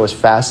like, I'm going to go as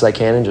fast as I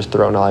can and just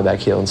throw nollie back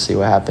heel and see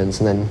what happens.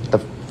 And then the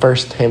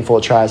first handful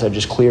of tries, I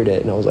just cleared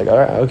it. And I was like, all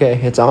right,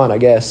 okay, it's on, I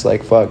guess.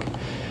 Like, fuck.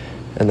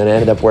 And then it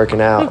ended up working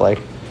out. Like,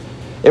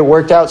 it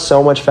worked out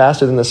so much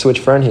faster than the switch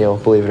front heel,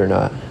 believe it or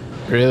not.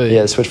 Really?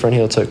 Yeah, the switch front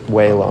heel took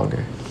way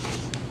longer.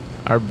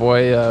 Our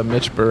boy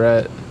Mitch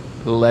Barrett,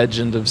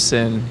 legend of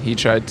sin, he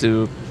tried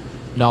to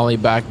nollie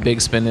back,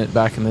 big spin it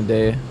back in the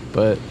day,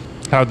 but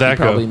how'd that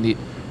go?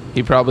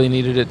 He probably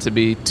needed it to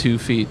be 2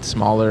 feet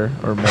smaller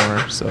or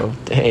more. So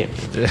damn,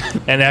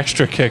 an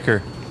extra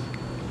kicker.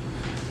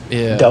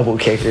 Yeah, double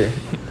kicker.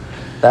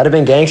 That'd have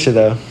been gangster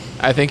though.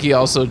 I think he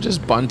also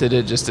just bunted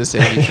it just to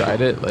say he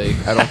tried it.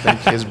 Like, I don't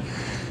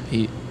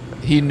think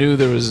he knew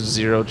there was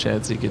zero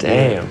chance he could do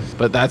it.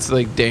 But that's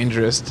like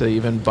dangerous to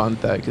even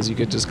bunt that, because you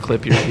could just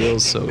clip your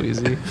heels so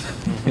easy.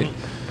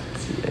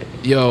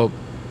 Yo,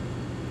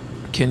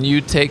 can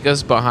you take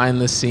us behind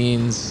the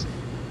scenes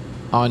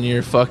on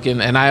your fucking...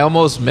 And I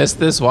almost missed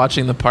this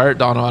watching the part,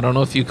 Dono. I don't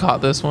know if you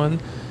caught this one.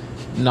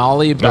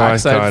 Nollie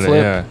backside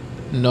flip,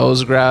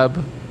 nose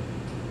grab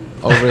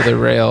over the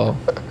rail.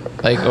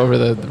 Like, over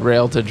the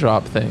rail to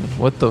drop thing.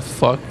 What the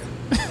fuck?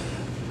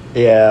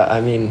 Yeah,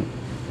 I mean,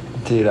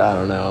 dude, I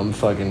don't know.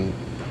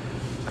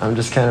 I'm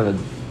just kind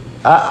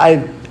of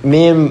a...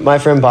 Me and my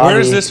friend Bobby...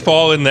 Where does this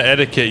fall in the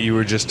etiquette you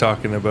were just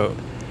talking about?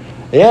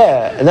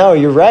 Yeah, no,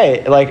 you're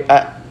right. Like,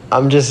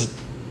 I'm just...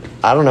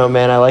 I don't know,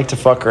 man. I like to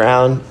fuck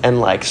around, and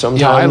like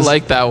sometimes. Yeah, I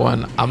like that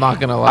one. I'm not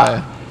gonna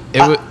lie.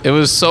 It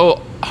was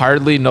so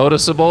hardly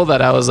noticeable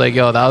that I was like,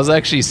 yo, that was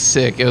actually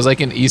sick. It was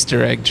like an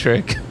Easter egg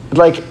trick.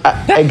 Like,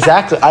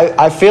 exactly.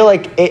 I feel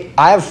like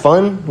I have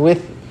fun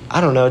with.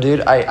 I don't know,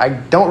 dude. I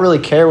don't really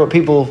care what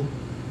people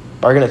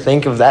are gonna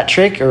think of that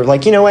trick, or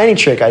like, you know, any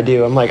trick I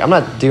do. I'm like, I'm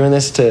not doing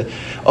this to.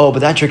 Oh, but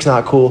that trick's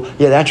not cool.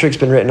 Yeah, that trick's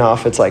been written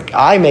off. It's like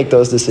I make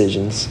those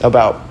decisions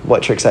about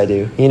what tricks I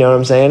do. You know what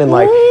I'm saying? And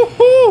like.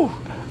 Woo-hoo!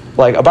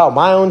 Like, about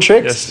my own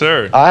tricks, yes,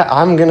 sir.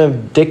 I'm going to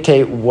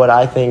dictate what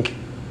I think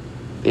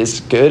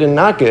is good and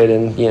not good,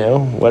 and, you know,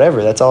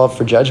 whatever. That's all up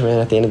for judgment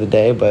at the end of the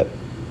day. But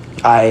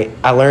I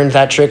learned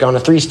that trick on a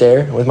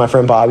 3-stair with my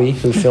friend Bobby,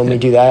 who filmed me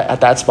do that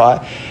at that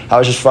spot. I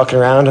was just fucking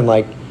around, and,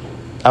 like,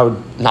 I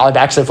would nollie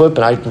backside flip,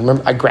 and I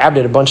remember I grabbed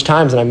it a bunch of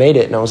times, and I made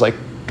it, and I was like,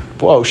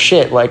 whoa,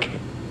 shit, like,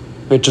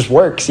 it just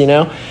works, you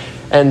know?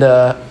 And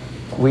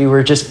we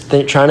were just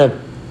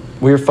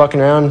we were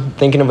fucking around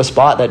thinking of a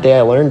spot that day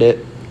I learned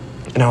it.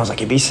 And I was like,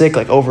 it'd be sick,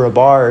 like, over a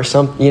bar or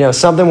something, you know,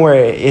 something where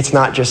it's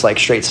not just, like,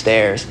 straight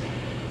stairs.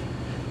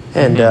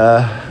 And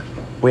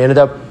we ended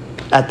up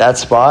at that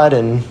spot,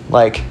 and,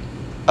 like,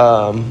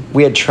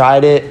 we had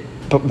tried it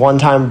one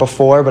time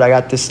before, but I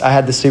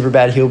had this super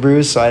bad heel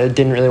bruise, so I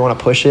didn't really want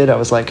to push it. I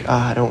was like,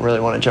 I don't really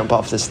want to jump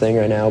off this thing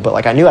right now. But,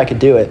 like, I knew I could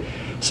do it.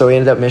 So we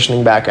ended up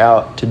missioning back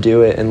out to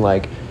do it, and,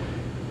 like,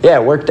 yeah,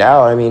 it worked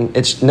out. I mean,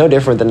 it's no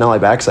different than nollie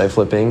backside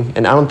flipping,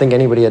 and I don't think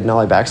anybody had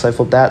nollie backside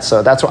flipped that,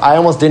 so that's why I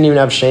almost didn't even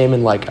have shame,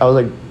 and like, I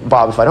was like,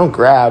 Bob, if I don't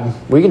grab,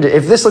 we can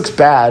if this looks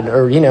bad,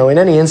 or, you know, in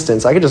any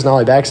instance, I could just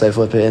nollie backside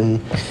flip it,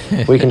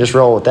 and we can just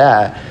roll with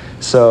that.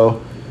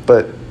 So,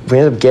 but we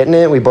ended up getting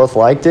it, we both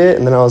liked it,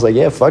 and then I was like,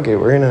 yeah, fuck it,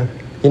 we're gonna,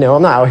 you know,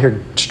 I'm not out here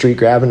street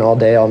grabbing all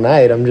day, all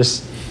night, I'm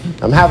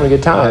having a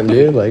good time,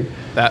 dude. Like,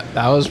 that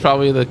was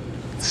probably the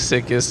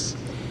sickest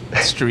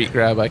street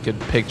grab I could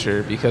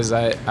picture, because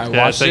I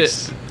watched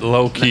it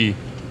low key.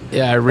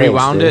 Yeah, I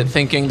rewound it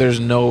thinking there's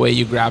no way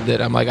you grabbed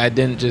it. I'm like, I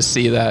didn't just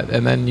see that,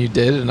 and then you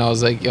did, and I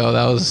was like, yo,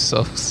 that was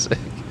so sick.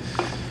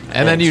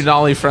 And then you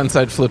nollie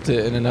frontside flipped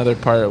it in another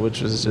part,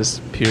 which was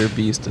just pure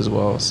beast as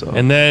well. So,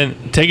 and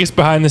then take us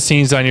behind the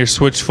scenes on your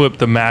switch flip,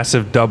 the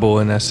massive double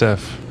in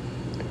SF.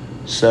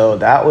 So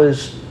that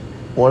was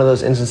one of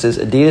those instances.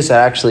 Adidas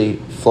had actually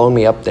flown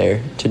me up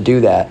there to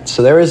do that.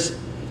 So there was.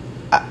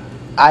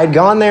 I'd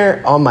gone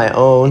there on my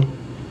own,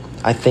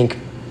 I think,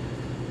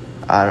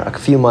 a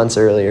few months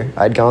earlier.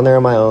 I'd gone there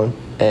on my own,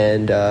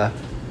 and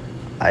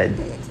I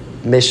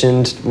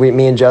missioned.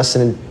 Me and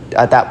Justin,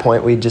 at that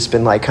point, we'd just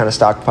been, like, kind of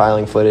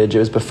stockpiling footage. It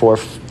was before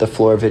the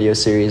Floor video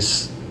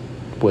series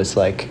was,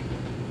 like,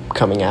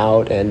 coming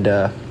out,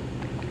 and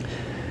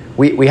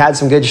we had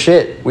some good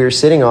shit we were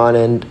sitting on,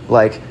 and,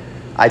 like,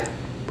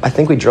 I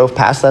think we drove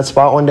past that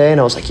spot one day, and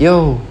I was like,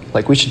 yo,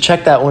 like, we should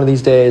check that one of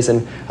these days.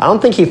 And I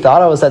don't think he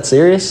thought I was that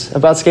serious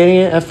about skating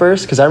it at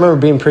first, because I remember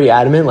being pretty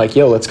adamant, like,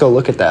 yo, let's go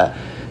look at that.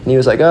 And he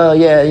was like, oh,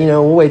 yeah, you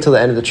know, we'll wait till the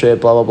end of the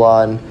trip, blah, blah,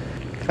 blah. And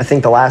I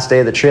think the last day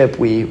of the trip,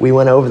 we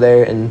went over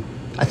there, and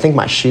I think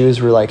my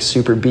shoes were, like,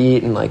 super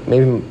beat, and, like,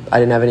 maybe I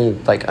didn't have any,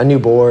 like, a new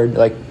board.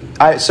 Like,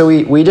 so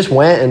we just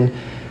went, and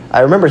I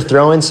remember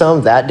throwing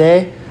some that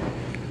day,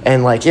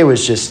 and, like, it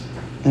was just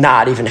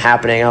not even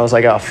happening. I was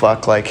like, oh,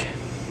 fuck, like,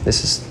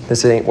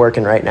 this ain't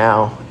working right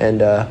now.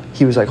 And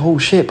he was like, oh,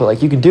 shit, but,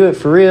 like, you can do it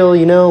for real,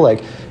 you know?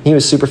 Like, he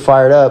was super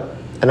fired up,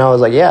 and I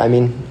was like, yeah, I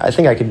mean, I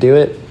think I could do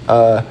it.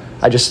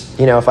 I just,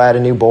 you know, if I had a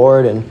new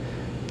board and,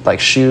 like,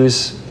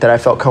 shoes that I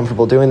felt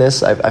comfortable doing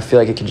this, I feel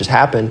like it could just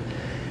happen.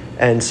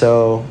 And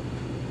so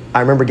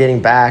I remember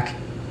getting back,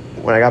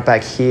 when I got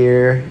back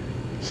here,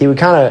 he would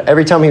kind of,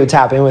 every time he would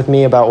tap in with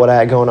me about what I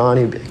had going on,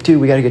 he'd be like, dude,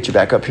 we got to get you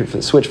back up here for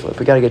the switch flip.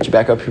 We got to get you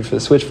back up here for the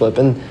switch flip.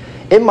 And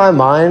in my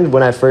mind,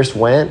 when I first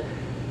went,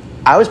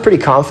 I was pretty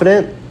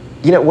confident.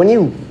 You know, when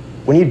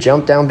you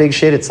jump down big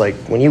shit, it's like,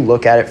 when you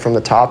look at it from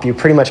the top, you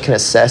pretty much can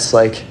assess,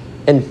 like,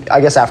 and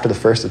I guess after the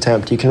first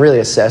attempt, you can really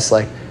assess,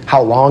 like,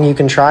 how long you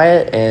can try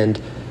it and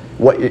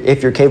what,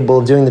 if you're capable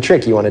of doing the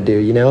trick you want to do,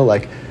 you know?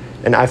 Like,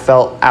 and I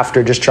felt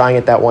after just trying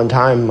it that one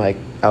time, like,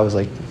 I was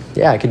like,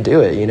 yeah, I could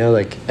do it, you know?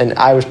 Like, and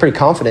I was pretty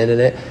confident in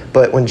it.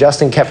 But when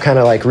Justin kept kind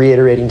of, like,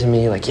 reiterating to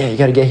me, like, yeah, you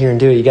got to get here and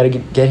do it. You got to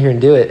get here and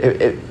do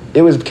it.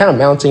 It was kind of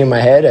mounting in my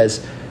head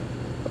as,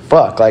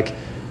 fuck, like,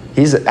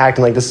 he's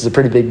acting like this is a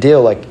pretty big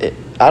deal. Like,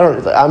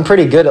 I'm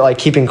pretty good at, like,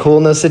 keeping cool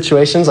in those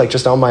situations, like,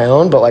 just on my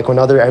own. But, like, when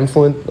other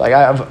influence, like,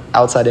 I have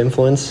outside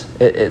influence,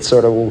 it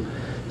sort of will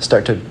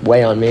start to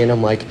weigh on me. And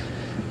I'm like,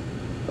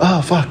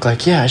 oh, fuck,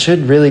 like, yeah, I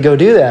should really go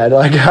do that.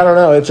 Like, I don't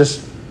know.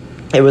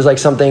 It was, like,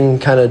 something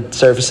kind of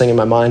surfacing in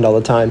my mind all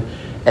the time.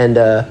 And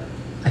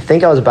I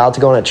think I was about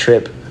to go on a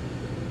trip.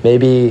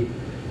 Maybe,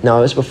 no,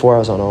 it was before I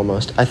was on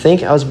Almost. I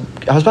think I was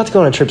about to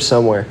go on a trip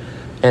somewhere.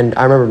 And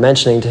I remember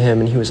mentioning to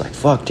him, and he was like,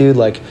 fuck, dude,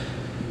 like,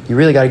 you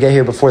really got to get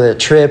here before the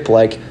trip.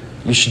 Like,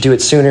 you should do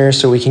it sooner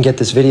so we can get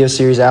this video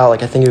series out.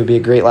 Like, I think it would be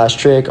a great last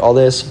trick, all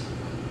this.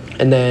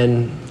 And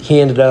then he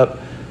ended up,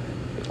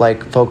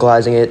 like,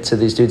 vocalizing it to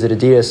these dudes at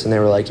Adidas, and they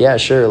were like, yeah,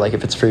 sure, like,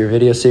 if it's for your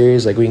video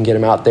series, like, we can get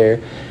him out there.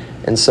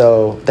 And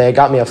so they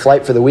got me a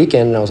flight for the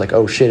weekend, and I was like,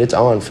 oh, shit, it's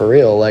on for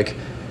real. Like,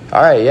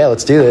 all right, yeah,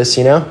 let's do this,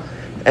 you know?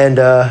 And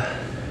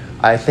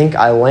I think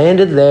I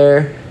landed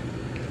there,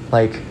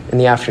 like, in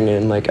the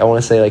afternoon, like, I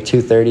want to say, like,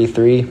 2:30,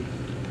 3.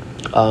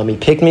 He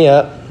picked me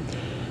up,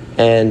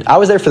 and I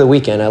was there for the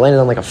weekend. I landed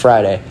on, like, a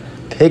Friday.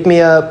 Picked me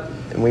up,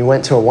 and we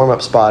went to a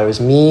warm-up spot. It was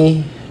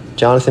me,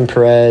 Jonathan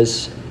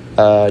Perez,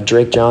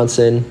 Drake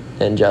Johnson,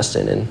 and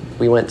Justin. And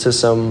we went to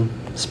some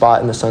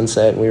spot in the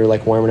sunset, and we were,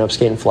 like, warming up,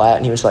 skating flat.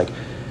 And he was like,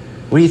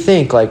 what do you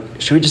think? Like,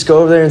 should we just go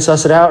over there and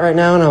suss it out right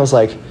now? And I was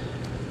like,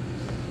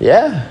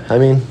 yeah, I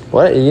mean,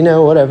 what, you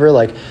know, whatever.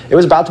 Like, it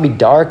was about to be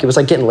dark. It was,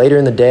 like, getting later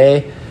in the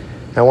day.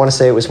 I want to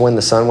say it was when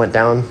the sun went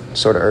down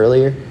sort of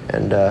earlier.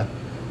 And I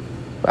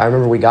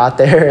remember we got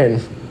there,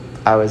 and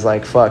I was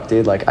like, fuck,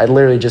 dude. Like, I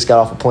literally just got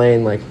off a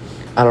plane. Like,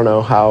 I don't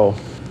know how,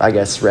 I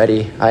guess,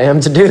 ready I am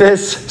to do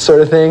this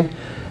sort of thing.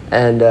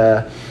 And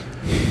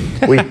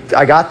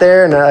I got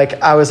there, and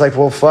I was like,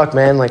 well, fuck,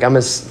 man. Like, I'm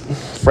as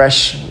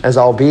fresh as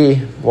I'll be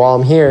while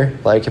I'm here.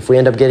 Like, if we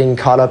end up getting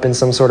caught up in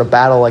some sort of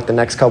battle, like, the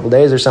next couple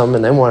days or something,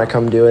 and then want to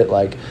come do it,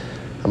 like,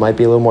 I might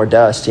be a little more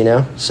dust, you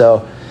know?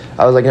 So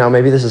I was like, no,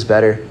 maybe this is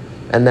better.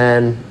 And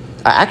then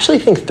I actually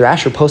think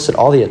Thrasher posted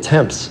all the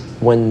attempts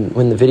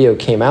when the video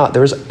came out.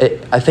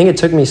 I think it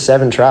took me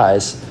 7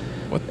 tries.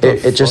 What the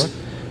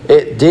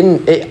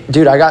fuck?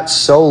 Dude, I got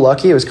so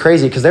lucky. It was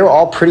crazy because they were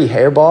all pretty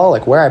hairball.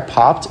 Like, where I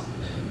popped,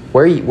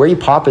 where you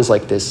pop is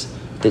like this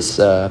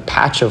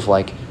patch of,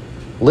 like,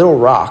 little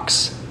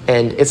rocks,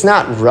 and it's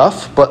not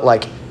rough, but,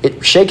 like,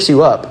 it shakes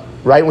you up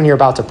right when you're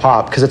about to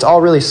pop because it's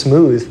all really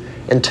smooth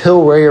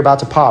until where you're about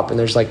to pop, and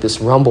there's, like, this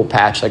rumble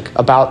patch, like,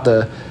 about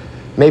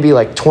maybe,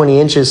 like, 20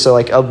 inches, so,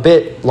 like, a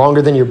bit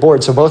longer than your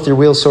board, so both your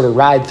wheels sort of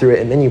ride through it,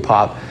 and then you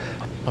pop.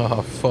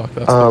 Oh, fuck,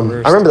 that's the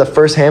worst. I remember the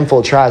first handful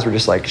of tries were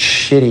just, like,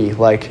 shitty,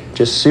 like,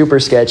 just super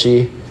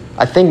sketchy.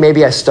 I think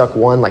maybe I stuck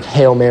one, like,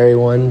 Hail Mary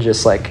one,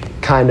 just,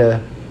 like, kind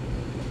of,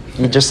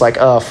 you just, like,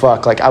 oh,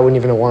 fuck, like, I wouldn't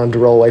even have wanted to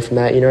roll away from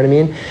that, you know what I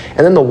mean?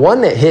 And then the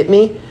one that hit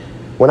me,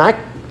 when I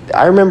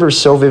remember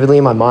so vividly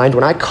in my mind,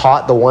 when I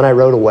caught the one I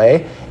rode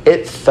away,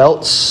 it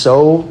felt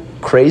so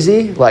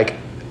crazy, like,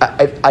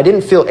 I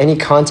didn't feel any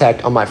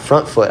contact on my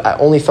front foot. I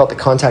only felt the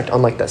contact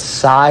on, like, the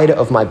side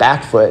of my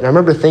back foot. And I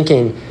remember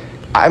thinking,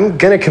 I'm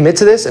going to commit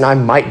to this and I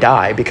might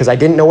die because I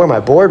didn't know where my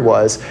board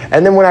was.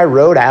 And then when I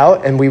rode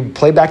out and we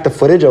played back the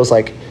footage, I was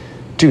like,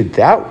 dude,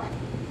 that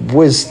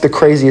was the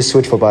craziest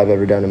switch flip I've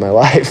ever done in my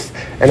life.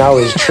 And I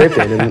was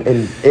tripping.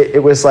 and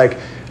it was like,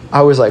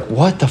 I was like,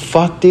 what the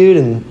fuck, dude?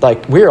 And,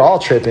 like, we were all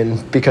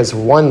tripping because,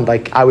 one,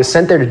 like, I was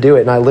sent there to do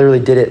it and I literally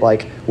did it,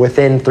 like,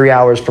 within 3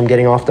 hours from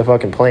getting off the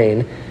fucking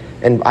plane.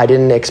 And I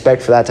didn't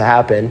expect for that to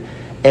happen.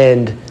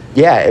 And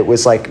yeah, it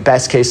was like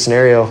best case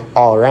scenario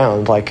all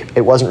around. Like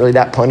it wasn't really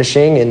that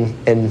punishing,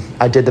 and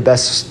I did the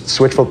best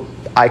switch flip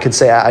I could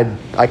say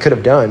I could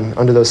have done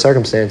under those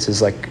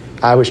circumstances. Like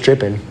I was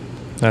tripping.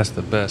 That's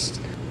the best.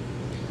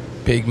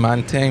 Big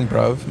man thing,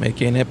 bruv.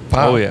 Making it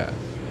pop. Oh yeah.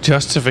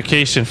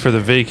 Justification for the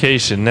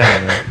vacation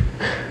now, man.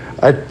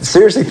 I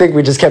seriously think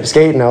we just kept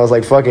skating. I was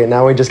like, fuck it.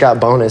 Now we just got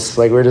bonus.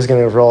 Like we're just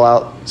gonna roll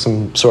out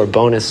some sort of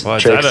bonus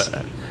tricks.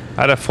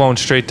 I'd have flown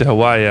straight to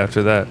Hawaii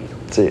after that.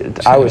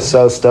 Dude, I was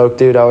so stoked,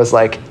 dude. I was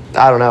like,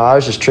 I don't know. I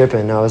was just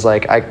tripping. I was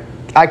like,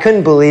 I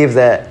couldn't believe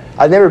that.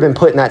 I've never been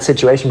put in that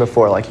situation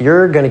before. Like,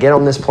 you're going to get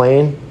on this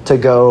plane to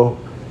go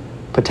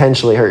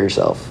potentially hurt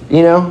yourself,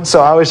 you know? So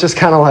I was just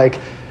kind of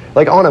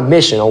like on a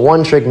mission, a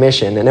one-trick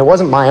mission, and it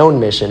wasn't my own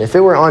mission. If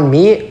it were on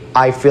me,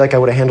 I feel like I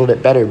would have handled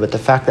it better. But the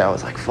fact that I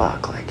was like,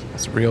 fuck, like...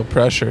 It's real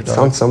pressure, it's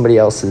on somebody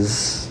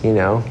else's, you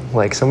know?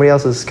 Like, somebody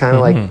else is kind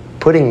of like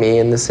putting me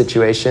in this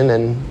situation,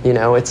 and, you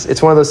know,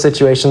 it's one of those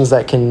situations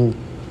that can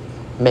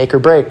make or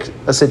break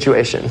a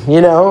situation,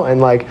 you know? And,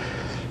 like...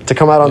 to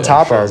come out on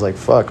top, sure. I was like,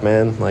 fuck,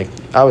 man. Like,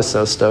 I was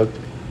so stoked.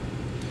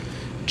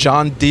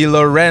 John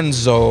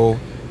Renzo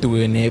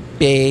doing it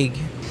big.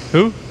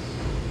 Who?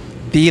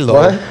 Dilo.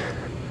 What?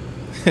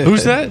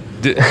 Who's that?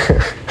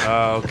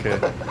 Oh, okay.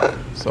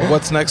 So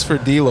what's next for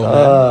Dilo, man?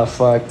 Oh,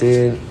 fuck,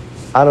 dude.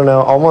 I don't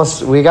know.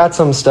 Almost, we got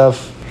some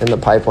stuff in the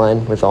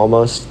pipeline with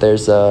Almost.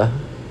 There's a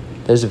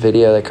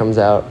video that comes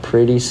out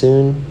pretty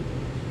soon.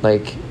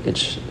 Like,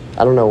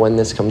 I don't know when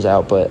this comes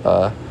out,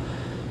 but...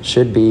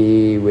 should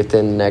be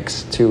within the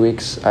next 2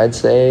 weeks, I'd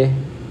say.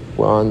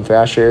 We're on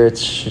Thrasher. It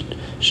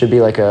should be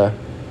like a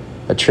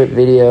trip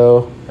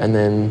video, and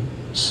then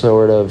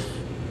sort of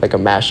like a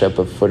mashup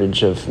of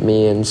footage of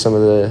me and some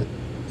of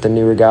the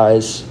newer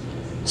guys,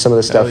 some of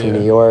the stuff in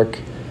New York.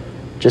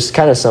 Just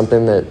kind of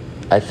something that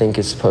I think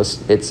is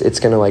it's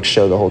gonna like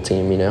show the whole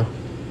team, you know.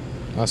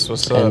 That's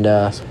what's up. And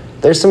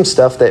there's some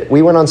stuff that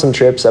we went on some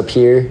trips up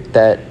here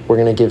that we're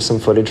gonna give some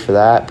footage for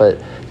that,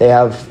 but they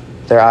have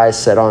their eyes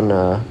set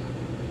on.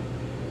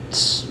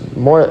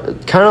 More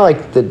kind of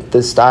like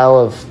the style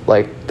of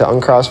like the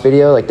uncrossed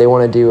video. Like they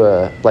want to do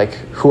like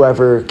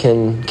whoever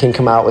can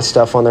come out with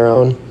stuff on their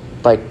own,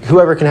 like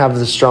whoever can have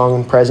the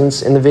strong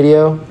presence in the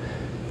video,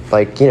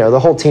 like, you know, the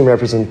whole team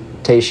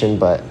representation,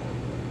 but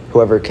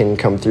whoever can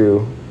come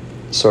through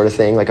sort of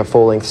thing, like a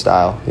full length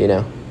style, you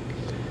know.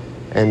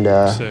 And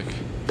sick.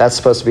 That's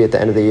supposed to be at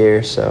the end of the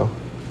year, so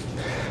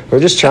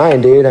we're just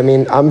trying, dude. I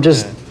mean, I'm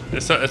just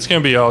it's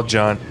gonna be all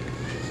John.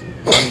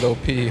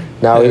 P.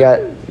 No,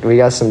 we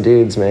got some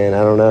dudes, man.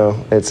 I don't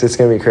know. It's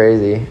gonna be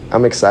crazy.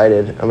 I'm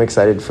excited. I'm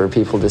excited for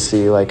people to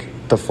see like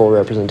the full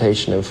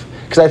representation of,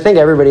 because I think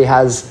everybody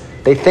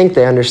they think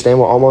they understand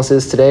what Almost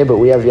is today, but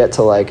we have yet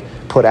to like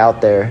put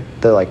out there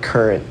the like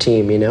current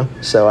team, you know.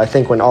 So I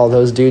think when all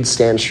those dudes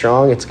stand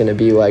strong, it's gonna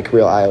be like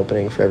real eye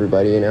opening for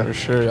everybody, you know. For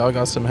sure, y'all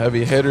got some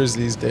heavy hitters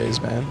these days,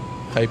 man.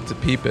 Hype to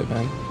peep it,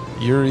 man.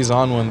 Yuri's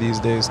on one these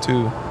days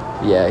too.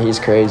 Yeah, he's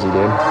crazy,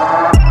 dude.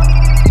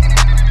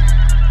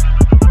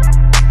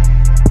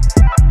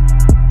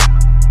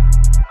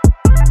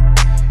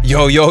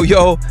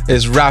 Yo,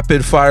 is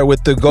Rapid Fire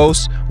with the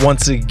Ghost,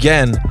 once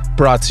again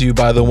brought to you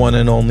by the one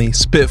and only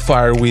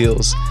Spitfire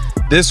Wheels.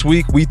 This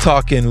week we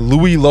talking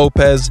Louis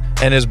Lopez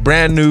and his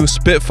brand new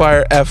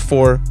Spitfire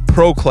F4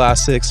 Pro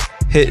Classics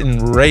hitting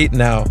right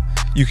now.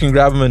 You can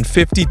grab them in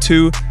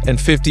 52 and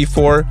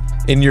 54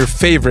 in your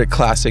favorite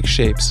classic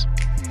shapes.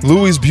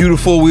 Louis'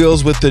 beautiful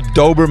wheels with the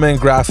Doberman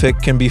graphic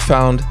can be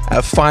found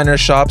at finer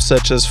shops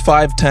such as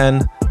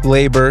 510,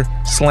 Labor,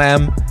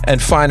 Slam,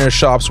 and finer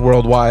shops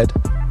worldwide.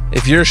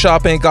 If your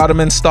shop ain't got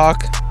them in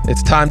stock,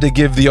 it's time to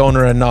give the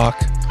owner a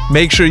knock.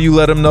 Make sure you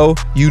let him know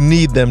you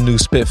need them new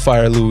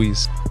Spitfire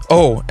Louis.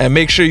 Oh, and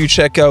make sure you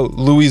check out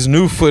Louis'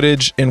 new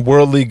footage in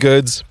Worldly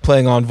Goods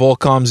playing on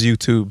Volcom's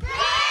YouTube.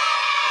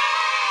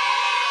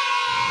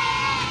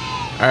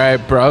 All right,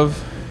 bruv.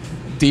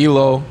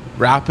 Dilo,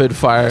 Rapid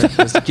Fire.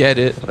 Let's get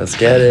it. Let's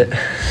get it.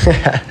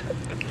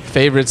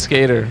 Favorite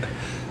skater?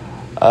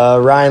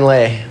 Ryan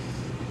Lay.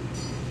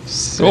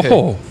 Sick.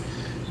 Oh.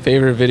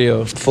 Favorite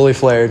video? Fully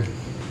flared.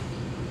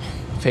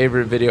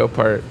 Favorite video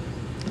part?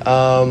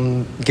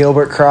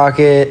 Gilbert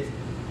Crockett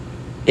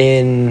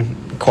in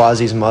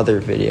Quasi's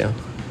mother video.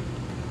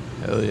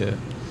 Hell yeah.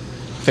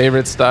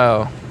 Favorite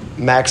style?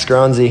 Max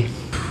Gronzi.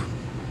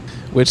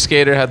 Which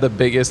skater had the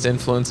biggest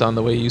influence on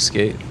the way you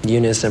skate?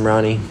 Eunice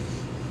Emrani.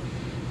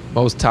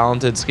 Most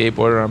talented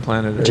skateboarder on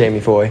planet Earth? Jamie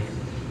Foy.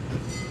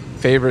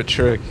 Favorite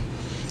trick?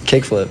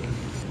 Kickflip.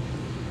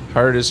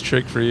 Hardest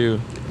trick for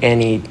you?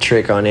 Any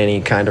trick on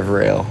any kind of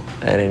rail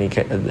at any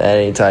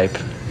type.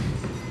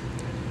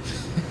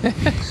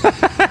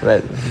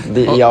 But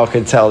y'all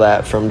could tell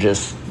that from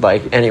just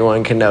like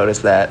anyone can notice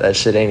that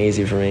shit ain't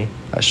easy for me.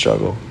 I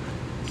struggle.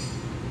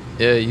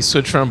 Yeah, you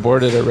switched from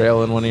board to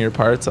rail in one of your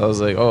parts. I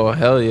was like, oh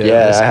hell yeah.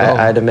 Yeah,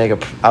 I had to make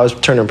I was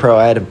turning pro.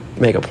 I had to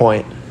make a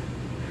point.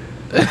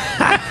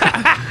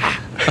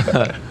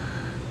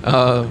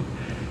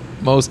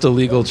 Most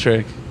illegal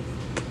trick?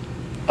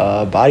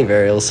 Body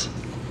varials.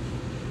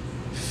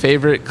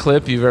 Favorite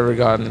clip you've ever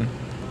gotten?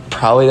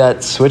 Probably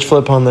that switch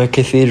flip on the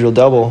Cathedral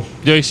double.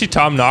 Yo, you see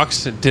Tom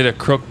Knox did a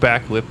crook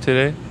back lip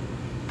today?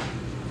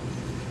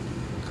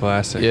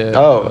 Classic. Yeah.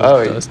 Oh,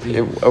 Dusty.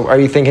 are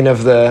you thinking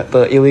of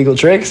the illegal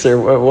tricks or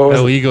what was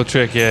it? Illegal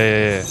trick,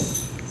 yeah.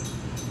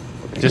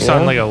 Just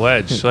on like a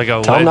ledge, like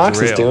a Tom ledge Knox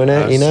rail. is doing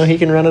it. You know, he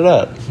can run it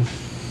up.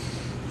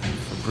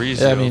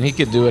 Fabrizio. Yeah, I mean, he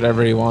could do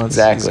whatever he wants.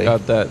 Exactly. He's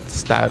got that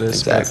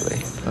status. but Exactly.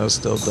 That was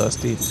still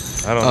Dusty.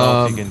 I don't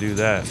know if he can do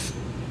that.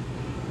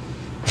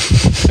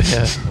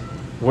 Yeah.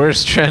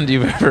 Worst trend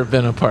you've ever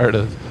been a part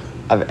of?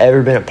 I've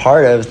ever been a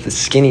part of the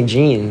skinny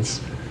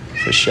jeans,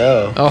 for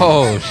sure.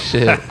 Oh,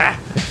 shit.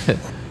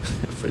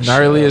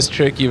 Gnarliest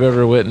trick you've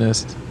ever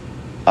witnessed?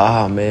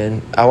 Oh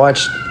man, I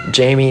watched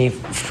Jamie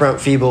front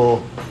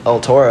feeble El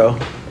Toro.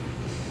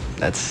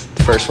 That's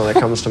the first one that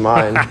comes to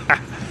mind.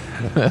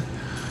 Wow,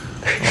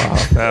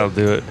 that'll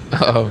do it.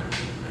 Oh.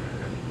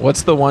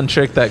 What's the one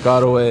trick that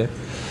got away?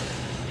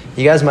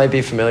 You guys might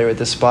be familiar with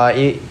this spot.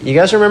 You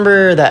guys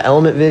remember that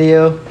Element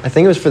video? I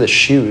think it was for the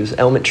shoes.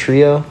 Element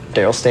Trio.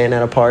 Daryl standing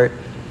at a part.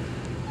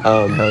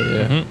 Hell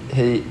yeah.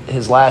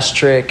 His last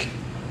trick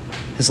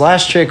was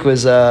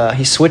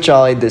he switch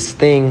ollied this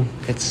thing.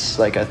 It's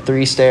like a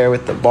 3-stair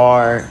with the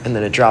bar, and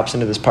then it drops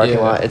into this parking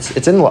lot.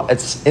 It's in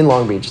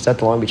Long Beach. It's at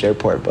the Long Beach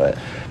airport. But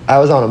I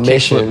was on a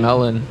mission. Kickflip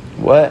Melon.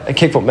 What? A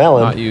kickflip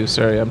melon? Not you,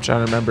 sorry. I'm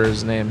trying to remember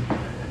his name.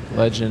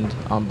 Legend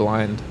on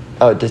Blind.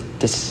 Oh, With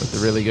the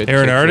really good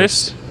Aaron kickflips.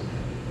 Artist?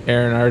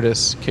 Aaron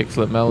Artist,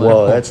 kickflip melon.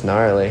 Whoa, that's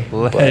gnarly.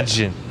 But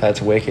Legend.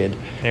 That's wicked.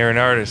 Aaron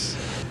Artist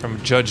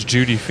from Judge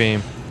Judy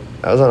fame.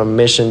 I was on a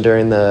mission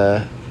during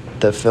the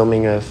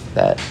filming of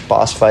that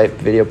boss fight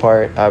video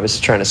part. I was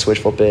trying to switch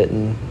flip it,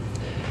 and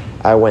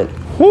I went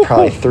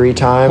probably 3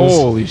 times.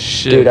 Holy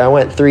shit. Dude, I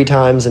went 3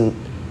 times, and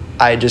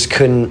I just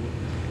couldn't.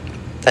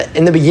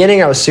 In the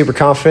beginning, I was super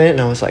confident,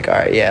 and I was like, all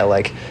right, yeah,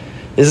 like,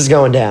 this is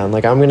going down.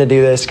 Like, I'm going to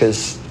do this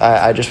because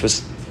I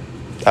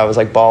was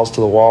like balls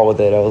to the wall with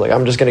it. I was like,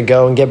 I'm just going to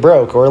go and get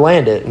broke or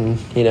land it and,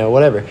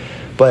 whatever.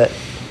 But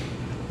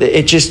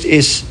it just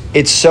is,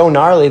 it's so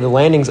gnarly. The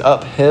landing's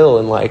uphill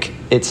and, like,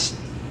 it's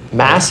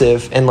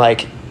massive. And,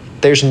 like,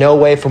 there's no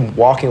way from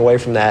walking away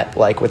from that,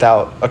 like,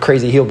 without a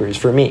crazy heel bruise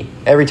for me.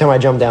 Every time I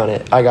jump down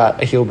it, I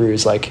got a heel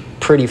bruise, like,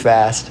 pretty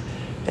fast.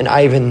 And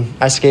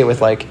I skate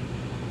with, like,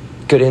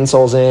 good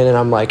insoles in, and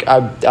I'm like,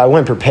 I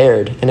went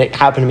prepared, and it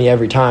happened to me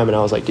every time, and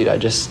I was like, dude, I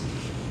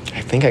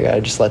think I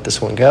gotta just let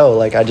this one go.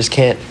 Like, I just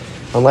can't,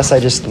 unless I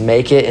just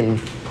make it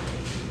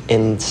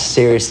in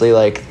seriously,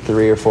 like,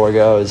 3 or 4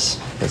 goes.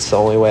 It's the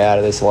only way out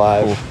of this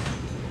alive.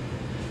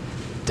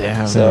 Ooh.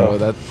 Damn, So-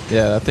 bro.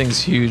 That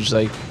thing's huge.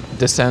 Like,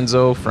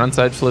 DeCenzo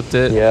frontside flipped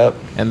it. Yep.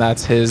 And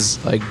that's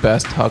his, like,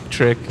 best huck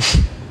trick.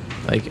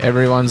 Like,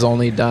 everyone's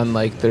only done,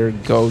 like, their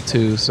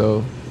go-to,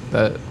 so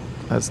that's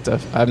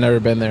I've never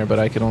been there, but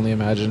I can only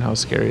imagine how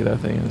scary that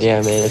thing is. Yeah,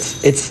 man,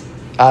 it's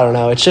I don't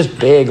know, it's just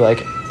big.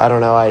 Like, I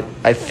don't know,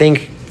 I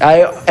think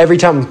I every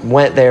time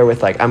went there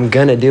with, like, I'm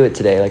gonna do it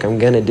today, like, I'm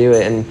gonna do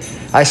it, and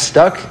I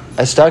stuck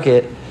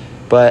it,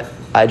 but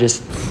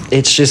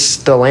it's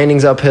just the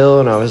landing's uphill,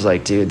 and I was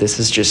like, dude, this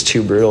is just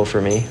too brutal for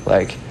me.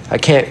 Like, I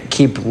can't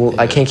keep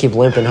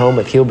limping home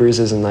with heel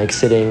bruises and, like,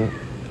 sitting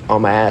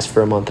on my ass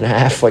for a month and a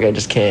half. Like, I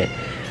just can't.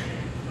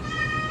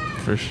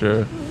 For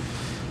sure.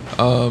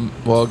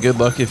 Well, good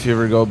luck if you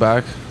ever go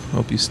back.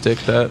 Hope you stick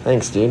that.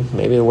 Thanks, dude.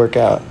 Maybe it'll work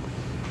out.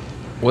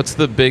 What's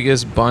the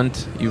biggest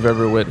bunt you've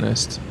ever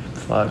witnessed?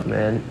 Fuck,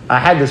 man. I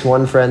had this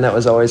one friend that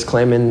was always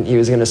claiming he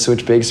was going to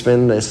switch big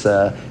spin. This,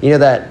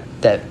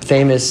 that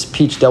famous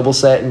peach double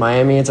set in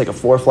Miami? It's like a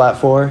 4-flat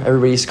 4.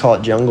 Everybody used to call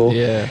it jungle.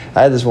 Yeah.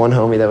 I had this one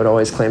homie that would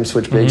always claim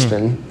switch big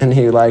spin. And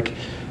he, like...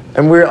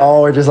 And we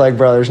all were just like,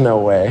 bro, there's no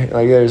way.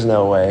 Like, there's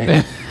no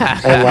way.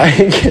 And, like...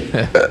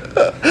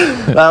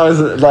 that was,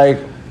 like...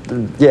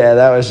 Yeah,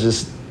 that was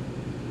just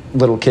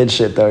little kid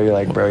shit, though. You're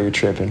like, bro, you're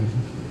tripping.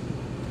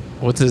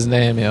 What's his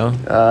name, yo?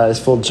 It's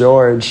full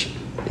George.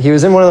 He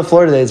was in one of the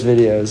Florida Days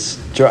videos.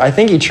 I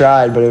think he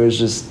tried, but it was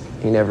just,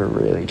 he never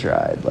really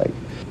tried. Like,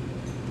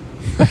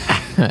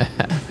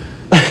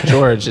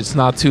 George, it's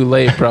not too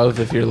late, bro,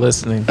 if you're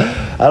listening.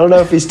 I don't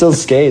know if he still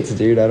skates,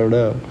 dude. I don't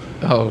know.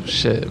 Oh,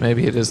 shit.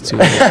 Maybe it is too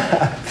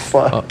late.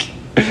 Fuck.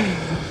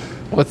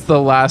 What's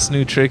the last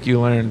new trick you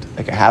learned?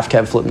 Like a half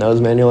cab flip nose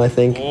manual, I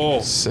think.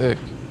 Oh, Sick.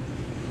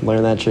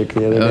 Learned that trick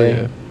the other Hell day.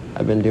 yeah.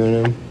 I've been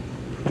doing them.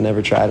 I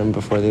never tried them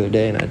before the other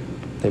day, and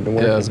they've been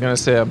working. Yeah, I was going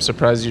to say, I'm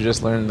surprised you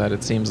just learned that.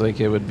 It seems like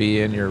it would be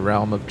in your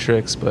realm of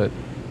tricks, but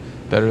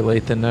better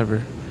late than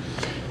never.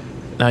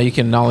 Now you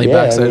can nollie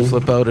backside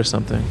flip out or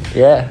something.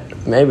 Yeah,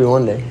 maybe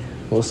one day.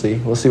 We'll see.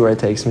 We'll see where it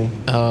takes me.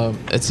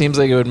 It seems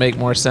like it would make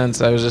more sense.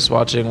 I was just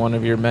watching one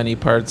of your many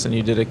parts, and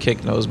you did a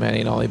kick nose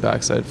Manny nollie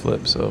backside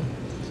flip, so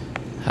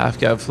half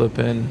cab flip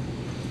in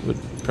would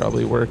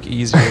probably work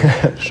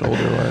easier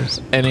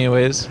shoulder-wise.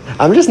 Anyways.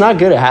 I'm just not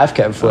good at half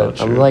cab flip.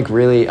 Oh, I'm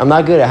true. I'm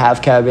not good at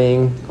half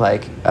cabbing.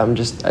 Like,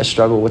 I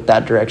struggle with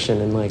that direction,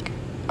 and, like,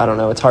 I don't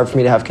know. It's hard for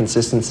me to have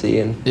consistency.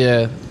 And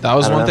yeah, that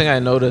was I don't one know. thing I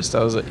noticed.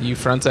 I was you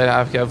frontside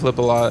half cab flip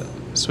a lot,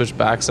 switch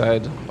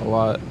backside a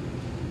lot,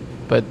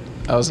 but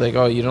I was like,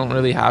 oh, you don't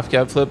really half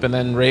cab flip. And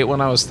then right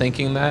when I was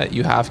thinking that,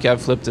 you half cab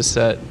flip to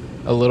set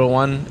a little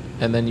one,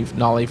 and then you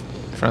nollie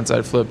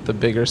frontside flip the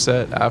bigger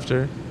set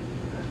after.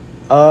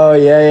 Oh,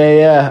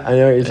 yeah. I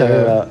know what you're talking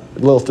about.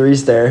 Little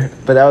 3-stair.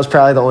 But that was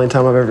probably the only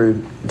time I've ever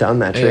done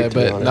that trick, to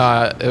be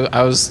honest.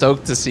 I was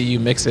stoked to see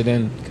you mix it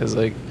in because,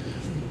 like,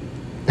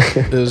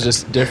 it was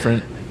just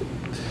different.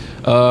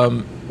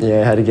 Yeah,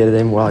 I had to get it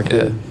in while I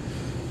could.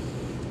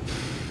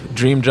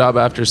 Dream job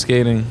after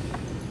skating?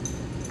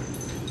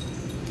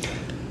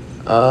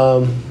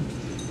 I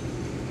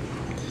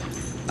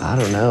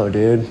don't know,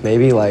 dude.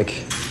 Maybe,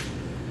 like,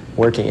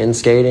 working in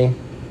skating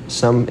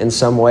in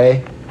some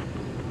way.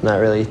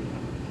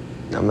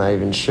 I'm not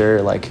even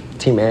sure. Like,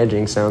 team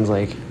managing sounds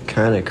like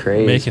kind of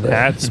crazy. Making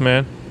hats,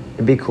 man.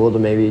 It'd be cool to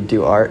maybe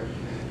do art.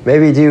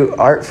 Maybe do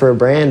art for a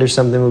brand or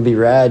something would be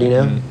rad, you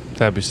know?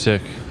 That'd be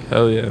sick.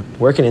 Hell yeah.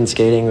 Working in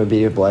skating would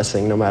be a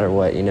blessing no matter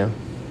what, you know?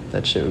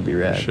 That shit would be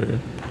rad. Sure.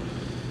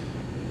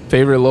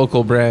 Favorite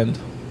local brand?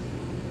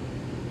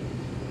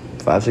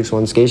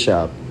 561 Skate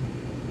Shop.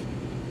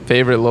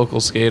 Favorite local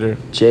skater?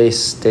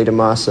 Jace De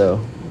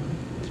Damaso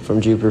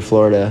from Jupiter,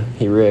 Florida.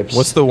 He rips.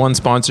 What's the one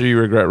sponsor you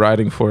regret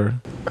riding for?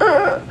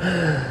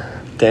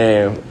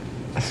 Damn.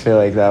 I feel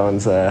like that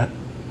one's I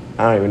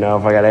don't even know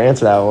if I got to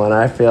answer that one.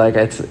 I feel like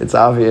it's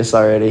obvious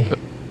already.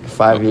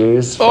 5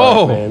 years.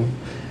 Oh. Fuck, man.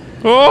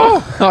 Oh.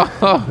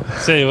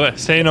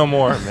 Say no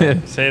more,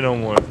 man. Say no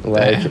more.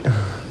 Like,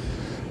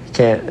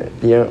 can't,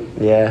 you know,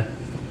 yeah.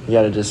 You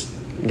gotta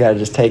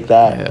just take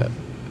that. Yeah.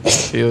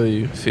 Feel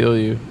you.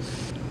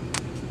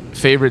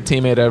 Favorite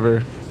teammate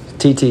ever?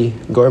 TT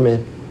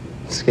Gorman.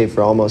 Skate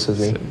for Almost with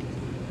me.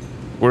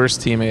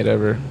 Worst teammate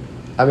ever?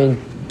 I mean,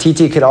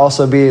 TT could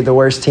also be the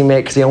worst teammate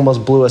because he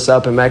almost blew us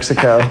up in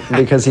Mexico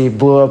because he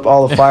blew up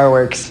all the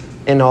fireworks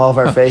in all of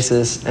our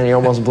faces and he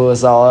almost blew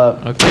us all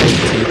up.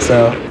 Okay.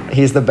 So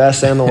he's the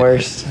best and the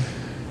worst.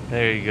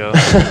 There you go.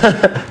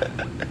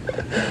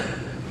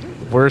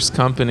 Worst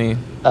company?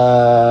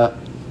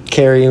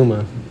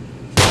 Cariuma.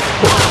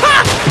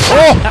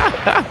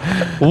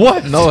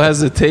 What? No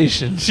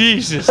hesitation.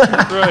 Jesus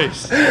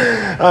Christ.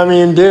 I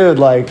mean, dude,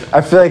 like,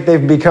 I feel like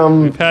they've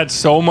become... We've had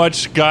so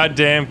much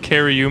goddamn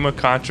Cariuma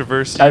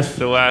controversy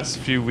the last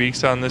few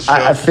weeks on this show.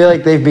 I feel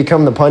like they've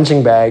become the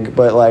punching bag,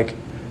 but, like,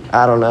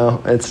 I don't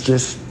know. It's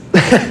just,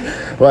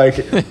 like,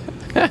 it's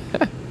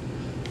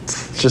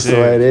just the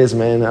way it is,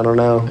 man. I don't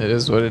know. It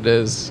is what it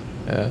is.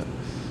 Yeah.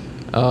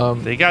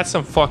 They got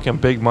some fucking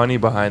big money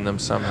behind them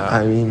somehow.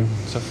 I mean...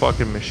 It's a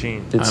fucking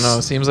machine. I know.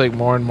 It seems like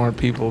more and more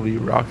people be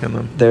rocking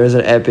them. There was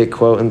an epic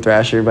quote in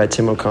Thrasher by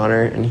Tim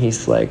O'Connor, and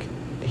he's like,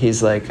 did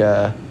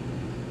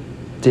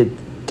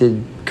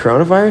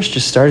coronavirus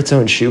just start its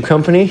own shoe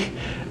company?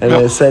 And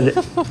it said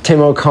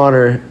Tim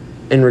O'Connor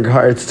in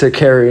regards to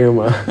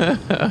Cariuma.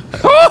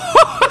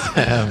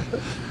 Damn.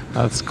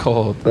 That's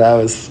cold. That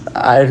was...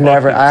 I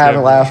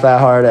haven't laughed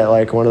that hard at,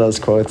 like, one of those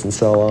quotes in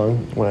so long.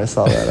 When I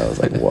saw that, I was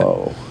like,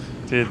 whoa.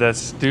 Dude, that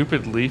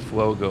stupid Leaf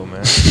logo,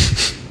 man.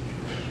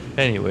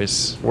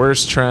 Anyways.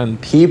 Worst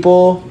trend?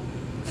 People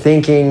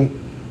thinking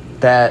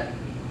that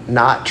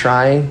not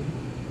trying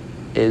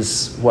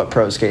is what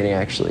pro skating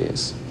actually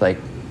is. Like,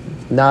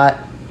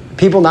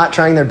 people not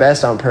trying their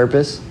best on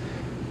purpose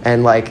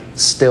and, like,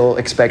 still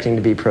expecting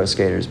to be pro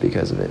skaters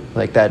because of it.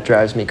 Like, that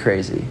drives me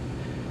crazy.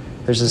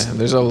 There's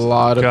a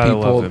lot of people.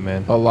 Love it,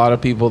 man. A lot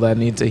of people that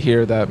need to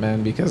hear that,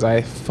 man, because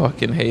I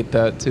fucking hate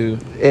that too.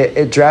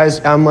 It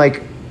drives... I'm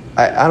like...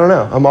 I don't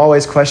know. I'm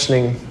always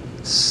questioning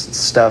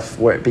stuff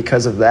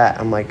because of that.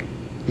 I'm like,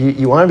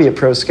 you want to be a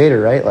pro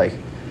skater, right? Like,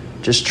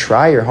 just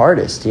try your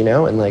hardest, you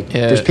know? And, like,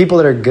 there's people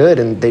that are good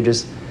and they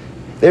just...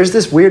 There's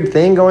this weird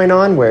thing going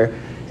on where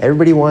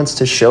everybody wants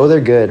to show they're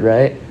good,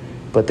 right?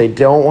 But they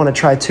don't want to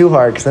try too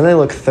hard because then they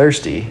look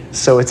thirsty.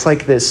 So it's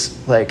like this,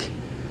 like...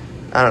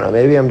 I don't know.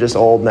 Maybe I'm just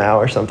old now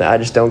or something. I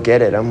just don't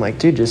get it. I'm like,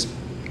 dude, just...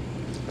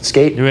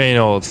 skate. You ain't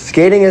old.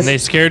 Skating is... And they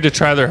scared to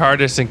try their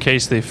hardest in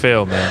case they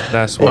fail, man.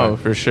 That's why. Oh,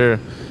 for sure.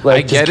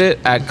 Like, I get it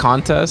at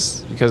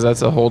contests because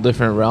that's a whole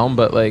different realm,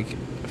 but, like,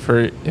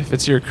 if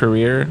it's your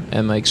career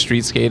and, like,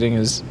 street skating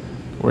is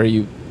where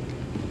you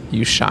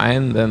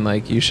shine, then,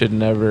 like, you should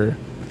never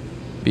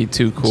be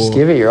too cool. Just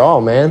give it your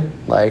all, man.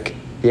 Like,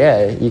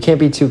 yeah, you can't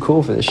be too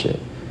cool for this shit.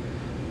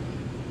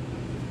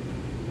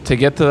 To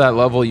get to that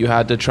level, you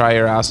had to try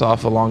your ass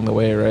off along the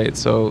way, right?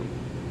 So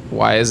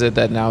why is it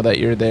that now that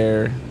you're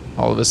there,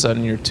 all of a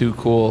sudden you're too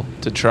cool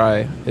to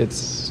try?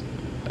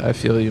 I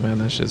feel you, man.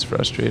 That shit's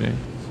frustrating.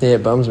 Yeah,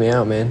 it bums me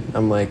out, man.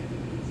 I'm like,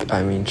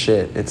 I mean,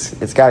 shit.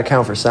 It's got to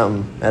count for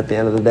something at the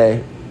end of the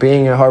day.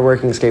 Being a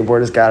hardworking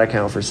skateboarder has got to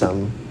count for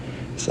something.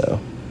 So.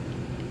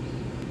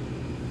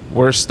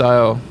 Worst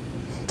style?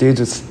 Dudes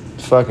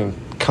with fucking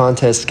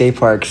contest skate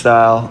park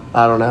style.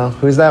 I don't know.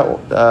 Who's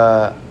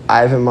that?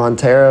 Ivan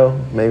Montero?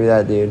 Maybe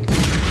that dude.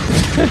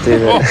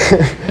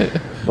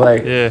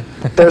 Like, yeah.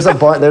 There's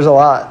a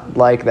lot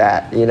like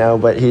that, you know,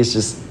 but he's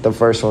just the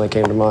first one that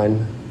came to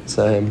mind.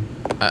 So him.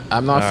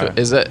 I'm not sure.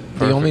 Is that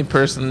the only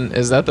person?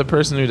 Is that the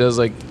person who does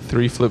like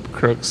 3 flip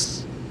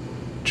tricks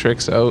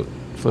out?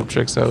 I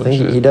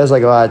think he does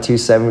like a lot of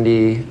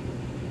 270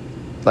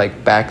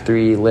 like back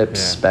 3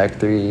 lips, back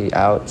 3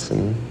 outs,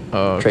 and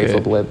tray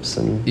flip lips,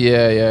 and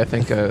I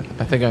think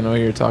I know what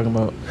you're talking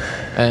about,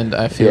 and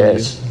I feel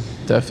you,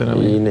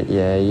 definitely.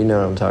 You know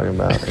what I'm talking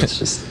about. It's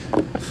just,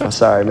 I'm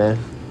sorry, man.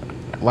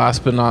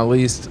 Last but not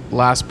least,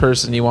 last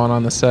person you want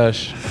on the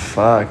sesh.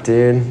 Fuck,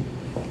 dude.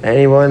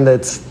 Anyone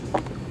that's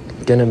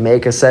gonna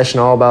make a session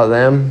all about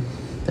them,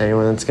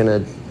 anyone that's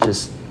gonna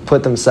just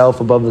put themselves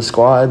above the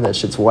squad, that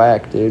shit's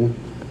whack, dude.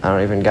 I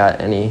don't even got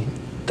any.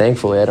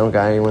 Thankfully, I don't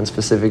got anyone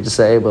specific to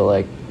say, but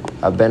like,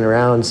 I've been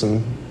around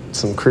some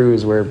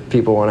crews where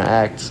people want to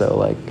act, so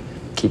like,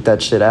 keep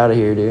that shit out of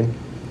here, dude.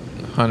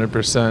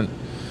 100%.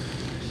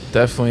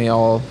 Definitely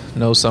all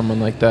know someone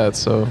like that,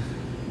 so.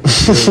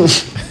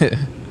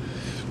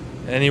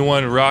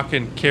 Anyone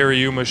rocking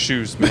Cariuma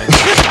shoes, man.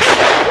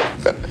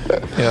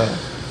 Yeah.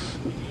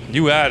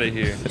 You out of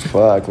here.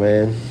 Fuck,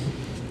 man.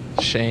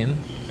 Shane.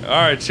 All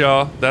right,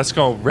 y'all. That's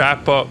going to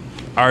wrap up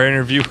our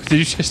interview. Did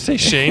you just say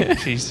Shane?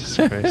 Jesus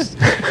Christ.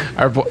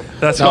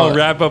 That's going to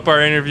wrap up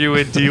our interview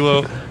with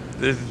Dilo.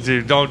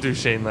 Dude, don't do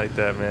Shane like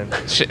that, man.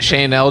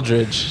 Shane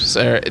Eldridge.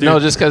 Sorry. No,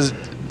 just because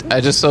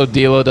so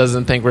Dilo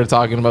doesn't think we're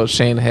talking about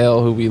Shane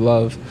Hale, who we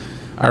love.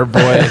 Our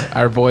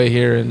boy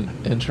here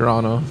in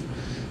Toronto.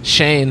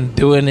 Shane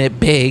doing it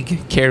big,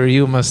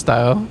 Cariuma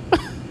style.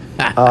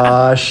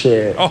 Oh,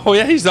 shit. Oh,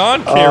 yeah, he's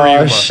on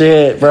Cariuma. Oh,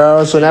 shit,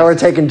 bro. So now we're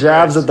taking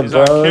jobs at the he's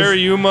bros. On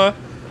Cariuma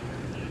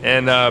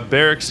and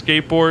Barrack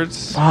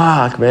Skateboards.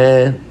 Fuck,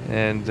 man.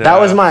 And that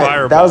was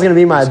going to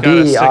be my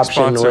B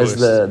option, was list.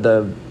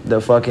 the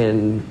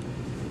fucking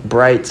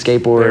Bright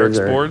Skateboards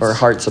or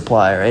Heart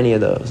Supply or any of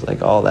those.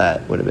 Like, all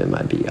that would have been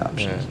my B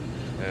option.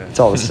 Yeah. It's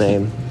all the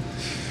same.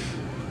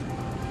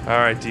 All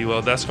right,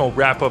 D-Well, that's going to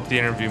wrap up the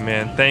interview,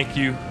 man. Thank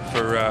you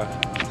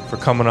for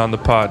coming on the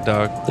pod,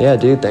 dog. Yeah,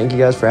 dude, thank you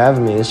guys for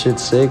having me. This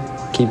shit's sick.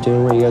 Keep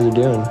doing what you guys are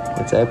doing.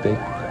 It's epic.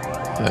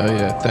 Hell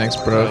yeah. Thanks,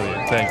 bro. Hell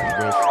yeah. Thank you,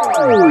 bro.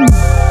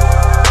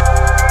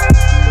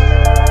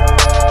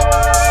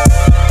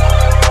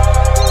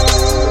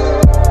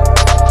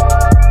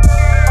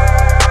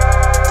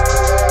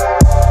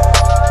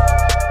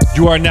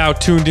 You are now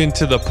tuned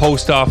into the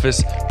Post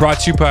Office, brought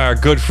to you by our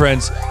good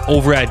friends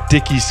over at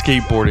Dickey's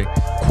Skateboarding.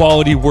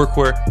 Quality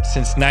workwear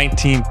since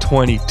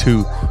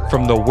 1922.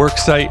 From the work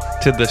site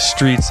to the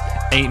streets,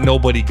 ain't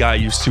nobody got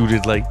you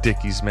suited like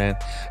Dickey's, man.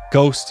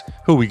 Ghost,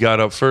 who we got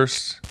up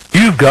first?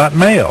 You've got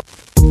mail.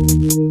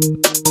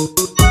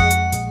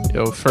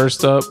 Yo,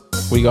 first up,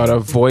 we got a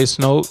voice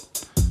note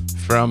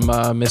from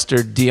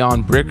Mr.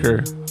 Dion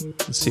Bricker.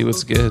 Let's see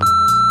what's good.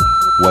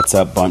 What's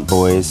up, Bunt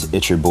Boys?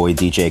 It's your boy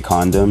DJ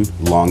Condom,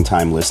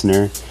 longtime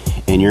listener.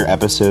 In your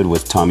episode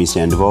with Tommy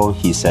Sandoval,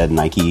 he said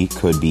Nike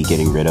could be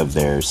getting rid of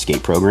their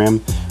skate program.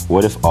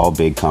 What if all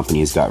big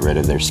companies got rid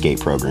of their skate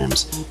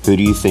programs? Who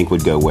do you think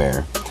would go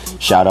where?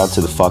 Shout out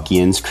to the Fuck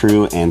Yins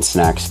crew and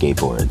Snack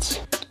Skateboards.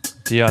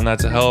 Dion,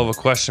 that's a hell of a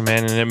question,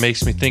 man, and it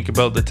makes me think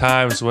about the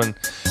times when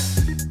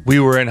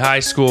we were in high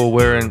school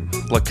wearing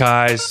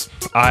Lakais,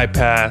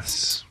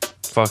 iPaths,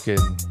 fucking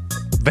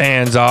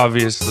Vans,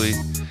 obviously.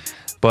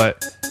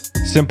 But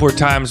simpler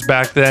times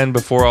back then,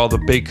 before all the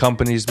big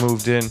companies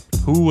moved in,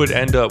 who would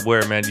end up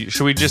where, man?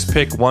 Should we just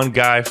pick one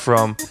guy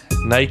from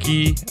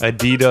Nike,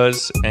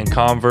 Adidas, and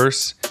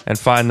Converse and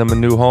find them a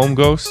new home,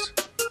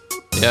 Ghost?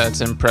 Yeah, it's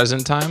in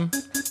present time.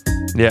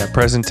 Yeah,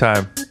 present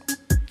time.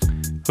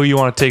 Who you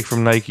want to take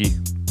from Nike?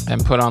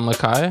 And put on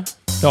Lakai?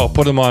 No,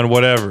 put him on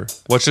whatever.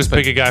 Let's just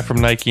pick a guy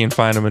from Nike and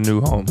find him a new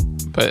home.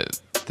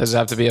 But does it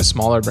have to be a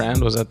smaller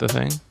brand? Was that the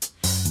thing?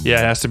 Yeah,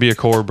 it has to be a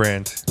core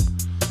brand.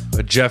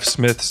 A Jeff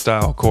Smith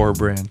style core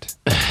brand.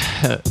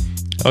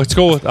 Let's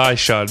go with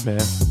iShot,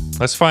 man.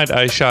 Let's find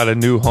iShot a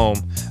new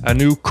home. A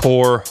new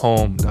core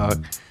home,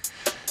 dog.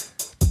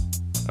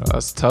 Oh,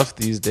 that's tough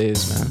these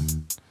days,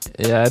 man.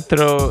 Yeah, I'd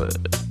throw...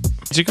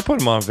 You could put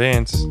him on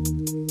Vans.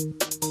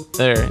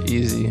 There,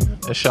 easy.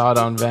 A shot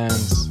on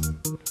Vans.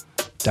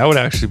 That would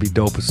actually be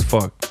dope as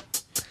fuck.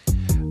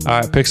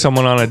 Alright, pick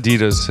someone on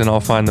Adidas and I'll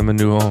find them a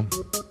new home.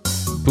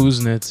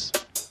 Booznitz.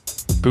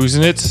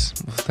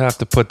 Booznitz? I have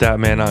to put that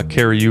man on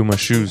Cariuma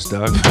shoes,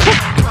 dog.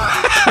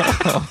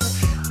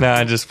 Nah,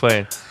 I'm just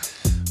playing.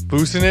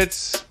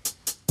 Booznitz?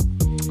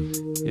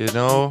 You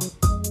know,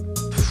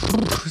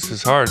 this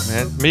is hard,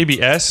 man.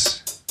 Maybe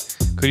S?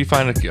 Could he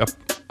find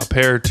a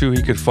pair or two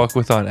he could fuck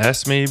with on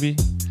S, maybe?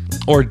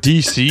 Or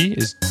DC?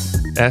 Is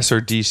S or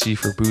DC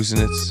for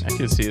Booznitz? I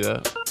can see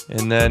that.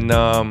 And then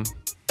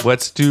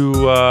let's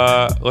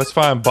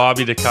find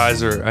Bobby the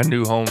Kaiser a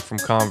new home from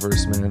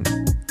Converse, man.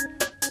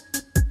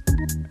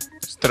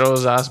 Throw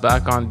his ass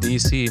back on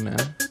DC, man.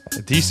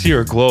 DC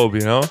or Globe,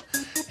 you know?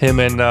 Him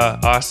and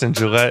Austin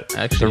Gillette.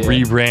 Actually, the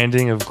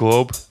rebranding of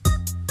Globe.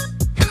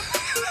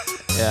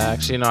 Yeah,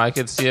 actually, no, I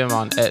could see him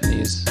on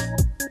Etnies.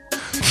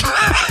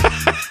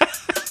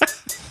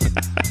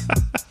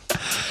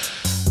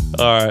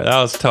 All right,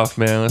 that was tough,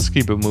 man. Let's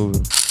keep it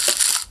moving.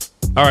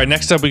 All right,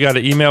 next up, we got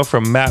an email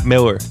from Matt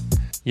Miller.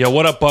 Yo,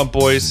 what up, Bunt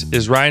Boys?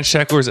 Is Ryan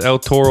Sheckler's El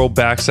Toro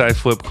backside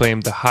flip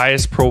claim the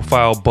highest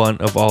profile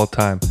bunt of all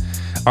time?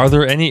 Are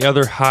there any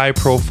other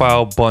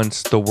high-profile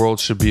bunts the world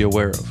should be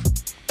aware of?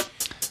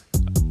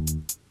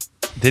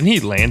 Didn't he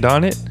land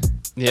on it?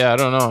 Yeah, I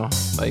don't know.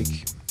 Like,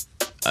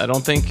 I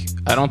don't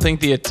think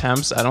the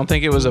attempts. I don't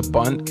think it was a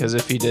bunt, because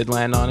if he did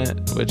land on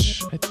it,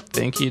 which I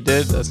think he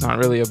did, that's not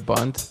really a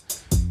bunt.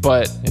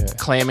 But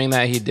claiming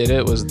that he did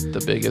it was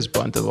the biggest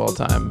bunt of all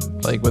time.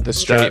 Like with a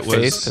straight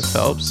face to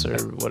Phelps or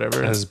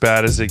whatever. As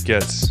bad as it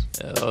gets.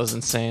 Yeah, that was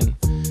insane.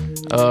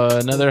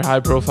 Another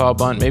high-profile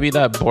bunt. Maybe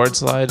that board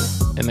slide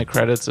in the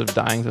credits of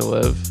Dying to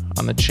Live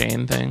on the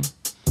chain thing.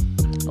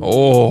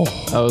 Oh,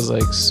 that was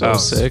like so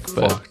sick,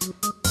 fucked.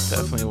 But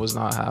definitely was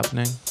not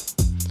happening.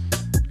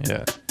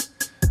 Yeah.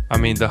 I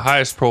mean, the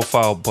highest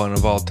profile bunt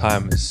of all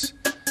time is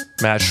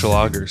Matt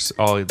Schlager's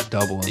ollie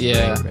double in the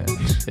ring, man.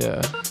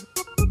 Yeah.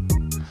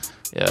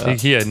 I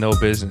think he had no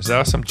business. That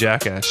was some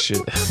jackass shit.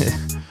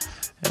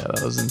 Yeah,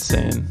 that was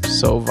insane.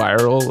 So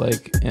viral,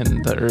 like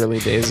in the early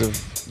days of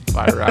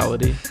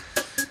virality.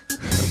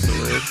 That's the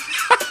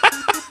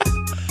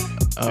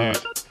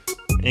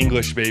word.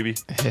 English, baby.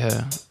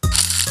 Yeah.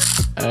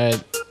 All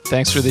right.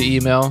 Thanks for the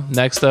email.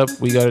 Next up,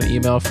 we got an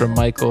email from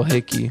Michael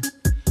Hickey.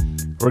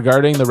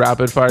 Regarding the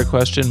rapid fire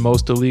question,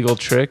 most illegal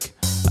trick,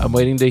 I'm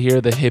waiting to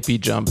hear the hippie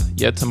jump.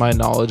 Yet to my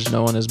knowledge,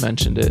 no one has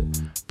mentioned it.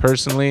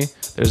 Personally,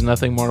 there's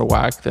nothing more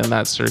whack than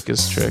that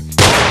circus trick.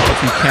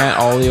 If you can't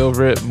ollie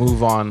over it,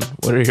 move on.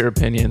 What are your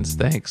opinions?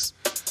 Thanks.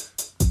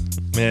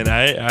 Man,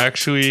 I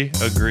actually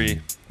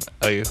agree.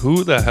 Like,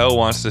 who the hell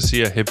wants to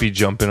see a hippie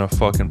jump in a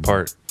fucking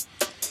part?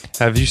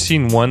 Have you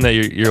seen one that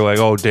you're like,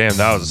 oh damn,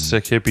 that was a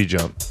sick hippie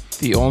jump?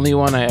 The only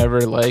one I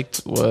ever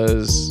liked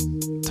was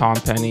Tom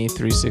Penny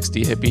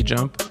 360 hippie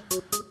jump,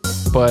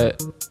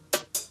 but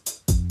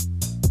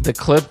the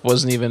clip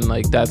wasn't even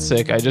like that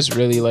sick. I just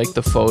really liked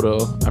the photo.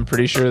 I'm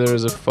pretty sure there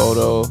was a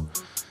photo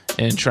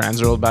in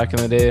Transworld back in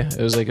the day.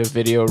 It was like a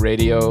video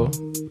radio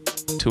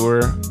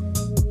tour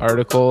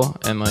article,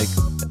 and like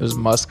it was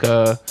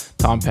Muska,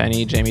 Tom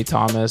Penny, Jamie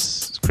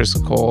Thomas, Chris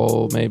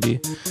Cole, maybe.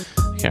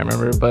 I can't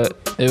remember,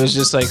 but it was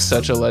just like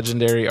such a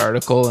legendary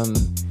article, and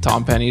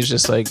Tom Penny's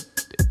just like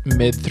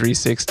mid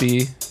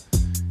 360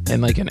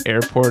 in like an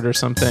airport or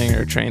something,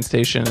 or a train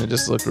station. It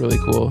just looked really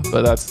cool,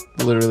 but that's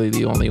literally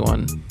the only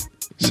one.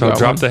 So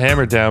drop the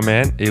hammer down,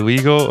 man.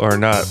 Illegal or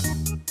not?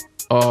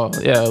 Oh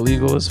yeah,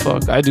 illegal as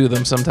fuck. I do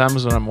them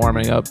sometimes when I'm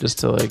warming up, just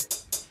to like,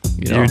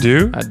 you know. You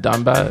do? At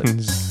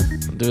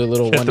Dumbat, do a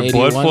little Get the 180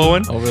 blood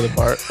flowing over the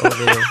bar,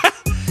 over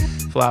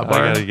the flat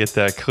bar. I gotta get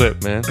that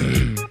clip, man.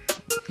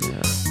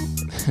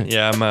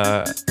 Yeah,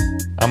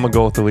 I'm gonna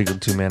go with illegal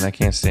too, man. I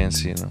can't stand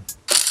seeing them.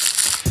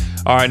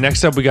 All right,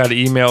 next up we got an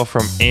email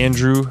from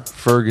Andrew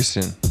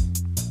Ferguson.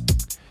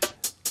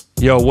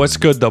 Yo, what's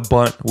good, the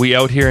bunt? We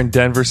out here in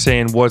Denver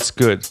saying what's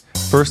good.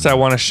 First, I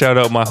want to shout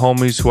out my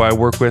homies who I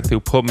work with who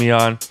put me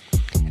on.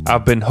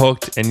 I've been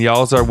hooked, and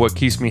y'alls are what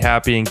keeps me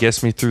happy and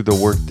gets me through the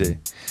workday.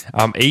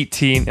 I'm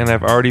 18, and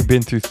I've already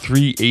been through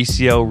 3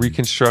 ACL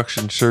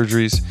reconstruction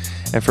surgeries,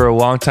 and for a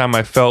long time,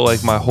 I felt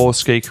like my whole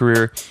skate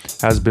career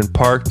has been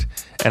parked,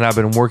 and I've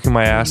been working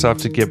my ass off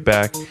to get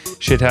back.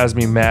 Shit has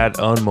me mad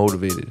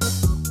unmotivated.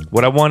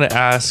 What I want to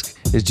ask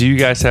is, do you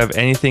guys have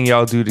anything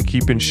y'all do to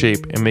keep in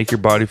shape and make your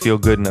body feel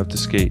good enough to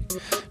skate?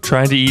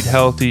 Trying to eat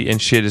healthy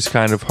and shit is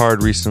kind of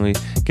hard recently.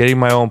 Getting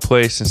my own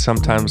place, and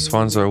sometimes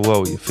funds are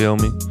low, you feel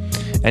me?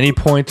 Any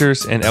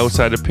pointers and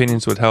outside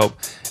opinions would help,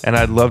 and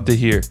I'd love to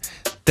hear.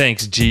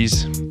 Thanks,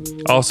 G's.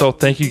 Also,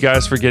 thank you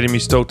guys for getting me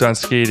stoked on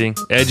skating,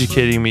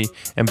 educating me,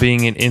 and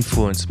being an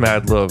influence.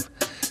 Mad love.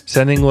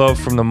 Sending love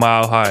from the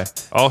Mile High.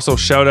 Also,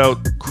 shout out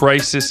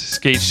Crisis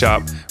Skate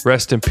Shop.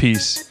 Rest in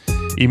peace.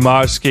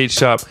 Image Skate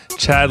Shop,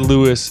 Chad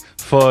Lewis,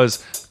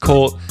 Fuzz,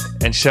 Colt,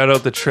 and shout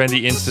out the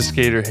trendy Insta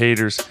skater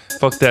haters.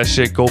 Fuck that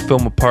shit. Go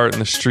film a part in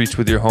the streets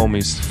with your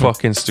homies.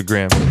 Fuck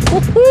Instagram.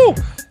 Woo-hoo!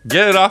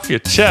 Get it off your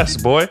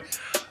chest, boy.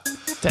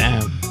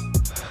 Damn.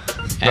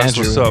 That's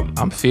Andrew, what's up.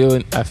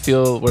 I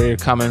feel where you're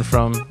coming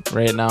from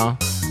right now.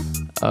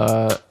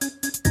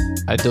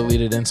 I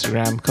deleted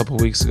Instagram a couple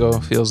weeks ago.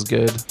 Feels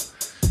good.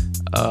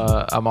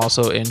 I'm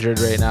also injured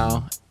right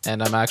now,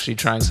 and I'm actually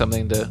trying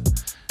something to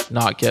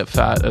not get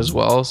fat as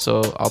well,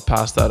 so I'll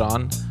pass that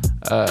on.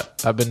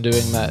 I've been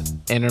doing that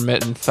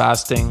intermittent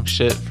fasting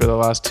shit for the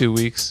last 2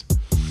 weeks.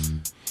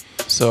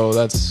 So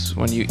that's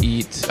when you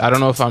eat, I don't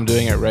know if I'm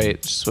doing it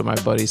right, just what my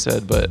buddy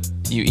said, but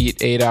you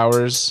eat 8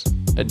 hours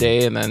a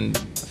day and then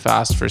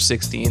fast for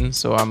 16.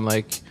 So I'm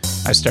like,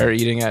 I start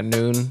eating at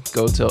noon,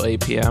 go till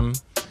 8 p.m.,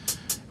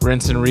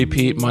 rinse and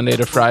repeat Monday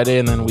to Friday,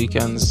 and then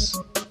weekends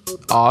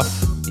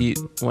off, eat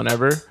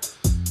whenever.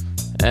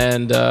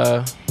 And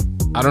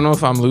I don't know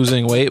if I'm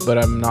losing weight, but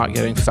I'm not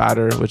getting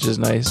fatter, which is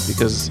nice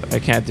because I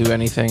can't do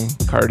anything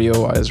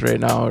cardio wise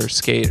right now or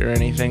skate or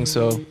anything.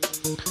 So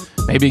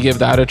maybe give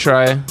that a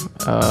try.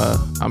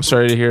 I'm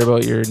sorry to hear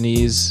about your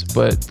knees,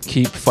 but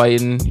keep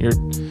fighting.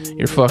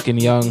 You're fucking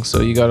young,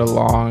 so you got a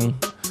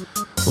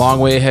long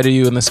way ahead of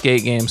you in the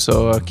skate game.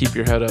 So keep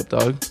your head up,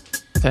 dog.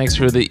 Thanks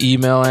for the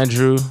email,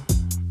 Andrew.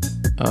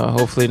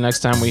 Hopefully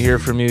next time we hear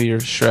from you, you're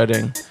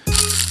shredding.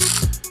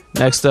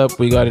 Next up,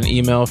 we got an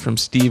email from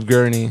Steve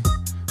Gurney.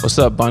 What's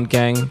up, Bunt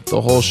Gang?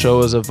 The whole show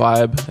is a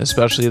vibe,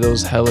 especially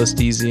those hella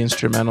steezy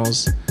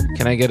instrumentals.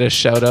 Can I get a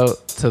shout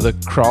out to the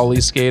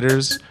Crawley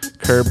skaters,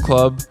 Curb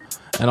Club,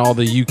 and all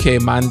the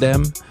UK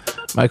mandem.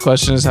 My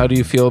question is, how do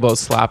you feel about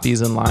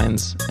slappies and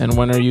lines? And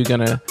when are you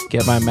gonna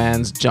get my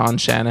man's John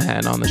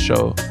Shanahan on the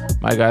show?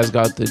 My guy's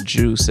got the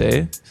juice,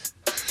 eh?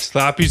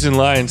 Slappies and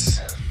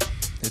lines.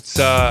 It's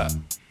I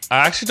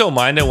actually don't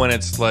mind it when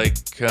it's like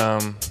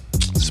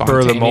spur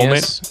of the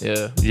moment.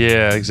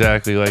 Yeah,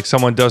 exactly. Like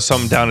someone does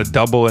something down a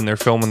double and they're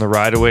filming the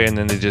ride away and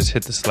then they just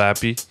hit the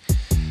slappy.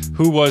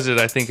 Who was it?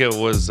 I think it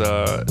was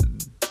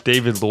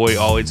David Loy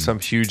ollied some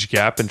huge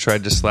gap and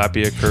tried to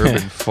slappy a curb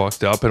and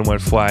fucked up and went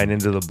flying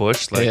into the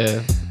bush. Like,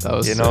 yeah, that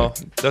was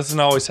sick. Doesn't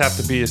always have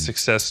to be a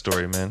success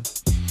story, man.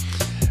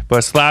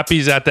 But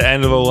slappies at the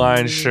end of a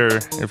line, sure.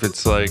 If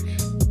it's like,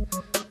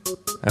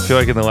 I feel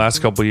like in the last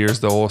couple of years,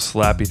 the whole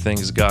slappy thing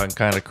has gotten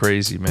kind of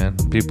crazy, man.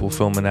 People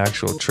filming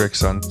actual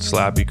tricks on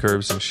slappy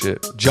curves and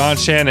shit. John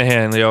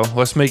Shanahan, yo,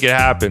 let's make it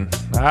happen.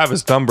 I have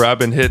his number. I've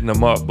been hitting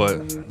him up,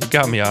 but you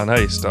got me on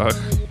ice, dog.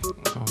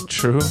 Oh,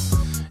 true.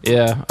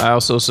 Yeah, I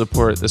also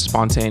support the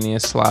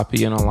spontaneous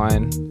slappy in a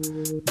line,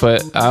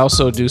 but I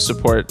also do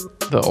support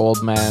the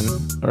old man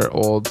or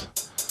old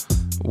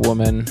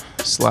woman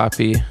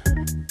slappy.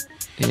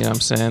 You know what I'm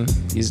saying?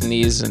 These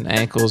knees and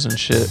ankles and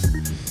shit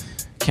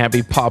can't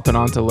be popping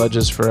onto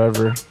ledges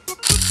forever.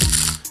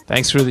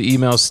 Thanks for the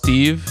email,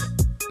 Steve.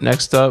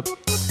 Next up,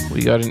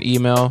 we got an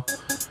email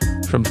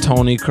from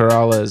Tony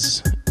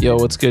Corrales. Yo,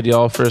 what's good,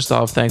 y'all? First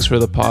off, thanks for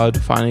the pod.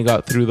 Finally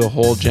got through the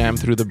whole jam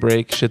through the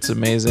break. Shit's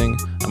amazing.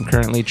 I'm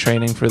currently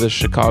training for the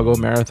Chicago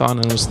Marathon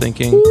and was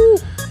thinking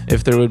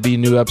if there would be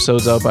new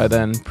episodes out by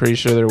then. Pretty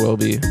sure there will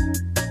be.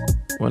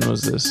 When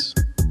was this?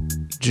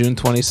 June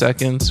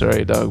 22nd?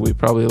 Sorry, dog. We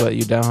probably let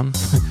you down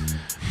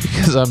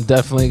because I'm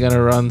definitely going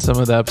to run some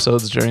of the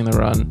episodes during the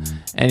run.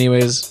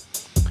 Anyways,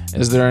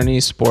 is there any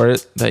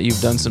sport that you've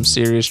done some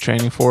serious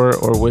training for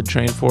or would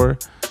train for?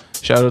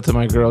 Shout out to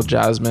my girl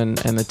Jasmine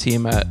and the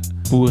team at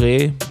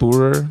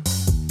Bourre,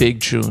 Big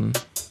Tune.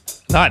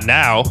 Not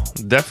now.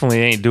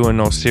 Definitely ain't doing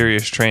no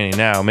serious training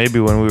now. Maybe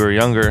when we were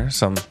younger,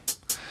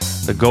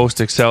 the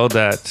Ghost excelled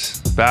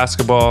at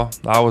basketball.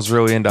 I was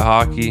really into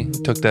hockey.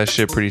 Took that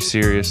shit pretty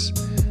serious.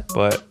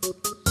 But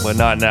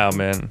not now,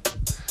 man.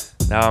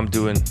 Now I'm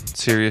doing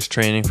serious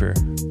training for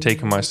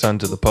taking my son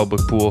to the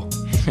public pool.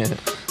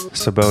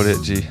 That's about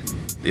it, G.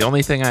 The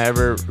only thing I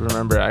ever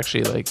remember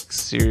actually like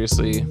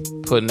seriously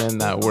putting in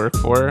that work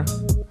for,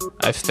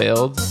 I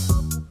failed.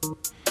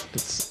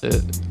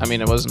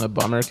 It wasn't a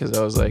bummer because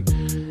I was like,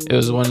 it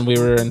was when we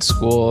were in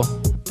school,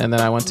 and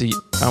then I went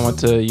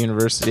to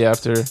university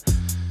after,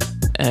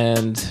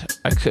 and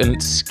I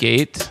couldn't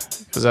skate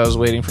because I was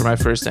waiting for my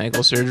first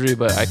ankle surgery,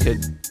 but I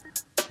could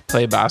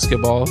play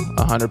basketball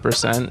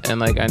 100%, and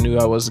like I knew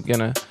I wasn't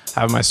gonna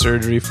have my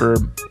surgery for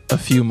a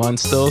few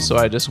months still, so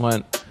I just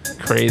went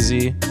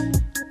crazy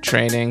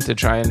training to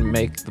try and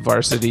make the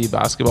varsity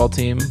basketball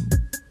team,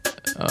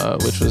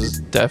 which was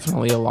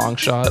definitely a long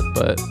shot,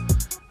 but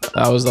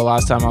that was the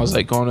last time I was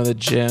like going to the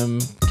gym,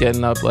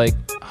 getting up like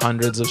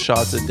hundreds of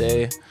shots a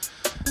day,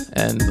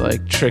 and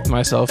like tricked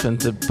myself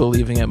into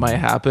believing it might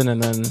happen.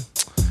 And then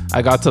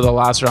I got to the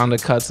last round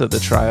of cuts at the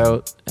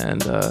tryout,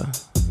 and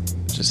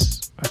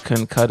I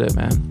couldn't cut it,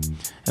 man.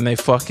 And they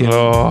fucking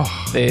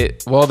they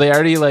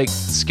already like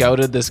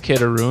scouted this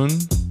kid Arun,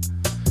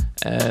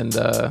 and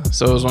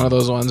so it was one of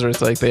those ones where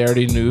it's like they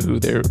already knew who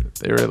they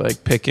were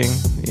like picking.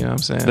 You know what I'm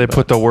saying? They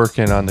put the work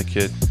in on the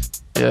kid.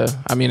 Yeah,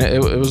 I mean,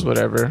 it was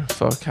whatever.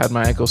 Fuck, had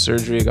my ankle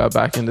surgery, got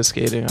back into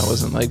skating. I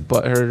wasn't like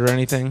butthurt or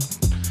anything.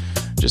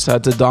 Just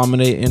had to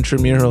dominate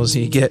intramurals.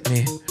 You get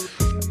me?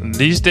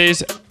 These days,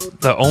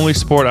 the only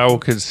sport I will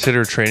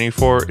consider training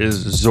for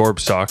is Zorb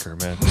soccer,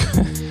 man.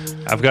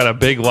 I've got a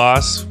big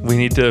loss we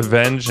need to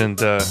avenge, and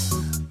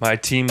my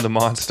team, the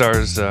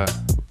Monstars,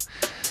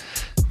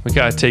 we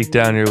gotta take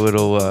down your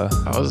little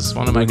that was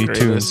one of my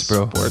greatest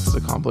bro. Sports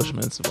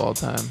accomplishments of all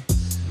time.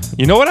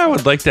 You know what I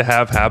would like to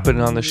have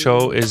happen on the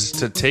show is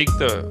to take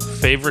the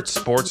favorite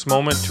sports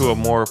moment to a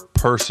more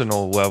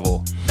personal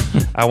level.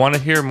 I want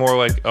to hear more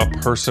like a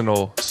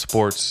personal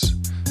sports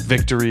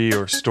victory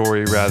or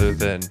story rather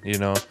than,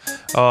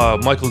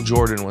 Michael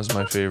Jordan was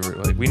my favorite.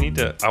 Like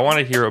I want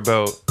to hear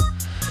about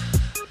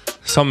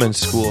something in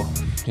school,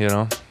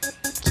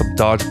 some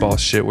dodgeball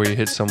shit where you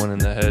hit someone in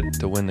the head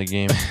to win the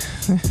game.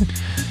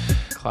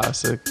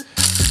 Classic.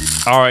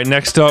 All right,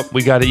 next up,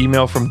 we got an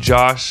email from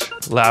Josh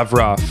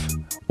Lavroff.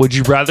 Would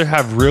you rather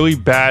have really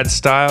bad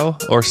style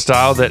or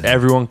style that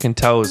everyone can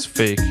tell is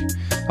fake?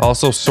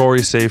 Also, sorry,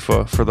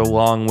 Seifa, for the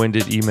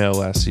long-winded email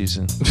last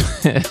season.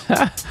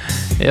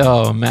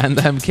 Yo, man,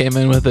 them came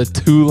in with a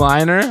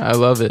 2-liner. I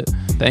love it.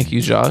 Thank you,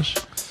 Josh.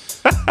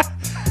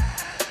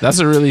 That's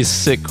a really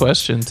sick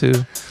question,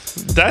 too.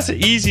 That's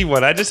an easy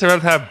one. I just rather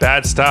have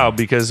bad style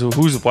because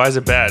why is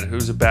it bad?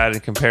 Who's it bad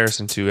in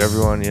comparison to?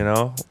 Everyone,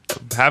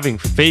 Having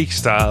fake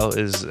style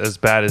is as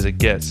bad as it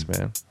gets,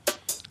 man.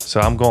 So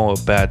I'm going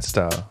with bad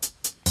style.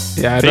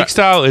 Yeah, fake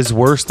style is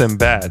worse than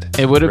bad.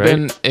 It would have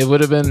been. It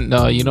would have been.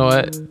 No, you know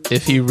what?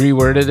 If you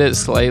reworded it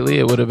slightly,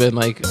 it would have been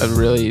like a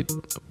really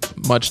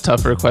much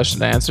tougher question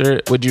to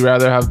answer. Would you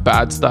rather have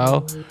bad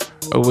style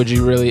Or would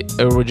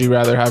you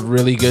rather have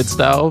really good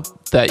style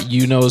that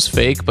you know is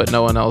fake, but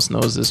no one else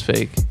knows is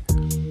fake?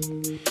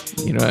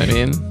 You know what I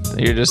mean?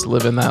 You're just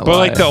living that life. But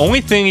like the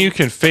only thing you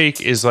can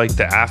fake is like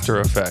the after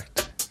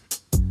effect.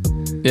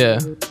 Yeah.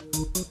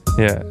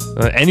 Yeah.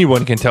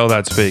 Anyone can tell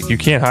that's fake. You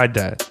can't hide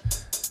that.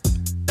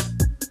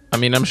 I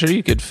mean, I'm sure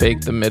you could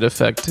fake the mid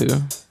effect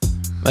too.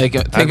 Like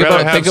think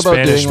about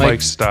doing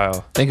like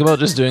style. Think about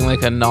just doing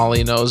like a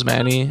Nollie nose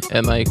Manny,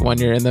 and like when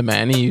you're in the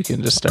Manny, you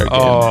can just start.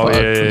 Oh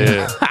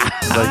yeah.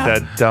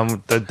 Like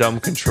that dumb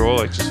control,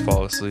 like just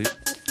fall asleep.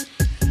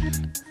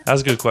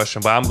 That's a good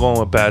question, but I'm going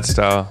with bad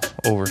style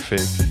over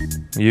fake.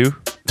 You,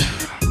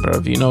 bro?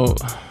 You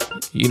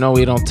know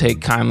we don't take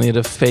kindly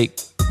to fake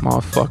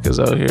motherfuckers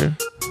out here.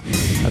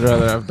 I'd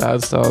rather have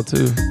bad style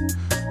too.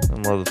 That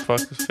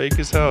motherfucker's fake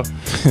as hell.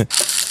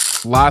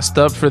 Last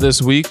up for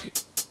this week.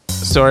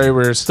 Sorry,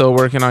 we're still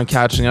working on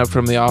catching up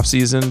from the off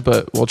season,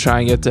 but we'll try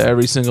and get to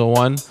every single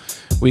one.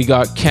 We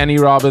got Kenny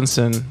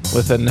Robinson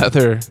with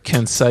another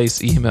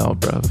concise email,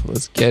 bro.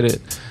 Let's get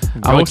it.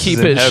 I'm gonna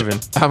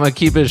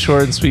keep it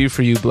short and sweet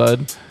for you,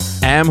 blood.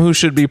 Am who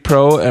should be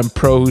pro and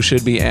pro who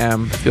should be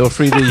am. Feel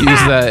free to use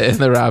that in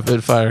the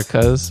rapid fire,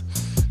 cuz.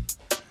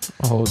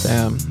 Oh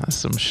damn, that's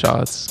some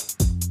shots.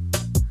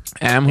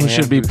 Am who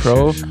should be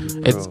pro.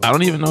 I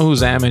don't even know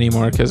who's am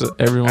anymore because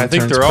everyone. I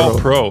think they're all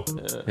pro.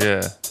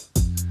 Yeah.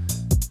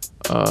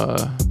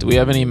 Do we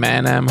have any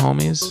man-am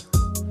homies?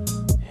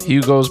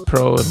 Hugo's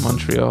pro in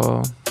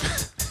Montreal.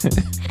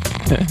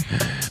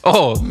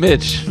 Oh,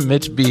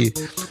 Mitch B.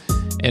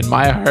 In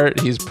my heart,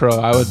 he's pro.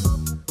 I would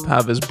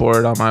have his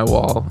board on my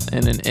wall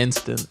in an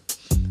instant.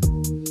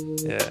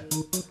 Yeah.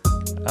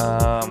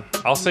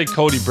 I'll say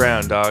Cody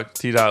Brown, dog.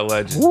 T-Dot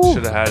legend.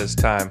 Should have had his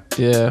time.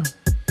 Yeah.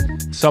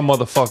 Some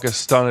motherfucker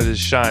stunted his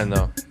shine,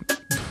 though.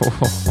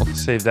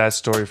 Save that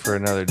story for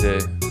another day.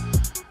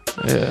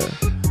 Yeah.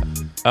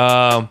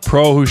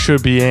 Pro who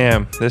should be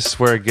am. This is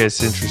where it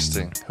gets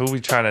interesting. Who we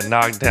trying to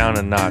knock down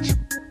a notch?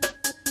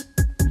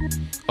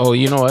 Oh,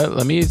 you know what?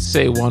 Let me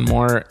say one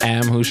more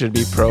am who should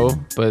be pro,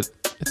 but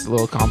it's a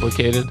little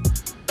complicated.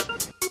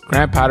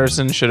 Grant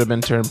Patterson should have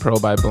been turned pro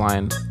by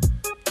blind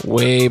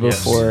way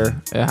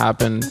before it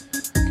happened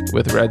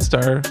with Red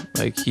Star.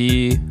 Like,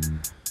 he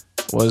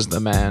was the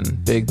man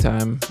big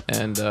time,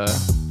 and I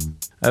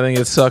think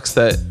it sucks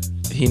that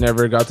he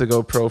never got to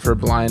go pro for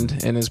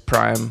blind in his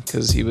prime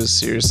because he was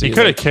seriously. He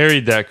could have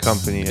carried that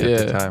company at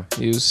the time.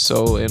 He was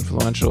so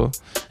influential,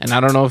 and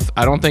I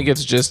don't think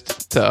it's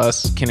just to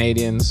us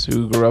Canadians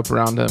who grew up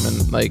around him,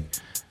 and like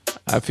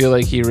I feel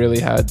like he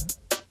really had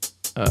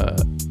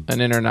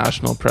an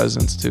international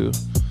presence too.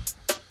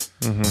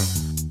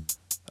 Mm-hmm.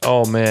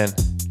 Oh man,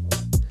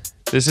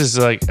 this is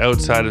like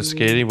outside of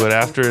skating, but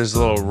after his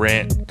little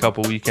rant a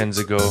couple weekends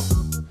ago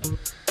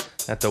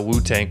at the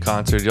Wu-Tang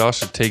concert, y'all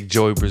should take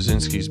Joey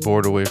Brzezinski's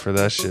board away for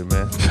that shit,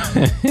 man.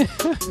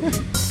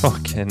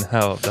 Fucking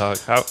hell, dog.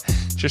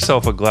 Get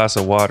yourself a glass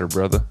of water,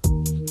 brother.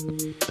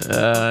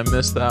 I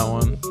missed that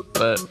one,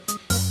 but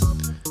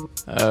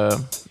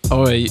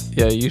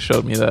you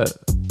showed me that.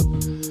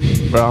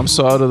 Bro, I'm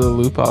so out of the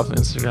loop off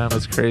Instagram.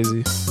 It's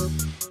crazy.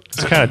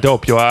 It's kind of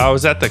dope, yo. I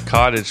was at the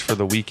cottage for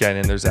the weekend,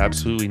 and there's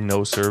absolutely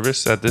no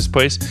service at this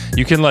place.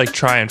 You can like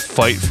try and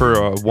fight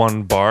for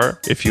one bar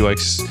if you like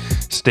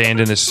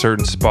stand in a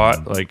certain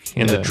spot, like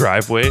in the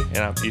driveway,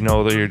 and you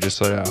know that you're just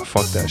like,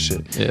 fuck that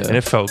shit. Yeah. And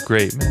it felt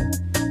great, man.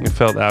 It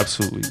felt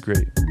absolutely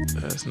great.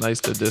 It's nice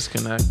to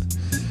disconnect.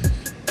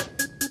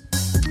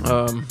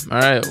 All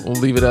right,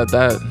 we'll leave it at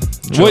that.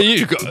 Joey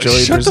shut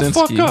Brzezinski. the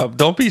fuck up.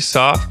 Don't be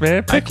soft,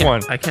 man. Pick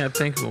one. I can't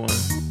think of one.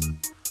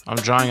 I'm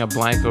drawing a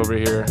blank over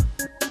here.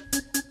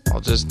 I'll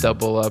just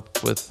double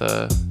up with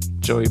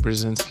Joey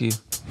Brzezinski.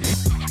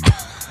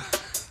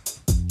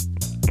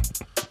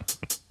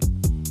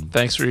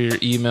 Thanks for your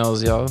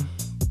emails, y'all.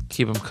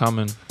 Keep them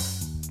coming.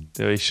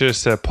 Yeah, he should have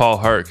said Paul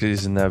Hart because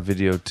he's in that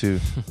video too.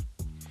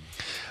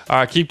 All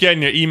right, keep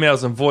getting your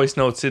emails and voice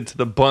notes into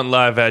the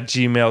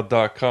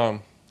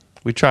buntlive@gmail.com.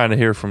 We're trying to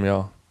hear from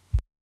y'all.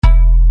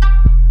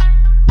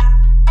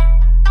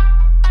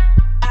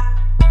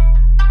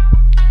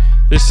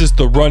 This is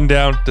the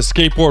Rundown, the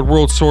skateboard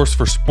world source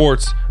for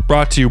sports,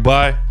 brought to you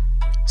by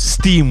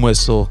Steam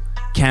Whistle,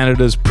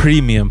 Canada's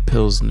premium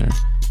pilsner,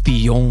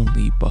 the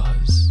only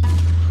buzz.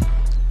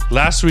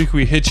 Last week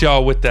we hit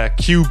y'all with that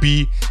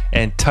QB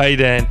and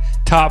tight end,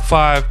 top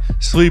 5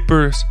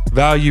 sleepers,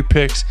 value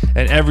picks,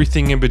 and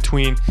everything in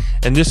between.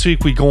 And this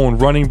week we going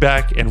running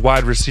back and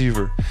wide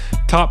receiver.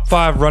 Top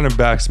 5 running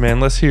backs, man.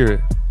 Let's hear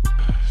it.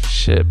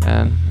 Shit,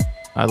 man.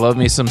 I love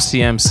me some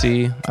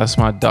CMC. That's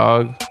my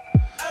dog.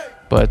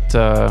 But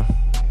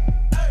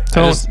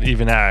don't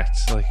even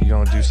act like you're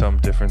gonna do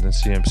something different than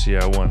CMC.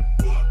 I won.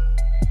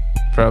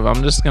 Bro,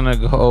 I'm just gonna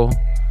go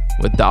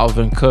with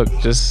Dalvin Cook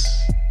just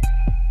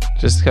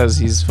because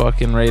he's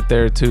fucking right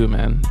there too,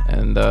 man.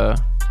 And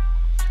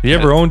you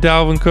ever own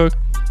Dalvin Cook?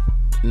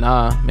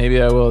 Nah, maybe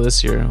I will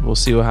this year. We'll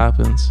see what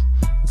happens.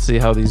 Let's see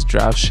how these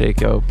drafts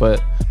shake out.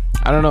 But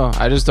I don't know.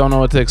 I just don't know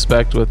what to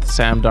expect with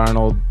Sam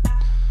Darnold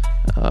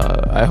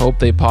I hope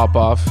they pop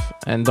off.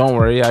 And don't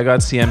worry, I got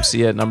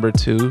CMC at number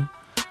 2.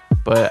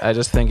 But I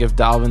just think if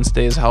Dalvin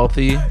stays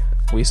healthy,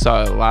 we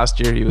saw it last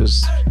year. He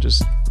was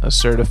just a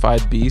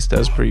certified beast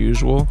as per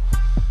usual.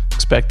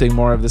 Expecting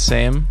more of the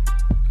same.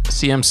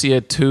 CMC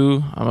at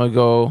 2. I'm going to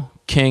go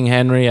King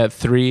Henry at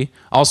 3.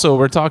 Also,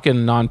 we're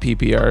talking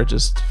non-PPR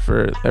just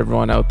for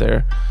everyone out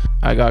there.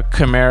 I got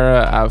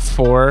Kamara at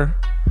 4.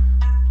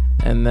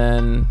 And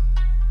then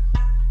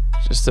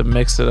just to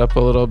mix it up a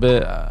little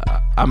bit,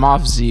 I'm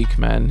off Zeke,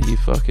 man. He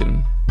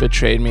fucking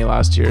betrayed me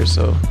last year,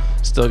 so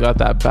still got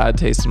that bad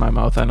taste in my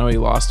mouth. I know he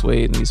lost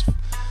weight and he's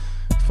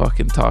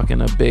fucking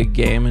talking a big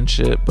game and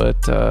shit,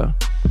 but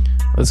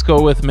let's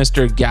go with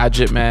Mr.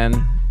 Gadget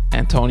Man,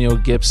 Antonio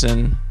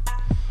Gibson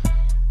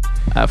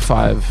at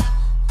 5.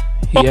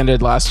 He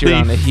ended last year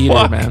on a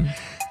heater, man.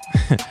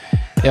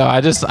 Yo,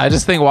 I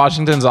just think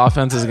Washington's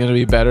offense is going to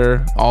be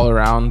better all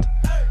around,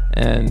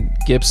 and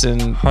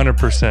Gibson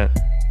 100%.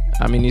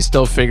 I mean, he's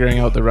still figuring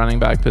out the running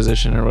back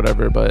position or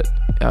whatever, but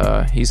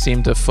he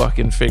seemed to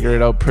fucking figure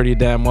it out pretty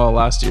damn well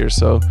last year.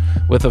 So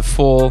with a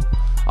full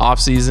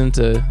offseason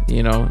to,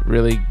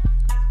 really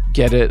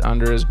get it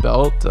under his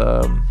belt,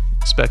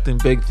 expecting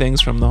big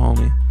things from the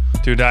homie.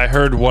 Dude, I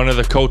heard one of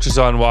the coaches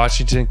on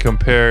Washington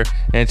compare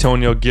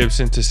Antonio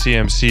Gibson to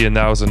CMC, and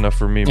that was enough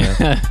for me,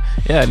 man.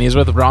 Yeah, and he's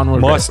with Ron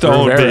Rivera. Must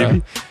own,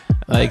 baby.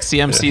 Like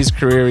CMC's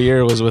career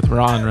year was with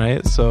Ron,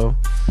 right? So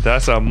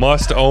that's a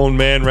must-own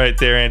man right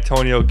there,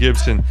 Antonio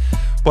Gibson.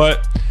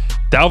 But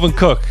Dalvin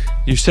Cook,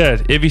 you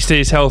said, if he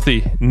stays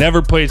healthy,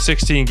 never played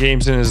 16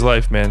 games in his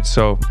life, man.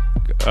 So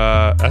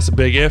that's a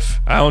big if.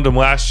 I owned him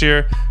last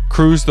year,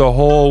 cruised the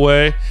whole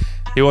way.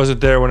 He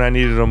wasn't there when I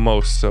needed him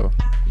most, so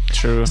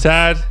true.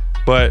 Sad,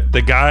 but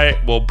the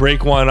guy will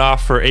break one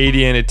off for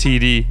 80 and a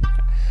TD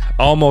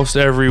almost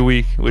every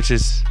week, which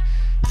is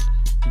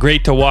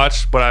great to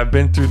watch, but I've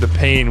been through the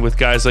pain with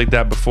guys like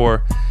that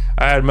before.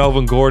 I had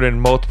Melvin Gordon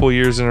multiple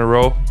years in a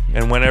row,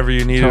 and whenever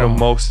you needed him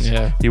most,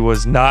 he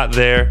was not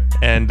there.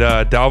 And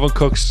Dalvin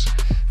Cook's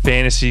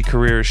fantasy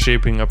career is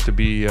shaping up to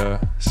be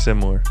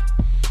similar.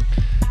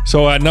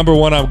 So at number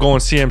 1, I'm going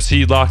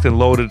CMC, locked and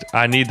loaded.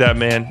 I need that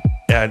man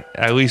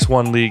at least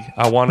one league.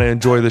 I want to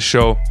enjoy the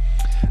show.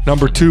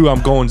 Number 2,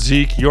 I'm going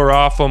Zeke. You're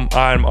off him.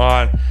 I'm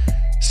on.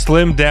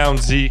 Slim down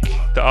Zeke.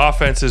 The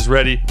offense is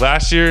ready.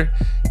 Last year,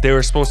 they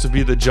were supposed to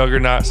be the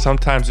juggernaut.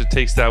 Sometimes it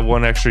takes that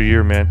one extra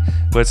year, man.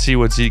 Let's see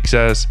what Zeke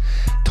says.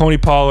 Tony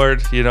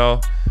Pollard,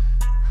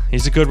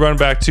 he's a good run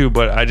back too,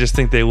 but I just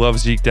think they love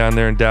Zeke down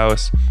there in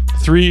Dallas.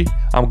 3,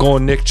 I'm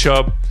going Nick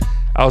Chubb.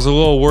 I was a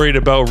little worried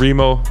about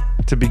Remo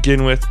to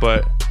begin with,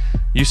 but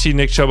you see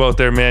Nick Chubb out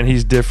there, man.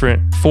 He's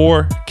different.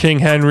 4, King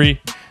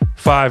Henry.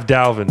 5,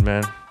 Dalvin,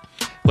 man.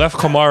 Left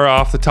Kamara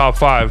off the top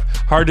 5.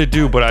 Hard to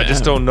do, but I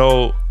just don't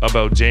know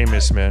about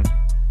Jameis, man.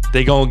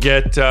 They gonna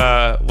get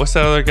what's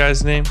that other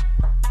guy's name?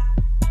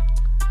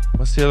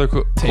 What's the other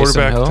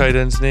quarterback tight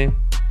end's name?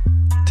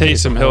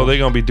 Taysom Hill. They're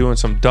gonna be doing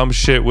some dumb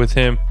shit with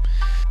him.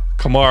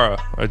 Kamara,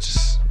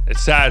 it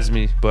saddens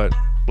me, but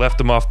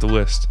left him off the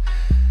list.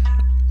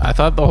 I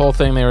thought the whole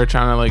thing they were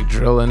trying to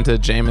drill into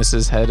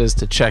Jameis's head is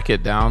to check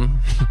it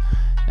down,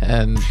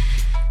 and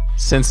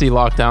since he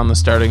locked down the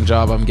starting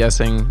job, I'm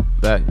guessing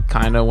that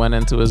kind of went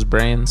into his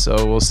brain.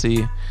 So we'll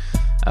see.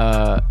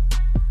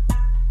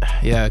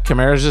 Yeah,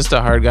 Kamara's just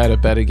a hard guy to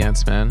bet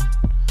against, man.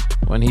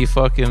 When he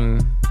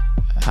fucking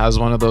has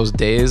one of those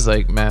days,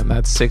 man,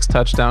 that 6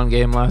 touchdown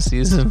game last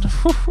season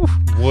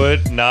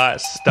would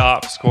not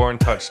stop scoring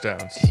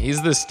touchdowns.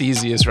 He's the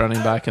steeziest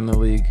running back in the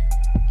league,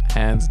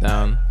 hands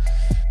down.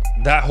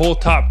 That whole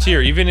top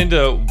tier, even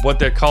into what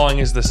they're calling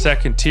is the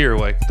second tier,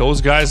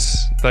 those guys,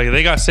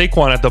 they got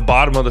Saquon at the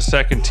bottom of the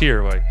second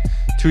tier.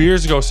 2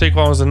 years ago,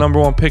 Saquon was the number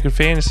 1 pick in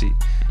fantasy.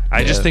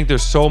 I just think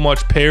there's so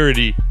much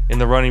parity in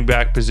the running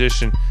back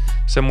position,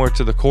 similar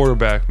to the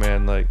quarterback,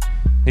 man.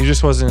 He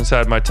just wasn't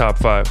inside my top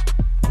 5.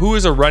 Who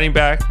is a running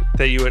back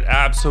that you would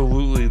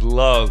absolutely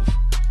love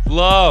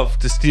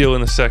to steal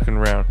in the second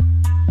round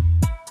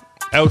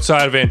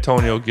outside of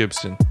Antonio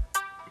Gibson?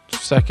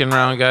 Second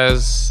round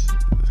guys,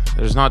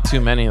 there's not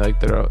too many.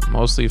 They're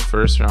mostly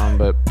first round,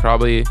 but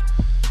probably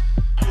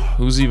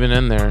who's even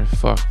in there?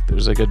 Fuck,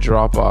 there's a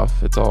drop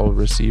off. It's all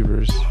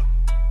receivers.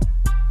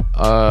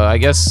 I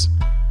guess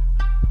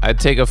I'd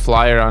take a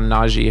flyer on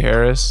Najee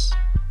Harris.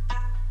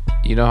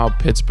 You know how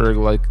Pittsburgh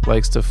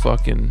likes to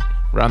fucking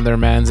run their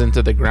mans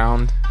into the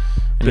ground,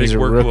 and Big he's a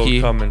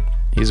rookie. Coming.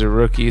 He's a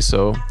rookie,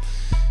 so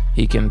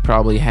he can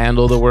probably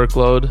handle the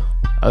workload.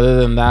 Other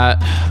than that,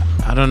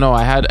 I don't know.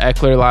 I had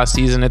Eckler last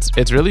season.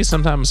 It's really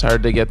sometimes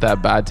hard to get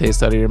that bad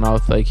taste out of your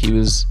mouth. He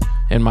was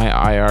in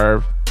my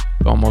IR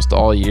almost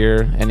all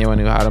year. Anyone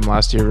who had him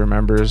last year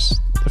remembers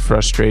the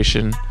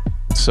frustration.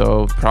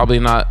 So probably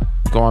not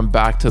going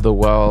back to the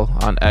well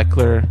on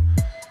Eckler.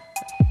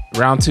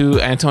 Round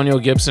 2, Antonio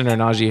Gibson or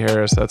Najee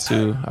Harris. That's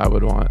who I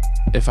would want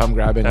if I'm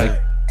grabbing a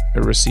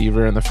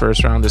receiver in the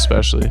first round,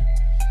 especially.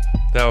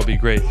 That would be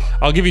great.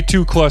 I'll give you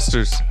 2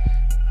 clusters.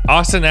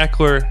 Austin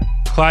Eckler,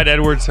 Clyde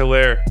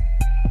Edwards-Helaire,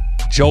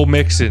 Joe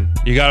Mixon.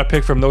 You got to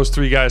pick from those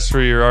 3 guys for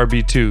your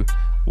RB2.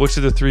 which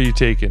of the three you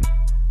taking?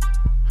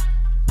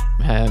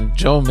 Man,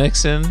 Joe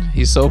Mixon,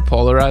 he's so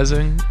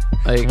polarizing.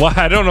 Like, Why?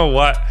 I don't know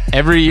what.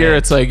 every year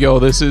it's like, yo,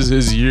 this is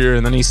his year,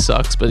 and then he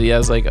sucks, but he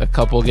has like a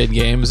couple good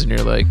games, and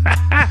you're like,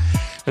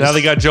 Now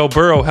they got Joe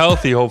Burrow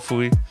healthy,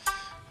 hopefully.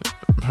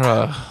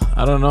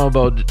 I don't know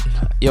about.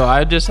 Yo,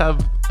 I just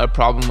have a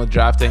problem with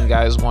drafting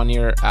guys 1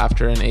 year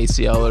after an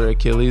ACL or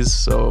Achilles.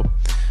 So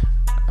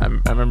I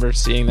remember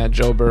seeing that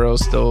Joe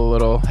Burrow's still a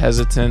little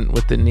hesitant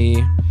with the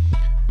knee.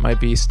 Might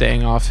be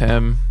staying off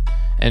him,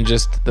 and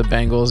just the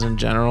Bengals in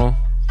general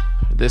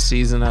this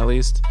season at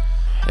least.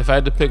 If I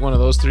had to pick one of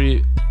those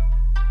three,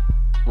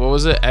 what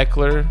was it?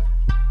 Eckler,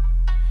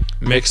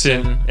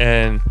 Mixon,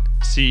 and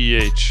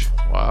CEH.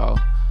 Wow.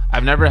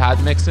 I've never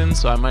had Mixon,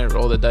 so I might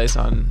roll the dice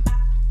on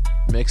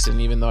Mixon,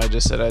 even though I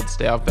just said I'd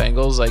stay off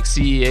Bengals. Like,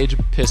 CEH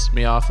pissed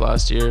me off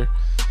last year.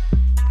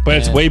 But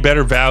it's way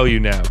better value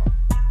now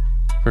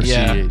for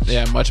CEH.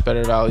 Yeah, much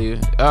better value.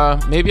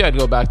 Maybe I'd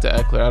go back to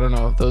Eckler. I don't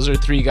know. Those are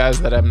three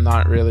guys that I'm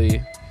not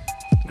really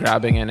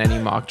grabbing in any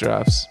mock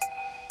drafts.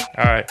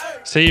 All right.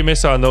 Say you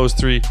miss on those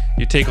three.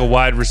 You take a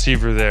wide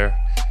receiver there.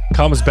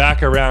 Comes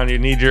back around. You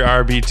need your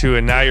RB2,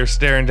 and now you're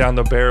staring down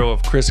the barrel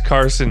of Chris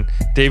Carson,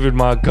 David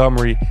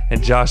Montgomery,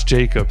 and Josh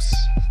Jacobs.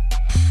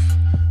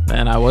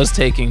 Man, I was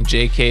taking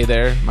JK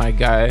there, my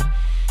guy.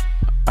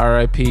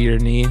 RIP your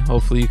knee.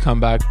 Hopefully you come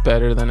back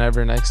better than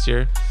ever next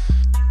year.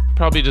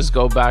 Probably just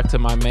go back to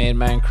my main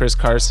man, Chris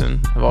Carson.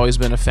 I've always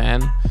been a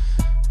fan.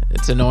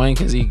 It's annoying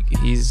because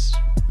he's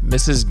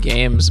misses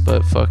games,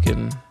 but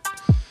fucking,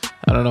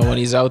 I don't know, when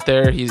he's out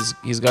there, he's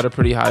got a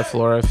pretty high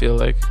floor, I feel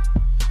like.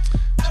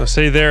 So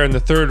say there in the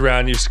third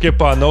round, you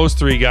skip on those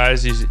three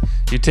guys.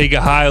 You take a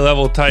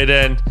high-level tight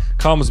end.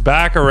 Comes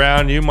back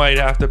around, you might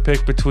have to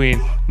pick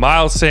between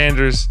Miles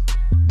Sanders,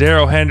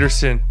 Darrell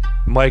Henderson,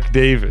 Mike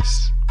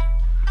Davis.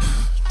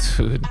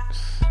 Dude,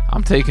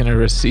 I'm taking a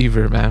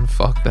receiver, man.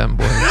 Fuck them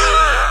boys.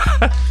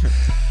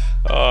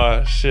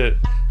 Oh, shit.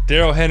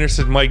 Darrell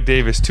Henderson, Mike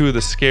Davis, two of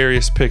the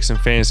scariest picks in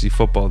fantasy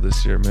football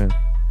this year, man.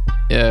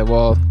 Yeah,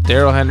 well,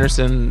 Darrell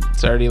Henderson,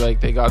 it's already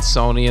like they got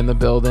Sony in the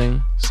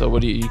building. So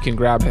what do you can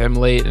grab him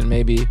late, and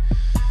maybe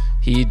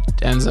he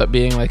ends up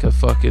being like a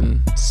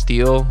fucking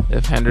steal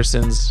if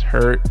Henderson's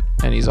hurt,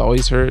 and he's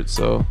always hurt.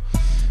 So,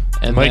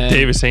 and Mike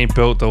Davis ain't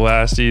built to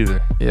last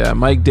either. Yeah,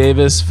 Mike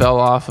Davis fell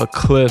off a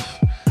cliff.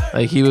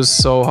 Like, he was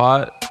so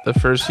hot the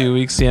first few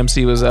weeks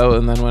CMC was out,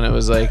 and then when it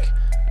was like,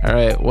 all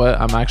right, what?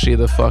 I'm actually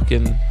the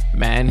fucking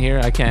man here.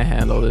 I can't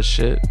handle this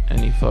shit. And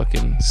he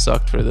fucking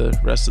sucked for the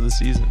rest of the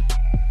season.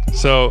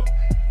 So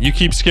you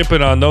keep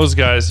skipping on those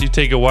guys. You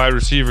take a wide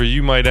receiver,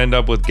 you might end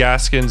up with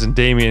Gaskins and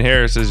Damian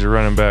Harris as your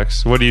running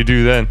backs. What do you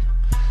do then?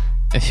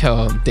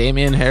 Yo,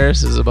 Damian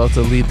Harris is about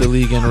to lead the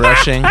league in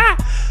rushing.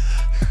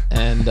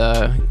 And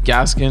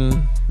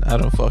Gaskin, I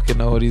don't fucking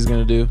know what he's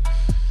going to do.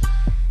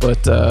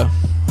 But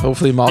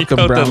hopefully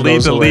Malcolm Brown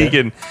goes away. Lead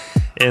the league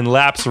in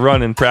laps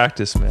run in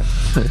practice, man.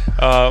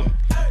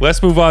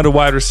 Let's move on to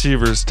wide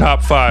receivers.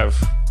 Top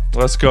 5.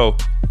 Let's go.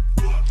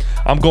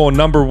 I'm going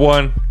number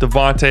 1,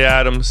 Devontae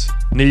Adams.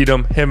 Need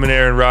him and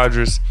Aaron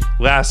Rodgers.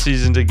 Last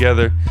season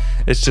together.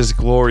 It's just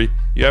glory.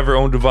 You ever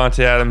own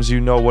Devontae Adams, you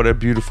know what a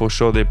beautiful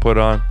show they put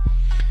on.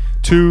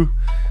 2,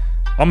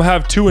 I'm going to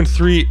have 2 and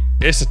 3.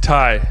 It's a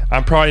tie.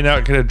 I'm probably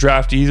not going to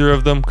draft either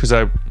of them because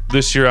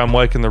this year I'm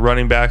liking the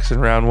running backs in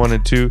round 1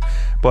 and 2.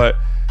 But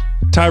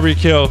Tyreek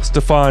Hill,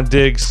 Stephon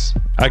Diggs,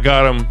 I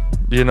got them,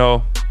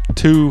 2A,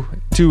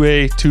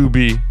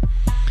 2B.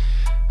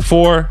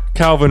 4,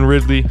 Calvin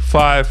Ridley.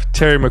 5,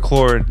 Terry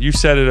McLaurin. You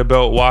said it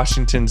about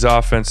Washington's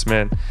offense,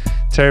 man.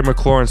 Terry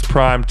McLaurin's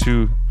primed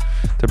to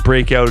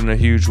break out in a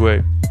huge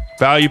way.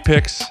 Value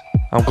picks,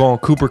 I'm going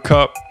Cooper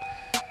Kupp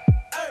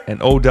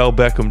and Odell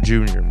Beckham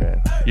Jr.,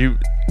 man.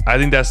 I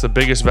think that's the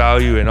biggest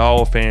value in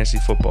all of fantasy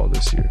football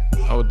this year.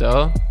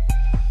 Odell?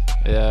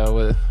 Yeah,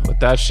 with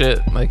that shit,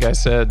 like I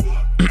said,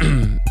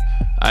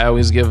 I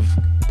always give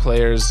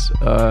players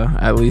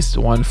at least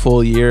 1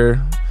 full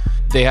year.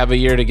 They have a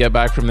year to get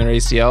back from their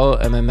ACL,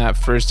 and then that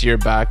first year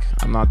back,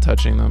 I'm not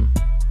touching them.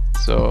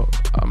 So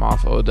I'm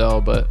off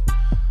Odell, but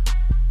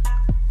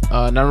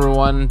number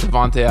 1,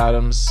 Devontae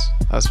Adams.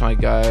 That's my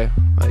guy,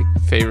 like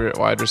favorite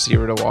wide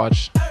receiver to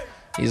watch.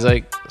 He's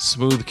like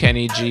smooth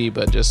Kenny G,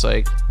 but just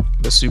like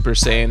the Super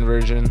Saiyan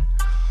version.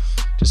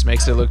 Just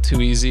makes it look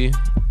too easy.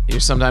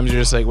 Sometimes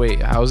you're just like,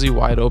 wait, how is he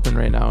wide open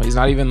right now? He's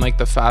not even like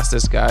the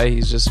fastest guy.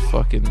 He's just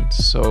fucking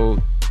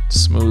so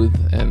smooth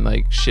and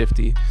like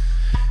shifty.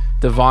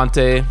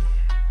 Devontae,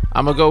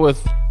 I'm gonna go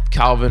with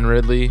Calvin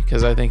Ridley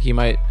because I think he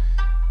might,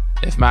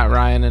 if Matt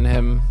Ryan and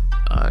him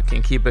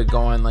can keep it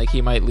going, like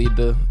he might lead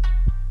the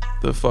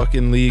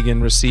fucking league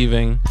in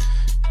receiving,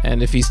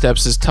 and if he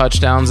steps his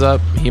touchdowns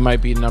up, he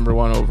might be number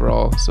 1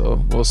 overall.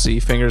 So we'll see.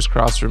 Fingers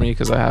crossed for me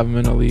because I have him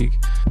in a league.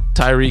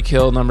 Tyreek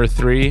Hill, number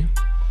 3,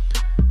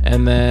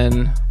 and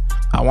then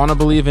I want to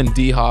believe in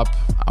D-Hop.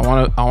 I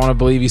want to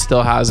believe he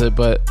still has it,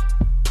 but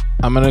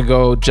I'm gonna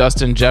go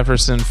Justin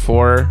Jefferson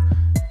 4.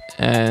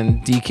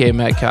 And DK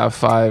Metcalf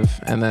 5,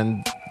 and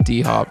then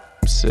D-Hop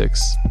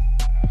 6.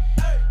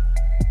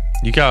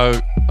 You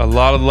got A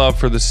lot of love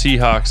for the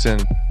Seahawks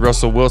and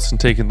Russell Wilson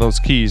taking those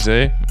keys,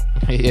 eh?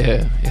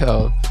 Yeah,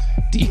 yo,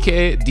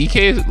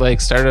 DK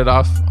like started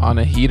off on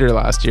a heater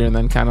last year and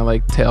then kind of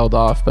like tailed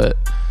off, but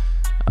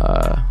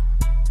I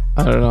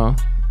don't know.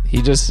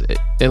 He just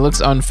it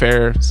looks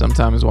unfair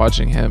sometimes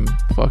watching him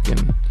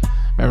fucking.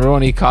 Remember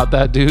when he caught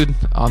that dude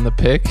on the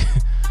pick?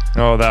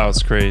 Oh, that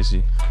was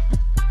crazy.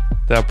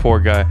 That poor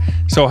guy.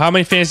 So, how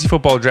many fantasy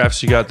football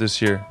drafts you got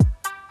this year?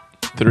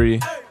 3.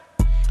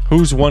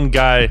 Who's one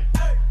guy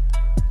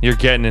you're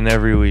getting in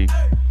every league?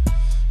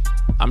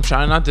 I'm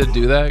trying not to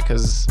do that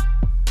because,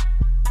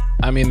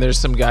 I mean, there's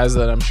some guys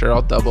that I'm sure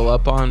I'll double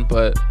up on,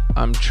 but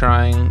I'm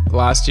trying.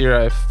 Last year,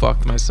 I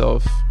fucked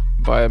myself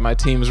by my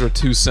teams were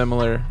too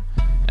similar,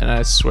 and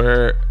I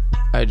swear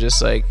I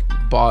just like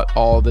bought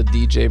all the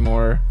DJ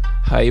Moore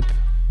hype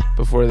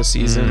before the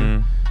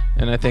season,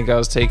 and I think I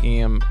was taking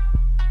him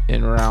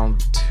in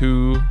round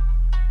 2,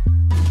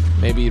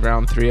 maybe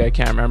round 3, I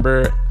can't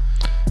remember,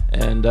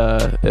 and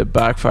it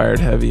backfired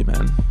heavy,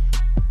 man.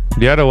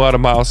 You had a lot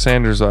of Miles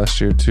Sanders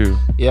last year too.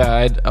 Yeah,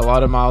 I had a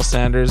lot of Miles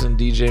Sanders and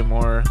DJ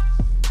Moore.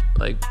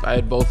 Like, I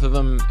had both of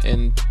them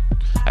in,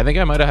 I think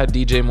I might have had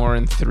DJ Moore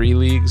in 3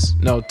 leagues.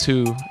 No,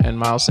 2, and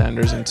Miles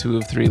Sanders in 2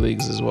 of 3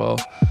 leagues as well.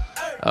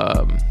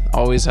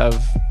 Always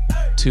have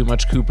too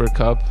much Cooper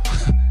Kupp.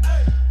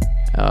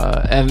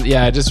 And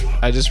yeah, I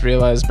just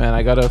realized, man,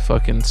 I gotta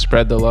fucking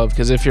spread the love,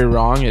 because if you're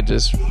wrong, it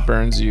just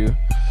burns you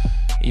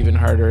even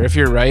harder. If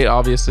you're right,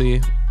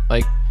 obviously,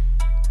 like,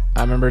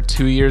 I remember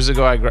 2 years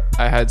ago,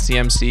 I had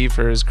CMC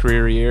for his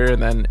career year,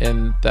 and then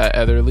in that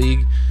other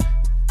league,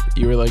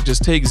 you were like,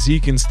 just take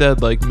Zeke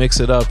instead, like mix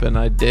it up, and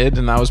I did,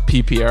 and that was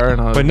PPR, and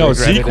I but no,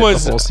 Zeke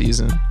was the whole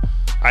season.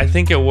 I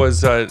think it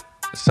was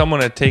someone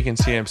had taken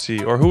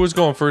CMC, or who was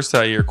going first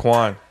that year?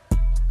 Quan.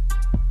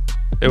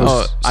 It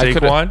was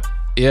Saquon.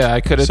 Yeah, I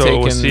could have taken.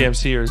 So it was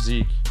CMC or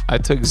Zeke. I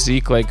took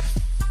Zeke like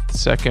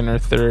 2nd or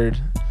 3rd.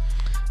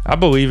 I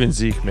believe in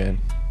Zeke, man.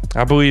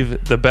 I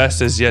believe the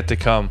best is yet to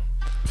come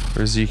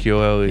for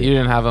Ezekiel Elliott. You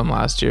didn't have him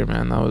last year,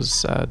 man. That was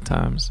sad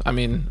times. I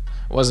mean,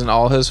 it wasn't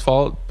all his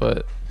fault,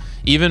 but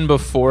even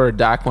before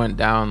Dak went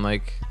down,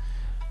 like,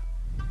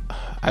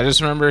 I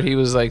just remember he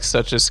was like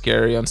such a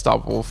scary,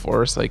 unstoppable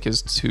force, like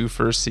his 2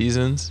 first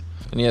seasons,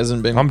 and he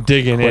hasn't been. I'm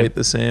digging quite it.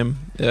 The same.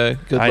 Yeah,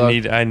 good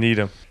luck. I need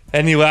him.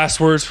 Any last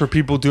words for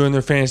people doing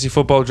their fantasy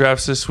football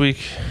drafts this week?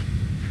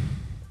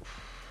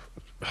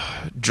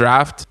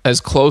 Draft as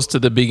close to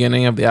the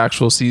beginning of the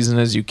actual season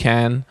as you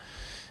can.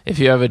 If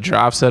you have a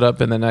draft set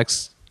up in the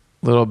next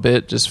little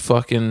bit, just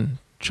fucking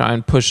try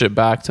and push it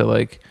back to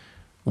like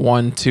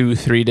 1, 2,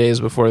 3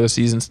 days before the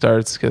season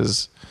starts,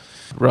 because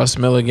Russ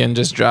Milligan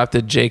just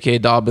drafted J.K.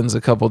 Dobbins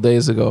a couple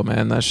days ago,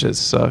 man. That shit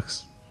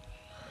sucks.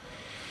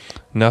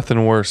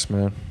 Nothing worse,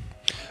 man.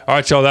 All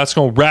right, y'all, that's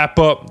going to wrap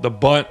up the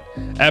Bunt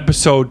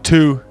episode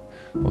 2.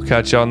 We'll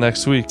catch y'all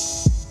next week.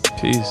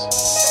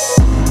 Peace.